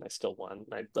Moons, and I still won.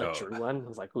 I like Oh, drew one. I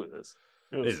was like, ooh, it was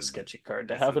this a is sketchy card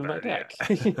to this have is in my bad. deck.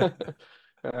 Yeah.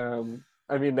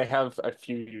 I mean, they have a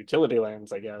few utility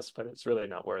lands, I guess, but it's really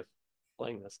not worth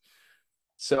playing this.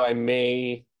 So I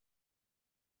may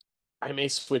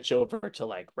switch over to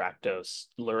like Rakdos,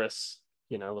 Lurrus,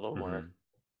 a little more Mm-hmm.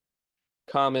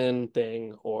 common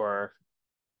thing, or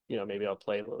maybe I'll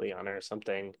play Liliana or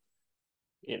something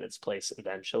in its place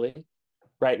eventually.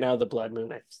 Right now, the Blood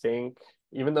Moon, I think,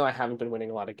 even though I haven't been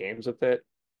winning a lot of games with it,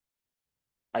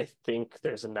 I think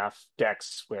there's enough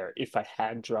decks where if I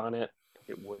had drawn it,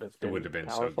 it would have It would been have been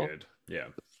so powerful. good. Yeah.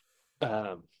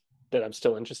 Um, that I'm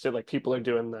still interested. Like people are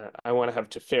doing the, I want to have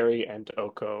Teferi and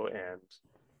Oko and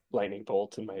Lightning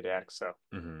Bolt in my deck. So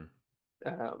Mm-hmm.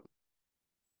 um,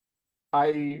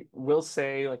 I will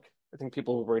say, like, I think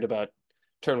people were worried about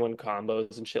turn one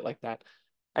combos and shit like that.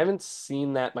 I haven't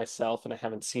seen that myself, and I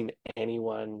haven't seen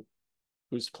anyone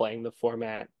who's playing the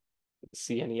format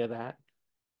see any of that.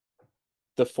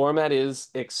 The format is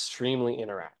extremely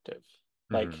interactive.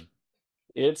 Mm-hmm. Like,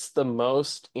 it's the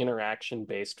most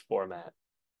interaction-based format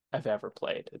I've ever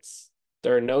played.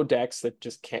 There are no decks that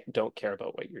just don't care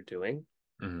about what you're doing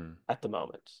Mm-hmm. at the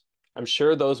moment. I'm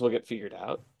sure those will get figured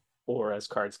out, or as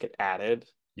cards get added,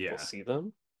 we'll Yeah, see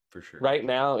them. for sure. Right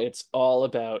now, it's all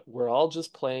about we're all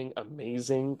just playing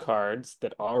amazing cards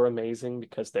that are amazing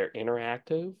because they're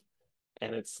interactive,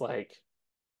 and it's like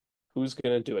who's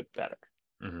gonna do it better?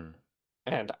 Mm-hmm.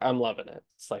 And I'm loving it.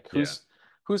 It's like Yeah.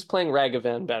 who's playing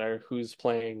Ragavan better? Who's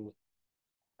playing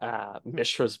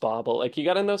Mishra's Bauble? Like you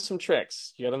got to know some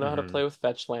tricks. You got to know how to Mm-hmm. play with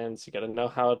fetch lands. You got to know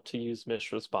how to use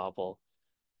Mishra's Bauble.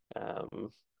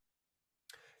 Um,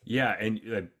 Yeah,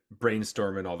 and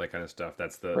brainstorm and all that kind of stuff.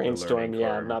 That's the learning Brainstorm.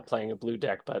 Yeah, I'm curve. not playing a blue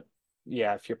deck, but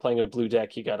yeah, if you're playing a blue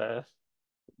deck, you gotta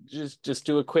just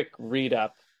do a quick read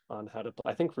up on how to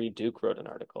play. I think Reed Duke wrote an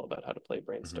article about how to play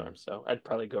Mm-hmm. Brainstorm, so I'd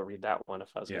probably go read that one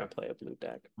if I was Yeah. going to play a blue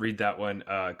deck. Read that one.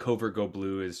 Covert Go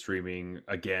Blue is streaming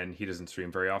again. He doesn't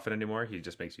stream very often anymore. He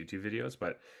just makes YouTube videos,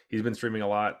 but he's been streaming a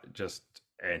lot.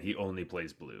 And he only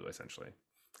plays blue essentially,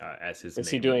 as his Is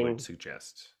he name would doing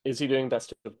suggest. is he doing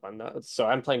best of one though? So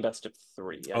I'm playing best of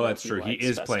three. I Oh, know that's he true.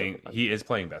 likes best of one. He is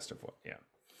playing best of one. Yeah.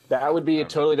 That would be a Um,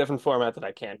 totally different format that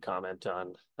I can't comment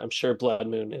on. I'm sure Blood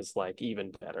Moon is like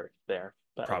even better there,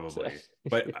 but probably,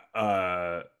 but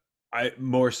I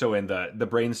more so in the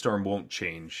brainstorm won't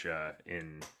change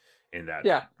in that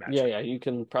yeah, yeah, matchup. yeah. You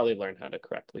can probably learn how to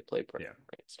correctly play Yeah.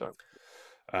 Brainstorm.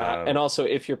 And Um, also,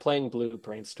 if you're playing blue,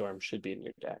 Brainstorm should be in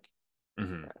your deck.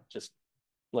 mhm. Just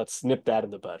let's nip that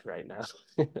in the bud right now.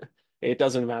 It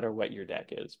doesn't matter what your deck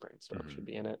is, Brainstorm should Mhm.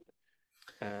 be in it.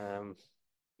 Um,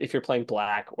 if you're playing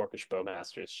black, Orcish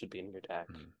Bowmasters should be in your deck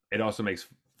Mhm. It also makes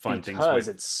fun things because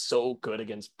with it's so good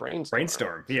against Brainstorm.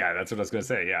 Brainstorm. Yeah, that's what I was gonna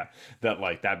say. Yeah, that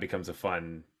like that becomes a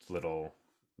fun little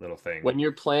thing. When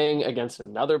you're playing against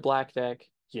another black deck,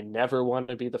 you never want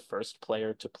to be the first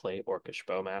player to play Orcish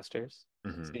Bowmasters.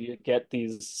 Hmm. So you get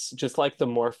these, just like the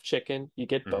Morph Chicken, you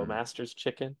get Hmm. Bowmasters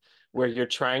Chicken, where you're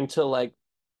trying to like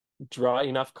draw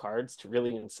enough cards to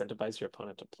really incentivize your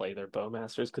opponent to play their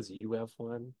Bowmasters because you have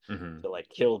one Hmm. to like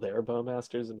kill their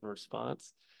Bowmasters in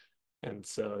response. And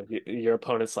so your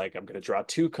opponent's like, I'm going to draw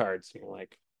two cards. And you're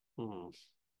like, hmm,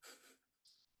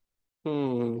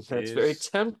 that's very Is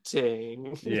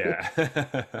tempting. yeah.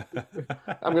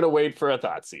 I'm going to wait for a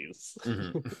Thoughtseize.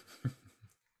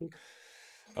 Hmm.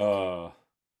 Uh,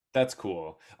 that's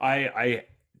cool. I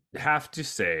have to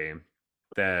say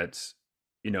that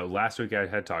last week I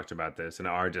had talked about this in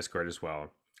our Discord as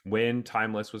well. When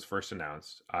Timeless was first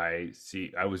announced, I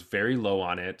was very low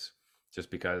on it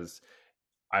just because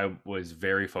I was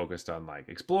very focused on like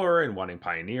Explorer and wanting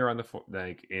Pioneer on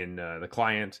like in the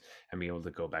client and being able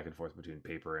to go back and forth between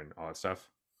paper and all that stuff.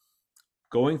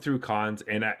 Going through cons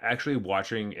and actually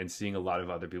watching and seeing a lot of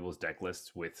other people's deck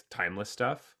lists with Timeless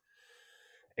stuff,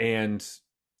 and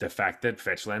the fact that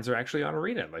fetch lands are actually on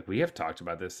Arena. Like we have talked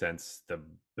about this since the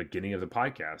beginning of the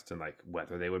podcast, and like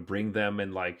whether they would bring them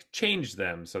and like change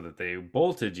them so that they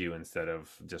bolted you instead of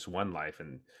just one life,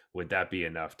 and would that be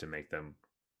enough to make them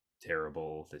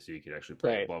terrible so you could actually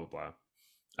play it, Right. blah blah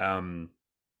blah.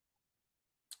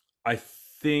 I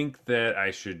think that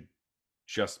I should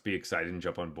just be excited and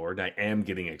jump on board. I am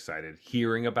getting excited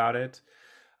hearing about it.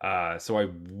 So I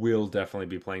will definitely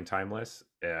be playing Timeless.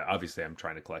 Obviously, I'm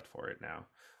trying to collect for it now.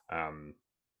 Um,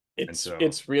 and so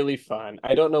It's really fun.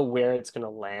 I don't know where it's going to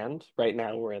land. Right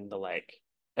now we're in the like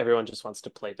everyone just wants to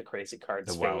play the crazy the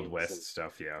cards Wild phase and West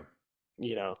stuff,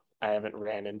 yeah. I haven't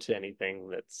ran into anything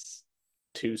that's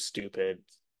too stupid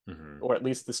Hmm. or at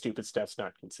least the stupid stuff's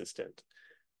not consistent.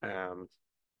 Um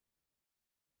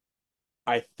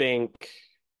I think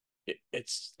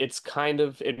it's kind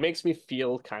of it makes me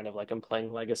feel kind of like I'm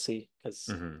playing Legacy because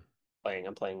Hmm.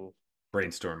 I'm playing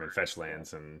Brainstorm and fetch uh,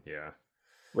 lands, and yeah.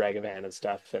 Ragavan and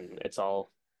stuff and it's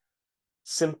all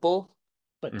simple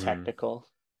but Hmm. technical.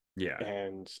 Yeah.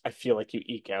 And I feel like you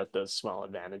eke out those small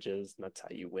advantages, and that's how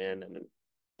you win, and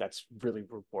that's really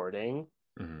rewarding.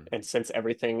 Hmm. And since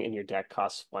everything in your deck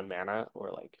costs one mana,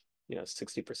 or like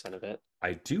 60% of it,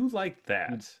 I do like you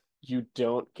that. you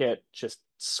don't get just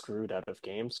screwed out of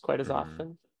games quite as Hmm.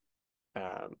 often.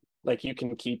 Like you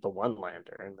can keep a one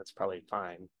lander, and that's probably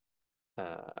fine.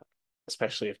 Uh,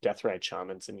 Especially if Deathrite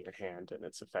Shaman's in your hand and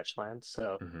it's a fetch land.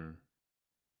 So Hmm.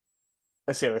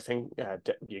 that's the other thing.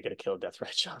 You get to kill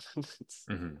Deathrite Shaman. It's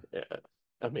Hmm.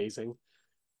 amazing.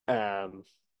 Um,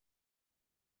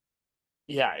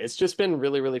 Yeah, it's just been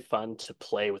really, really fun to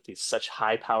play with these such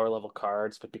high power level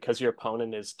cards, but because your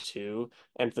opponent is too,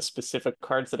 and the specific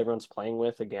cards that everyone's playing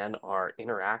with, again, are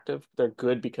interactive, they're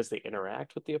good because they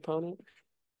interact with the opponent.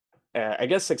 I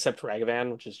guess except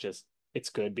Ragavan, which is just, it's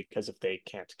good because if they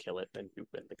can't kill it, then you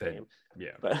win the Then game.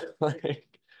 yeah. But like,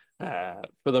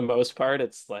 for the most part,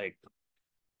 it's like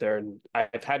there,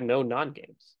 I've had no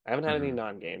non-games. I haven't had any Hmm.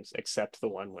 non-games except the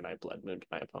one when I blood mooned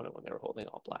my opponent when they were holding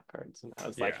all black cards, and I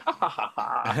was like, Yeah. ha ha ha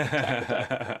ha,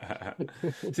 attack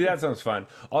attack. See, that sounds fun.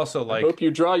 Also, I hope like, you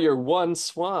draw your one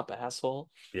swamp, asshole.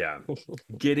 yeah,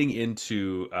 getting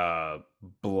into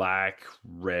black,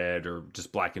 red, or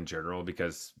just black in general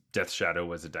because Death Shadow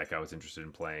was a deck I was interested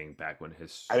in playing back I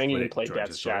think you when can it play joined Death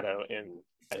Historic. Shadow in.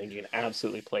 I think you can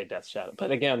absolutely play Death Shadow,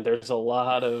 but again, there's a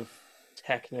lot of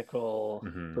technical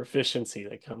Hmm. proficiency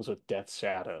that comes with Death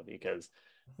Shadow because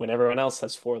when everyone else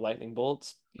has four lightning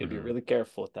bolts, you gotta be Hmm. really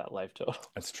careful with that life total.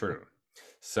 That's true.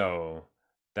 So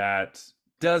that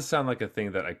does sound like a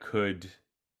thing that I could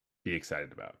be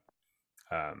excited about.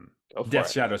 Um, Go for Death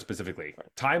it. Shadow specifically. For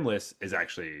it. Timeless is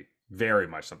actually very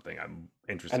much something I'm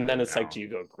interested And then in it's like, now. do you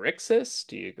go Grixis?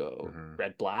 Do you go Hmm.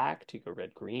 red black? Do you go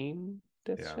red green?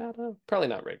 Death Yeah. Shadow? Probably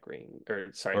not red green.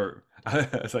 Or sorry, Or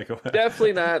it's like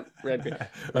definitely not red green.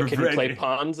 Like, can you play red.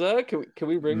 Ponza? Can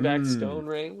we bring back Mm, Stone I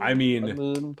Rain, Blood mean,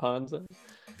 Moon, Ponza?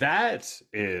 that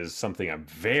is something I'm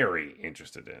very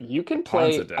interested in. You A can Ponza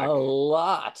play a deck.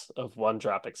 lot of one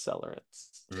drop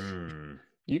accelerants. Mm,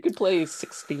 You could play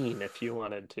 16 if you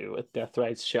wanted to with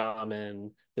Deathrite's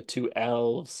Shaman, the two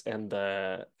elves, and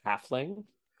the halfling,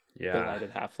 yeah.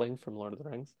 Delighted Halfling from Lord of the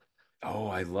Rings. Oh,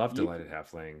 I love You Delighted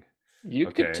Halfling. you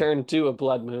could Okay. turn to a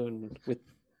Blood Moon with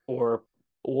or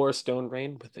or Stone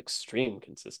Rain with extreme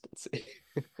consistency.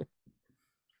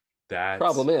 That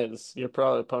Problem is, your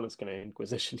pro opponent's going to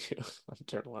Inquisition you on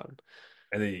turn one.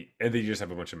 And then you just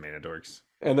have a bunch of mana dorks.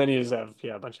 And then you just have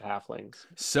a bunch of halflings.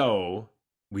 So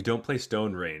we don't play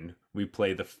Stone Rain. We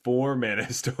play the 4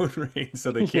 mana Stone Rain,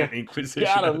 so they Yeah, can't Inquisition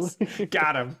got him. us.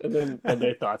 Got him. And then when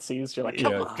they thought seized, you're like,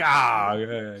 come Yeah, on.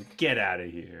 God, get out of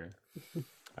here.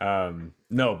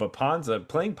 No, but Panza,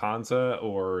 playing Panza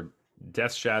or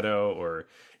Death Shadow, or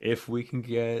if we can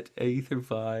get Aether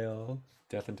Vial,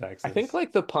 Death and I think Taxes,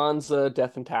 like the Ponza,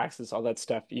 Death and Taxes, all that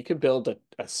stuff, you could build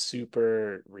a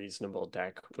super reasonable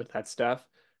deck with that stuff,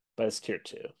 but it's tier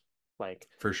two. Like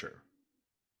for sure.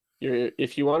 you're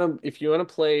if you wanna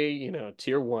play,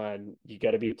 tier one, you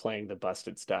gotta be playing the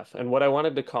busted stuff. And what I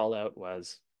wanted to call out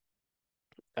was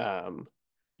um,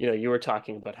 you were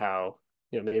talking about how,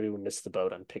 maybe we missed the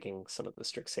boat on picking some of the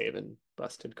Strixhaven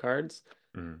busted cards.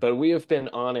 Mhm. But we have been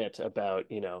on it about,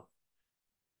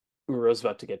 Uro's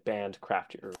about to get banned,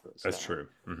 craft your Uros That's now. true.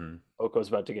 Oko's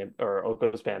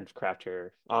banned, craft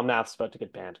your Omnath's about to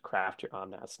get banned, craft your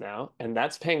Omnaths now. And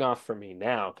that's paying off for me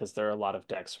now because there are a lot of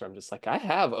decks where I'm just like, I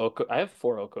have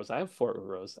 4 Okos, I have 4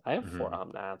 Uros, I have 4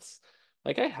 Omnaths.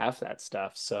 Like I have that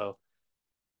stuff. So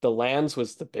the lands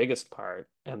was the biggest part,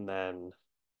 and then,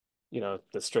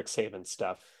 the Strixhaven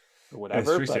stuff or And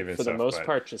whatever. But Strixhaven for the stuff, most but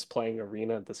part, just playing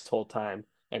Arena this whole time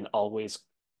and always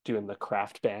doing the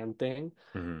craft ban thing.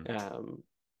 mhm. Um,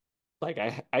 like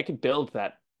I could build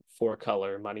that 4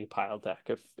 color money pile deck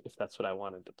if that's what I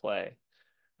wanted to play.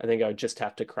 I think I would just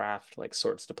have to craft like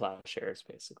Swords to Plowshares,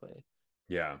 basically.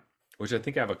 Yeah, which I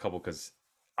think I have a couple because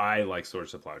I like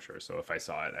Swords to Plowshare. So if I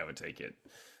saw it, I would take it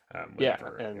Yeah,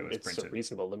 whenever it and was it's a printed.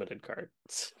 reasonable limited card.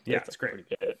 Yeah, It's it's great.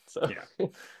 pretty good. So, Yeah.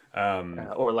 Um,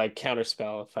 or like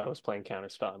Counterspell. If I was playing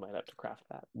Counterspell, I might have to craft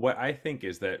that. what I think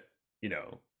is that, you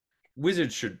know,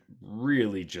 Wizards should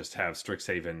really just have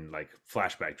Strixhaven like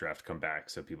flashback draft come back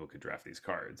so people could draft these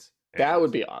cards. That And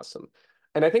would be awesome.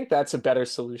 And I think that's a better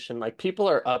solution. Like people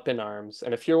are up in arms,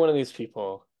 and if you're one of these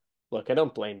people, look, I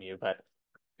don't blame you, but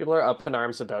people are up in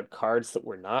arms about cards that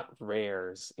were not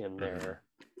rares in mhm, their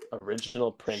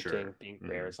original sure. printing being Hmm.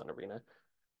 rares on Arena.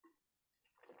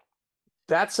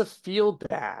 That's a feel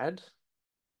bad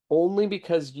only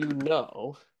because you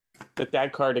know that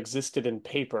that card existed in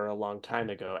paper a long time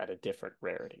ago at a different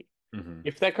rarity. Hmm.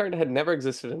 If that card had never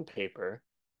existed in paper,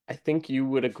 I think you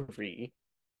would agree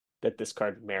that this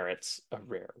card merits a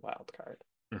rare wild card.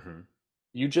 Hmm.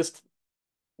 You just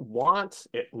want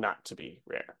it not to be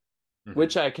rare, Hmm.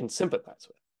 which I can sympathize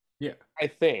with. Yeah, I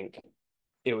think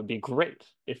it would be great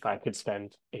if I could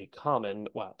spend a common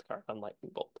wild card on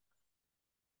Lightning Bolt.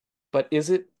 But is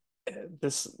it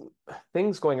this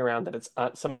thing's going around that it's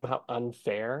somehow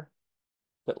unfair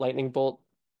that Lightning Bolt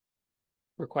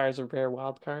requires a rare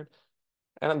wild card?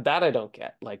 And that I don't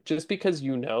get. Like, just because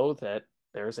you know that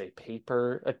there's a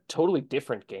totally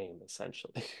different game,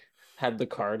 essentially, had the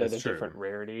card at it's a different true.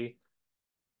 rarity.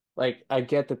 Like, I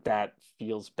get that that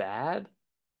feels bad,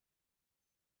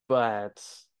 but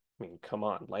I mean, come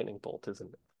on, Lightning Bolt is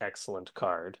an excellent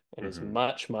card and is Hmm.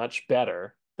 much, much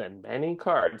better than many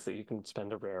cards that you can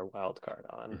spend a rare wild card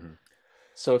on. Hmm.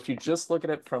 So if you just look at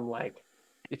it from like,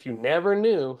 if you never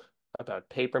knew about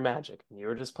paper magic and you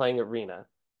were just playing Arena,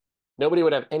 nobody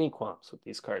would have any qualms with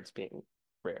these cards being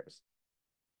rares.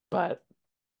 But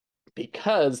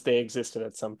because they existed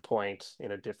at some point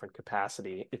in a different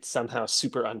capacity, it's somehow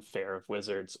super unfair of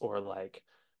Wizards or like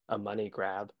a money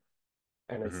grab.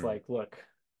 And it's Hmm. like, look,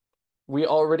 we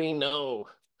already know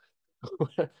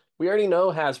we already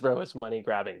know Hasbro is money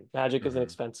grabbing. Magic is an Hmm.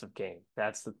 expensive game.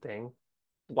 That's the thing.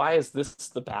 Why is this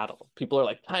the battle? People are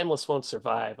like, Timeless won't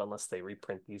survive unless they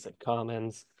reprint these at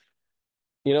Commons.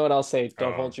 You know what I'll say?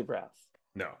 Don't Oh hold your breath.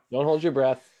 no. Don't hold your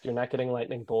breath. You're not getting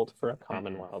Lightning Bolt for a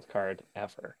common Mm-mm. wild card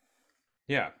ever.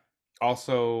 Yeah.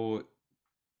 Also,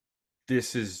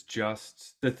 this is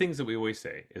just the things that we always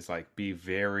say is like be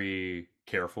very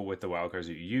careful with the wild cards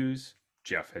that you use.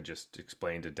 Jeff had just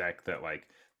explained a deck that like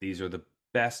these are the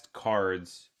best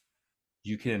cards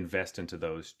you can invest into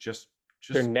those. They're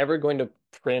Just never going to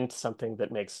print something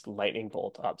that makes Lightning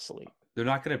Bolt obsolete, they're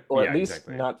not gonna, or at yeah, least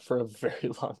exactly. not for a very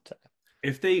long time.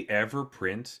 If they ever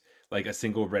print like a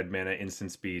single red mana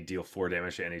instant speed deal 4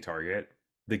 damage to any target,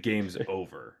 the game's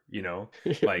over, you know?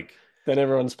 Like, Then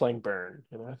everyone's playing Burn.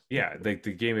 yeah, the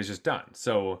game is just done.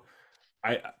 So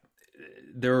I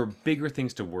there are bigger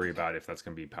things to worry about if that's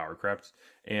going to be power crept,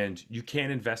 and you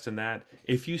can invest in that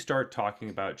if you start talking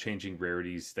about changing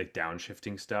rarities, like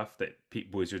downshifting stuff that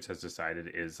Wizards has decided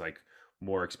is like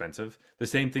more expensive. The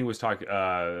same thing was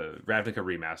Ravnica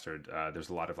remastered. There's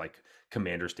a lot of like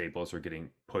commander staples are getting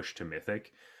pushed to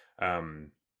mythic,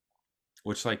 um,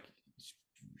 which like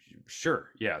sure,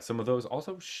 yeah, some of those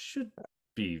also should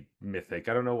be mythic.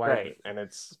 I don't know why. Right. And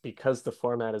it's because the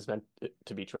format is meant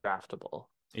to be draftable.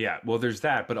 Yeah, well, there's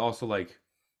that, but also like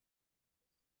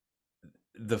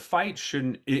the fight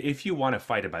shouldn't. If you want to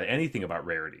fight about anything about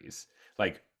rarities,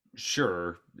 like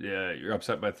sure, you're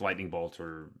upset with Lightning Bolt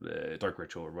or Dark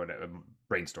Ritual or whatever,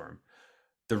 Brainstorm.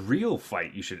 The real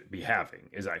fight you should be having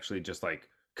is actually just like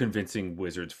convincing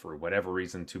wizards for whatever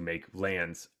reason to make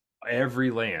lands,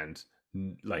 every land,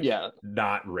 like Yeah.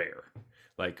 not rare.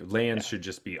 Like lands Yeah. should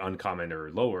just be uncommon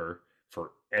or lower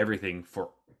for everything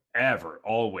forever,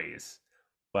 always.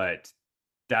 But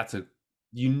that's a,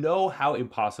 you know how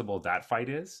impossible that fight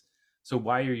is. So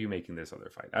why are you making this other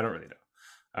fight? I don't really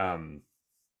know.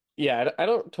 Yeah, I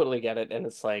don't totally get it. And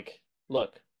it's like,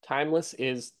 look, Timeless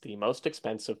is the most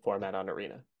expensive format on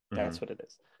Arena. Mhm. That's what it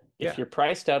is. If Yeah, you're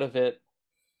priced out of it,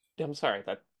 I'm sorry,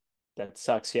 that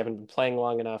sucks. You haven't been playing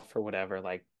long enough or whatever.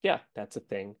 Like, yeah, that's a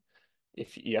thing.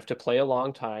 If you have to play a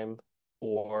long time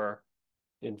or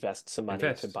invest some money to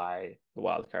invest. buy the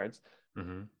wild cards,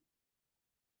 Hmm.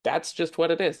 that's just what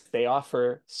it is. They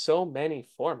offer so many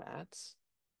formats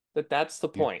that's the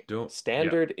You point. don't. Yeah.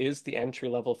 Standard is the entry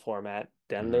level format.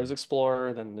 Then there's Hmm.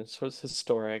 Explorer, then there's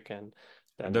historic, and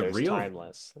then The there's real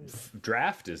Timeless.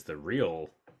 draft is the real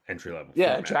entry level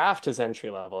Yeah, format. draft is entry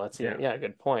level. That's Yeah, even, yeah,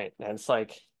 good point. And it's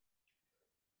like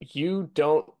you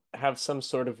don't have some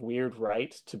sort of weird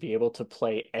right to be able to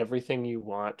play everything you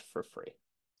want for free.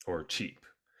 or cheap.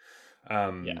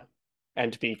 Um, Yeah.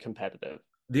 And be competitive.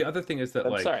 the other thing is that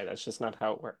I'm like, sorry, that's just not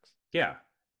how it works. yeah,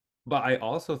 but I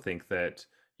also think that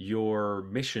your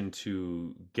mission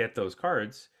to get those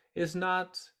cards is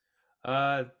not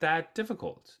that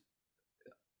difficult.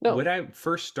 When No, I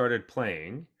first started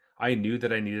playing, I knew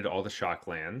that I needed all the shock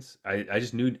lands. I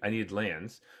just knew I needed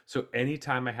lands. So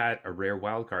anytime I had a rare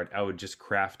wild card, I would just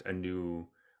craft a new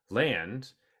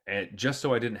land and just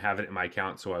so I didn't have it in my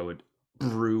account, so I would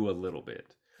brew a little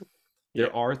bit. yeah.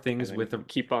 There are And things then with a,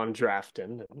 keep on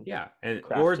drafting and yeah, and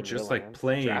or crafting your just like lands.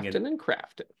 playing Drafting and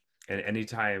crafting. and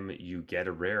anytime you get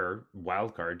a rare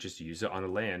wild card, just use it on a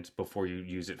land before you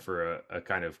use it for a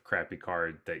kind of crappy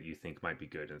card that you think might be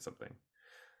good in something.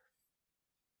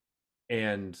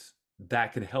 And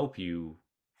that can help you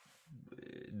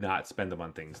not spend them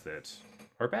on things that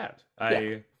are bad. Yeah.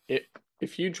 I It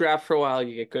if you draft for a while,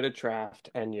 you get good at draft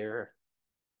and you're,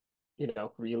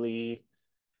 really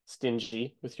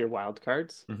stingy with your wild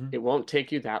cards, mhm. it won't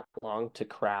take you that long to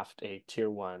craft a tier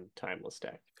one timeless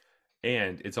deck.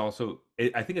 And it's also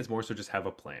I think it's more so just have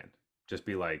a plan. Just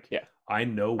be like, Yeah. I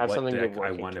know Have what something you're deck I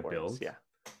working want to towards. build. Yeah.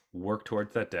 Work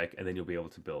towards that deck, and then you'll be able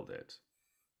to build it.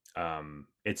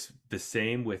 It's the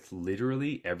same with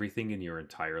literally everything in your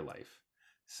entire life.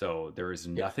 So there is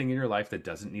Yeah. nothing in your life that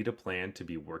doesn't need a plan to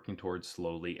be working towards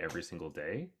slowly every single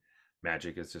day.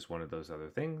 Magic is just one of those other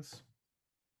things.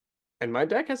 And my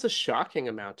deck has a shocking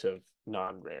amount of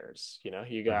non-rares.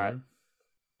 You got Hmm.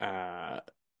 uh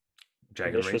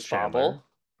Dragon Rage Mishra's Chandler, Bauble,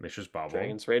 Mishra's Bauble.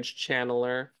 Dragon's Rage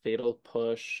Channeler, Fatal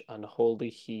Push, Unholy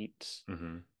Heat.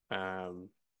 Hmm. Um,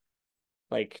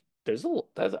 like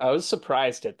I was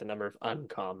surprised at the number of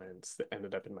uncommons that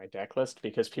ended up in my deck list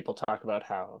because people talk about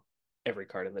how every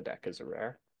card in the deck is a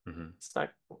rare. Hmm. It's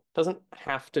not doesn't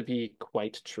have to be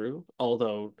quite true,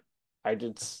 although like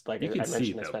You can I see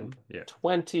mentioned, I spent them. Yeah.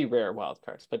 20 rare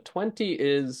wildcards, but 20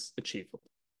 is achievable.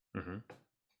 Hmm.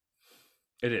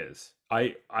 It is.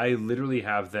 I literally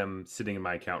have them sitting in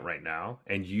my account right now,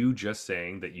 and you just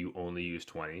saying that you only use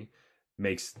 20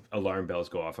 makes alarm bells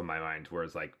go off in my mind.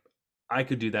 Whereas like I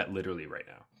could do that literally right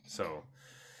now. So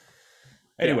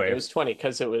Yeah, it anyway, was 20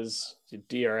 because it was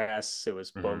DRS, it was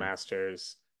hmm,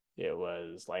 Bowmasters, it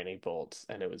was Lightning Bolt,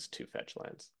 and it was two fetch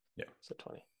lands. yeah, So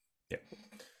 20. yeah.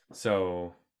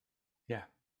 So yeah.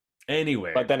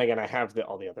 Anyway, But then again, I have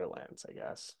all the other lands, I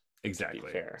guess, to be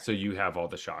exactly. fair. So you have all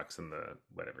the shocks and the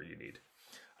whatever you need,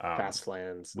 Fast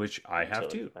lands and which I have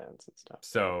utility too. lands and stuff.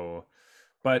 So,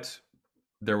 but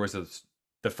there was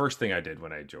the first thing I did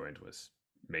when I joined was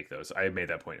make those. I made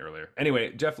that point earlier.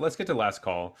 Anyway, Jeff, let's get to last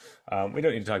call. We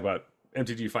don't need to talk about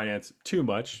MTG finance too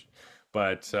much,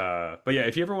 but yeah,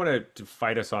 if you ever want to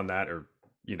fight us on that, or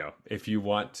if you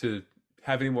want to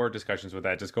have any more discussions with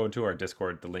that, just go into our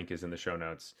Discord. The link is in the show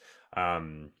notes.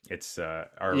 It's our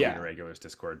Arena Yeah, Regulars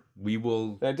Discord. We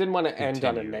will I didn't want to end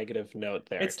on a continue. negative note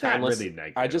there. It's not Timeless, really I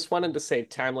negative. just wanted to say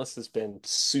Timeless has been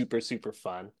super, super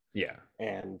fun. Yeah.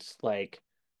 And like,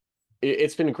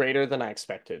 it's been greater than I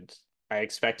expected. I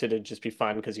expected it to just be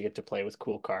fun because you get to play with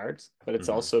cool cards, but it's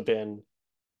Hmm. also been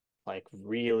like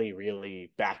really,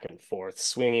 really back and forth,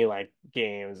 swingy like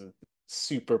games,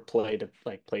 super play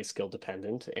skill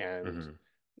dependent, and Hmm.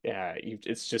 yeah,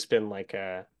 it's just been like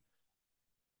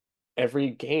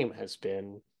every game has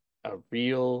been a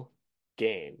real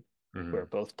game where Hmm.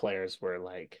 both players were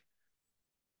like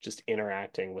just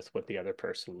interacting with what the other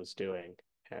person was doing.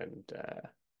 And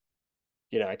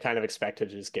I kind of expected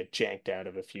to just get janked out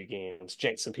of a few games,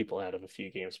 jank some people out of a few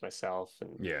games myself,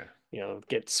 and Yeah.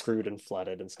 get screwed and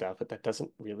flooded and stuff. But that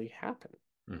doesn't really happen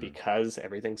Hmm. because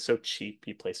everything's so cheap.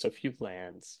 You play so few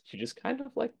lands. You just kind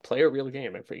of like play a real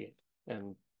game every game,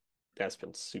 and that's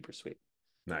been super sweet.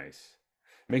 Nice.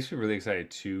 Makes me really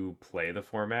excited to play the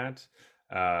format,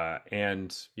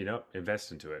 and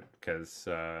invest into it because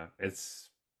it's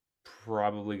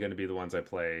probably going to be the ones I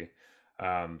play.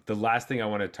 The last thing I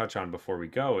want to touch on before we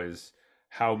go is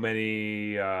how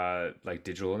many like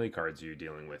digital only cards are you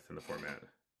dealing with in the format?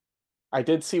 I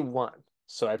did see one,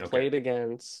 so I Okay. played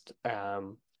against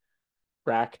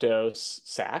Rakdos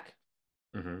Sack,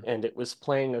 Hmm. and it was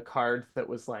playing a card that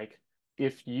was like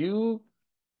if you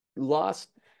lost,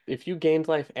 if you gained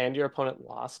life and your opponent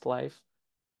lost life,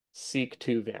 seek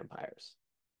two vampires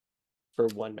for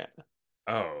 1 mana.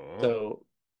 Oh, So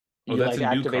oh, you that's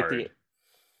like a new activate card.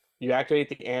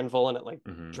 the anvil and it like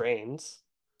Hmm. drains,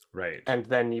 Right. and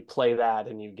then you play that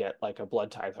and you get like a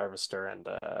Blood Tithe Harvester and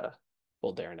a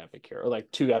Voldaren Epicure, or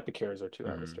like two Epicures or two Hmm.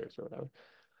 Harvesters or whatever.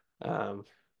 Um,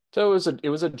 so it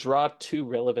was a draw two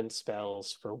relevant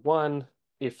spells for one.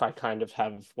 If I kind of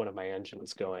have one of my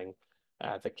engines going,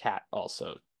 the cat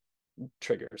also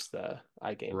triggers the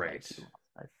I gained life.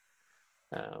 Right.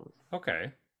 Um,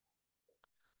 Okay.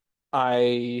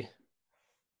 I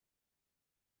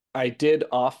I did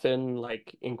often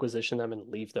like Inquisition them and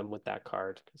leave them with that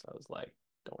card because I was like,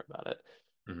 don't worry about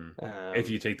Hmm. it. If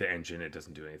you take the engine, it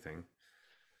doesn't do anything.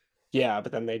 Yeah,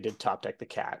 but then they did top deck the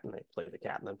cat and they played the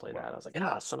cat and then play that. I Well, was like,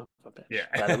 ah, son of a bitch.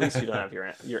 But at least you don't yeah.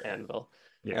 have your anvil.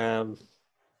 Yeah. Um,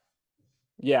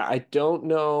 yeah, I don't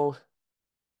know.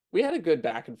 We had a good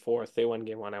back and forth. They won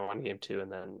game one, I won game two, and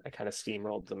then I kind of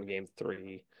steamrolled them game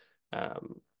three.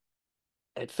 Um,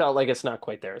 it felt like it's not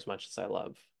quite there as much as I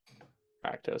love Rakdos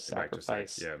Back to sack.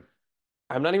 Sacrifice. Yeah.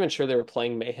 I'm not even sure they were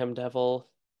playing Mayhem Devil.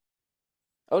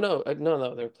 Oh no,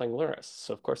 no, they were playing Luris,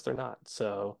 so of course they're not.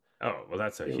 So Oh, well,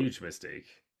 that's a it, huge mistake,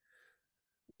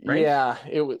 right? yeah,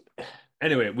 it was,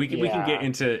 Anyway, we can get yeah,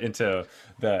 into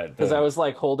because I the was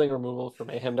like holding removal for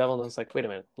Mayhem Devil, and I was like, wait a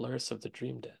minute, Luris of the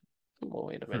Dream Dead. Well,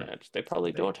 wait a hmm. minute, they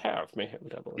probably They, don't have Mayhem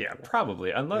Devil in yeah, there. probably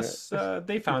unless Yeah,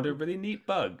 they found a really neat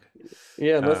bug.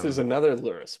 yeah, unless there's Um, another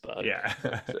Luris bug. yeah,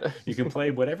 But you can play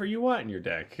whatever you want in your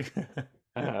deck.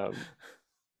 um,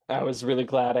 I was really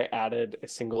glad I added a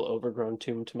single Overgrown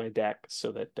Tomb to my deck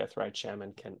so that Deathrite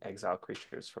Shaman can exile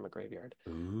creatures from a graveyard.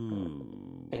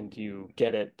 And Ooh. you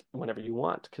get it whenever you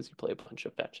want because you play a bunch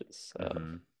of fetches. So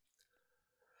Hmm.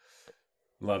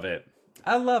 Love it.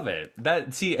 I love it.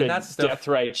 That see, and that's good stuff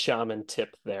Deathrite Shaman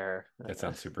tip there. that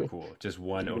sounds super cool. Just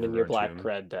one Even in your overgrown black tomb.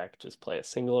 red deck, just play a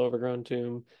single Overgrown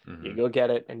Tomb. You Hmm. go get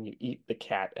it, and you eat the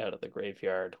cat out of the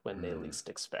graveyard when they Mm. least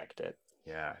expect it.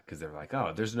 Yeah, because they're like,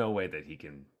 oh, there's no way that he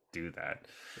can do that.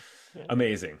 Yeah.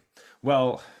 Amazing.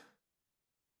 Well,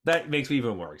 that makes me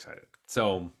even more excited.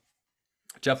 So,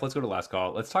 Jeff, let's go to last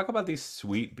call. Let's talk about these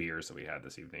sweet beers that we had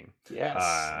this evening. Yes.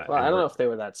 Well, I And don't know we're if they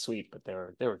were that sweet, but they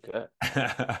were good.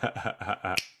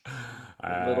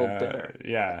 A little bitter.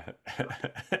 yeah.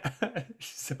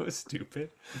 So stupid.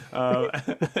 Um,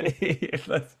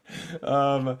 let's-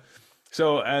 um,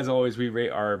 so as always, we rate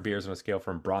our beers on a scale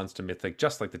from bronze to mythic,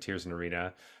 just like the tiers in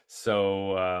Arena.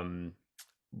 So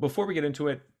before we get into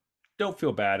it, don't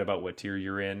feel bad about what tier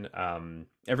you're in.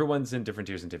 Everyone's in different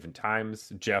tiers in different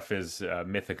times. Jeff is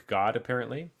Mythic God,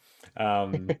 apparently.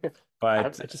 Um, I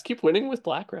but just keep winning with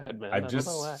black red, man. I'm I don't know just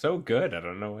why. so good. I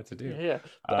don't know what to do. Yeah, yeah.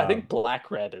 I think Um, black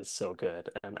red is so good,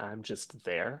 and I'm just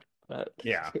there. But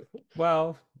yeah.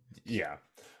 Well, yeah.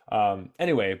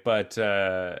 Anyway, but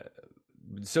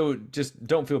so just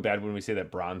don't feel bad when we say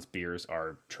that bronze beers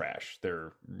are trash.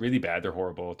 They're really bad. They're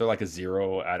horrible. They're like a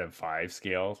 0 out of 5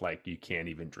 scale. Like you can't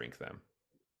even drink them.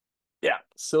 yeah,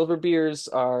 silver beers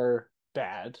are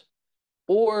bad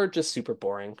or just super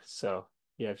boring. So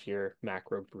yeah, if your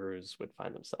macro brews would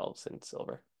find themselves in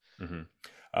silver.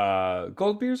 Hmm.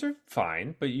 Gold beers are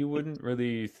fine, but you wouldn't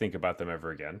really think about them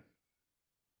ever again.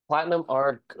 Platinum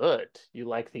are good. You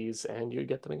like these, and you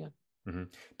get them again. Hmm.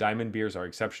 Diamond beers are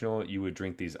exceptional. You would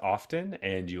drink these often,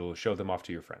 and you'll show them off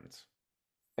to your friends.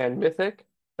 And Mythic,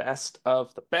 best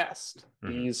of the best. Hmm.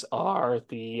 These are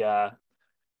the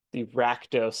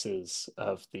Rakdoses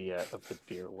of the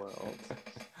beer world.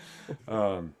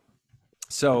 um,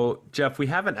 So, Jeff, we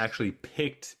haven't actually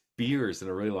picked beers in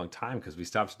a really long time because we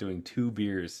stopped doing 2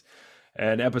 beers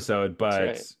an episode. That's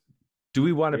right. But do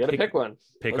we want to We got to pick pick one.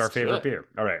 pick our Let's do favorite it. beer?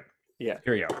 All right, Yeah.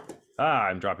 here we go.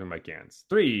 I'm dropping my cans.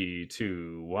 Three,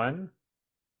 two, one.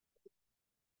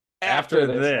 After After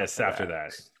this, this, after after that.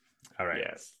 that. All right.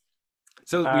 Yes.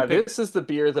 So we picked, This is the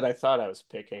beer that I thought I was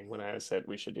picking when I said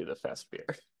we should do the fest beer.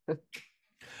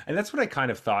 and that's what I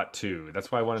kind of thought too.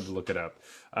 That's why I wanted to look it up.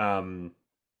 Um,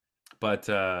 but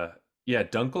yeah,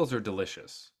 Dunkels are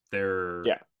delicious.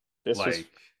 They're Yeah, this was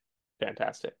like,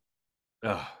 fantastic.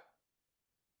 oh,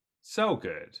 so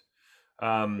good.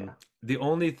 Um, Yeah, the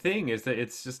only thing is that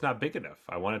it's just not big enough.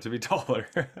 I want it to be taller.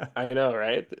 I know,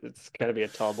 right? It's gotta be a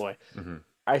tall boy. hmm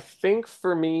I think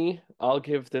for me, I'll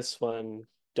give this one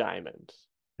diamond.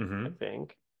 I hmm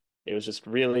think it was just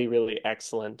really, really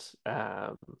excellent.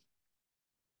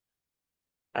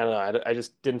 I don't know. I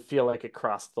just didn't feel like it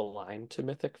crossed the line to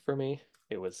Mythic for me.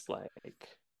 It was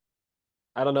like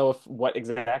I don't know if what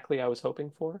exactly I was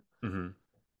hoping for. hmm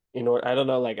I don't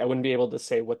know, like I wouldn't be able to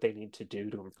say what they need to do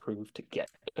to improve to get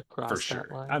For across that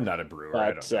sure. line. I'm not a brewer.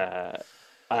 I don't But know.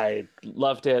 I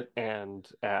loved it, and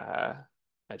I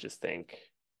just think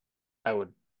I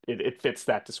would. It fits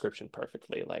that description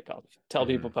perfectly. Like I'll tell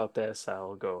people hmm about this,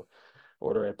 I'll go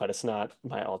order it, but it's not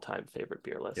my all-time favorite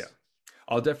beer Yeah. list.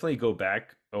 I'll definitely go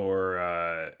back or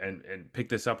and pick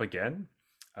this up again.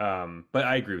 But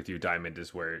I agree with you. Diamond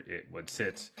is where it would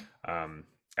sit.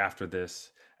 After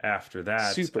this, after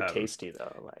that, Super tasty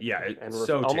though, yeah, like it's and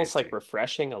so almost like tasty.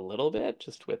 refreshing a little bit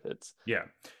just with its Yeah,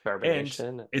 and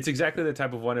carbonation. it's exactly the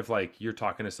type of one if like you're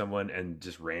talking to someone and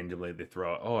just randomly they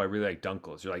throw out, "Oh, I really like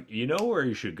Dunkels." You're like, you know where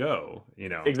you should go. You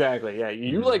know. Exactly. Yeah.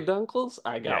 You hmm like Dunkels?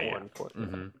 I Yeah, got yeah. one for you.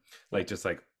 hmm Yeah. Like just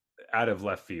like out of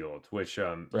left field, which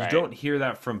you Right. don't hear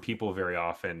that from people very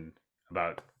often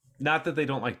about. Not that they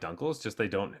don't like Dunkels, just they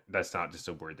don't. That's not just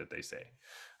a word that they say.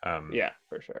 Um, Yeah,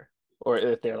 for sure. Or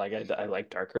if they're like, I like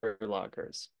darker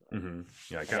lagers.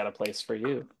 yeah, I got a place for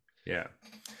you. yeah,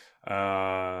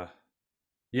 uh,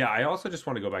 yeah. I also just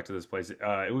want to go back to this place.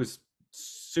 It was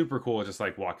super cool, just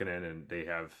like walking in, and they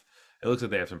have. It looks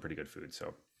like they have some pretty good food,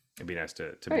 so it'd be nice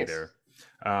to be Nice. there.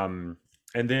 Um,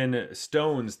 and then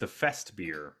Stones, the Fest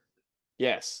beer.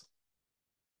 Yes.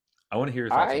 I want to hear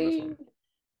your thoughts on this I one.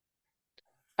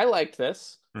 I liked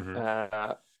this. hmm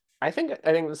Uh I think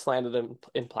this landed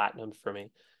in platinum for me.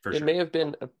 For It sure. may have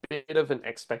been a bit of an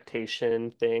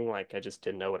expectation thing, like I just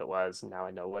didn't know what it was, and now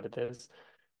I know what it is.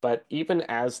 But even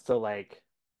as the like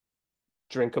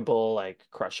drinkable, like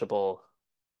crushable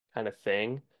kind of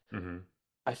thing, hmm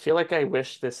I feel like I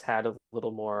wish this had a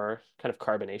little more kind of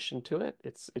carbonation to it.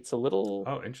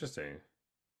 Oh, interesting.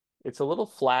 It's a little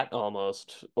flat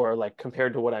almost, or like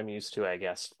compared to what I'm used to, I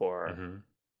guess, for hmm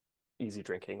easy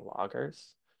drinking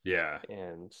lagers. Yeah.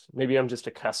 And maybe I'm just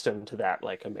accustomed to that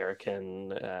like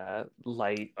American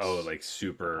light, Oh, like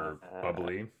super uh,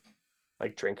 bubbly.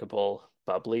 like drinkable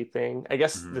bubbly thing. I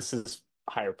guess hmm this is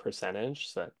higher percentage,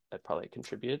 so that probably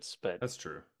contributes. But That's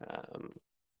true. um,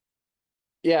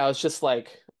 yeah, I was just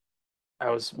like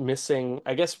I was missing,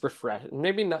 I guess, refresh.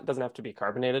 Maybe not doesn't have to be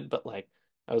carbonated, but like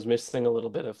I was missing a little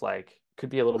bit of like could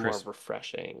be a little more Crisp.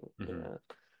 refreshing. hmm Yeah.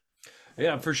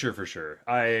 Yeah, for sure, for sure.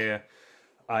 I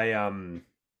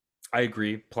I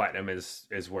agree. Platinum is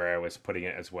where I was putting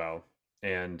it as well,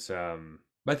 and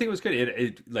but I think it was good.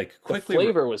 It like The quickly,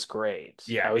 flavor was great.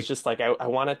 yeah, I was just like, I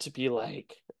want it to be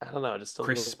like, I don't know, just a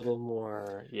crisp. little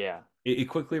more. Yeah. It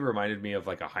quickly reminded me of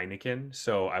like a Heineken,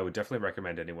 so I would definitely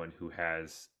recommend anyone who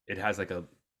has it has like a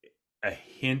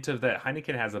hint of that.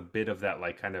 Heineken has a bit of that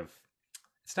like kind of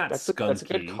it's not That's a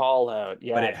good skunky, call out.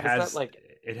 but Yeah. It has that like,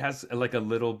 it has like a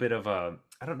little bit of a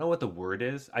I don't know what the word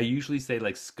is. I usually say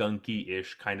like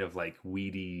skunky-ish kind of like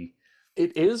weedy.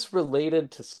 it is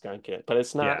related to skunk it, but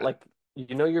it's not Yeah. like,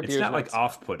 your It's beer's not not like skunk.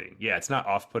 off-putting. Yeah, it's not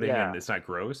off-putting and Yeah. it's not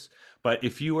gross. But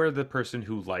if you are the person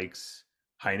who likes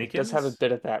It does have a Heinekens,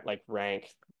 bit of that like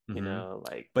rank, hmm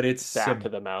like but it's back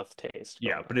of the mouth taste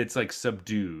yeah, going but on. it's like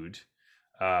subdued.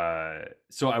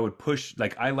 So I would push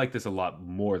like I like this a lot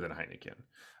more than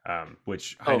Heineken,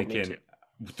 which Oh, me Heineken too.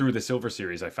 through the Silver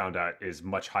Series I found out is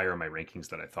much higher in my rankings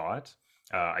than I thought.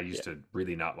 I used Yeah. to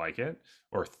really not like it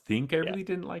or think I Yeah. really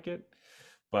didn't like it,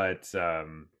 but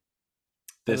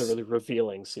That was a this really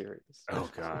revealing series. oh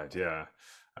god, yeah,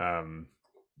 um,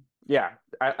 Yeah.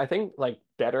 I think like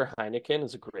better Heineken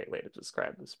is a great way to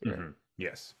describe this beer.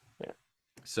 yes. Yeah.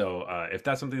 So if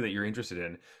that's something that you're interested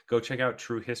in, go check out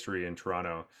True History in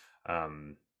Toronto.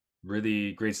 Um,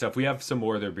 really great stuff. We have some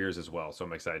more of their beers as well, so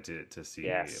I'm excited to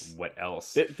see Yes. what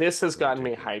else This has we're gotten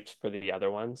me taking. hyped for the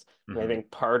other ones. And I hmm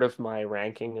think part of my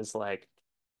ranking is like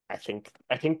I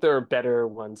think there are better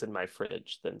ones in my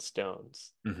fridge than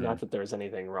Stones. Not hmm that there's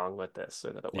anything wrong with this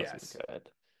or that it wasn't Yes. good.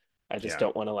 I just Yeah.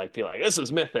 don't want to like be like, this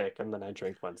is mythic, and then I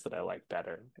drink ones that I like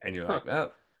better. And Like, you're huh. like,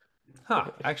 oh,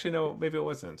 Huh. Actually, no, maybe it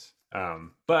wasn't.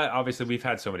 But obviously, we've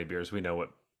had so many beers, we know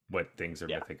what things are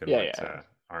Yeah, mythic and yeah, what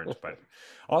aren't. But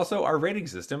also, our rating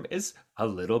system is a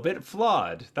little bit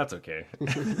flawed. That's okay.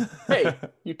 yeah. Hey,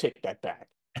 you take that back.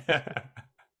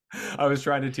 I was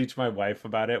trying to teach my wife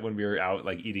about it when we were out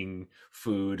like eating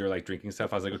food or like drinking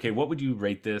stuff. I was like, okay, what would you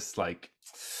rate this like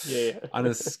Yeah, on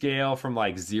yeah. a scale from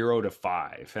like 0 to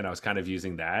 5? And I was kind of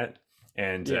using that.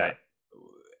 And Yeah,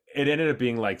 it ended up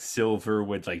being like silver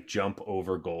would like jump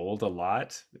over gold a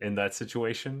lot in that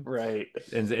situation. right.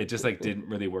 And it just like didn't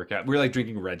really work out. We were like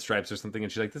drinking Red Stripes or something,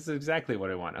 and she's like, "This is exactly what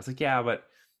I want." I was like, "Yeah, but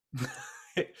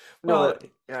No, well, but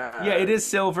yeah, it is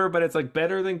silver, but it's like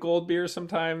better than gold beer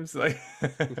sometimes." Like,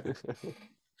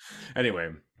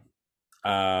 anyway,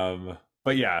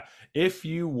 but yeah, if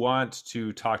you want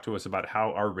to talk to us about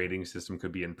how our rating system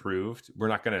could be improved, we're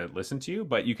not going to listen to you,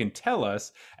 but you can tell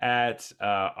us at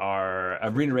our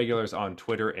Arena Regulars on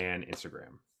Twitter and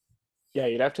Instagram. yeah,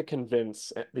 you'd have to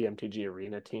convince the MTG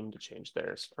Arena team to change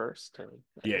theirs first.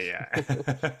 Yeah,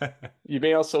 yeah. You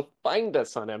may also find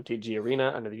us on MTG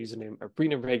Arena under the username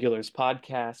Arena Regulars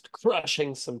Podcast,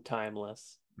 crushing some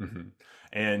timeless. Mm-hmm.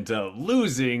 And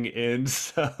losing in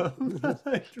some We're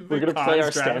the gonna play cons our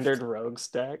draft. standard rogue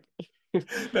stack.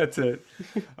 That's it.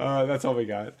 That's all we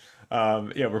got.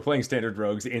 Yeah, we're playing standard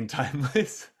rogues in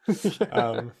timeless.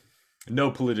 Um, no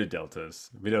polluted deltas.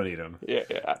 We don't need them. Yeah,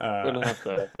 yeah. We don't have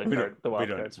the We wild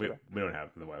don't cards for that. we don't have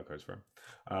the wild cards for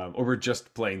 'em. Or we're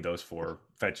just playing those 4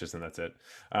 fetches and that's it.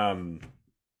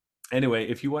 Anyway,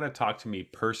 if you want to talk to me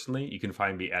personally, you can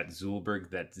find me at Zulberg.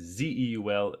 That's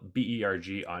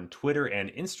ZeulBerg on Twitter and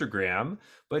Instagram.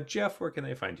 But Jeff, where can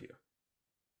they find you?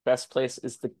 Best place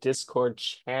is the Discord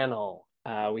channel.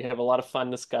 We have a lot of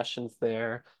fun discussions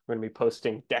there. We're going to be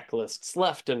posting deck lists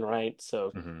left and right.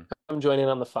 So Mm-hmm. come join in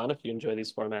on the fun if you enjoy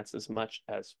these formats as much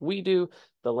as we do.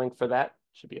 The link for that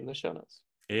should be in the show notes.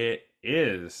 It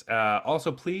is. Also,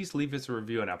 please leave us a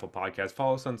review on Apple Podcasts.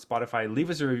 Follow us on Spotify. Leave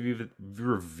us a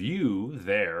review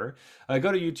there.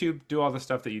 Go to YouTube. Do all the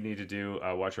stuff that you need to do.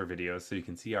 Watch our videos so you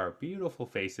can see our beautiful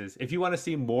faces. If you want to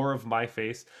see more of my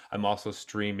face, I'm also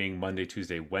streaming Monday,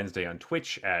 Tuesday, Wednesday on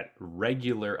Twitch at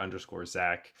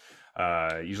regular_Zach.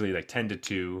 Usually like 10 to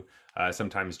 2.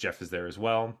 Sometimes Jeff is there as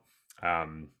well.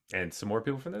 And some more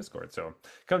people from the Discord. So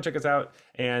come check us out.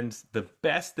 And the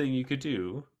best thing you could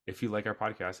do if you like our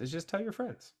podcast is just tell your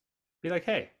friends. Be like,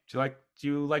 hey, do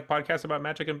you like podcasts about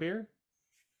magic and beer?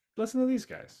 Listen to these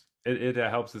guys. It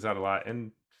helps us out a lot,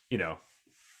 and you know,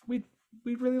 we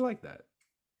really like that.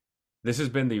 This has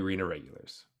been the Arena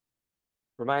Regulars,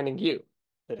 Reminding you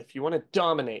that if you want to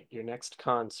dominate your next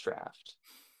cons draft,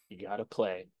 you got to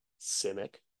play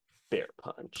Simic Bear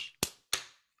Punch.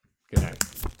 good night.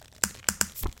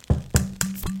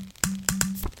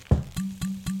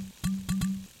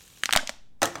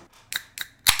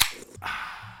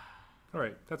 All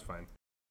right, that's fine.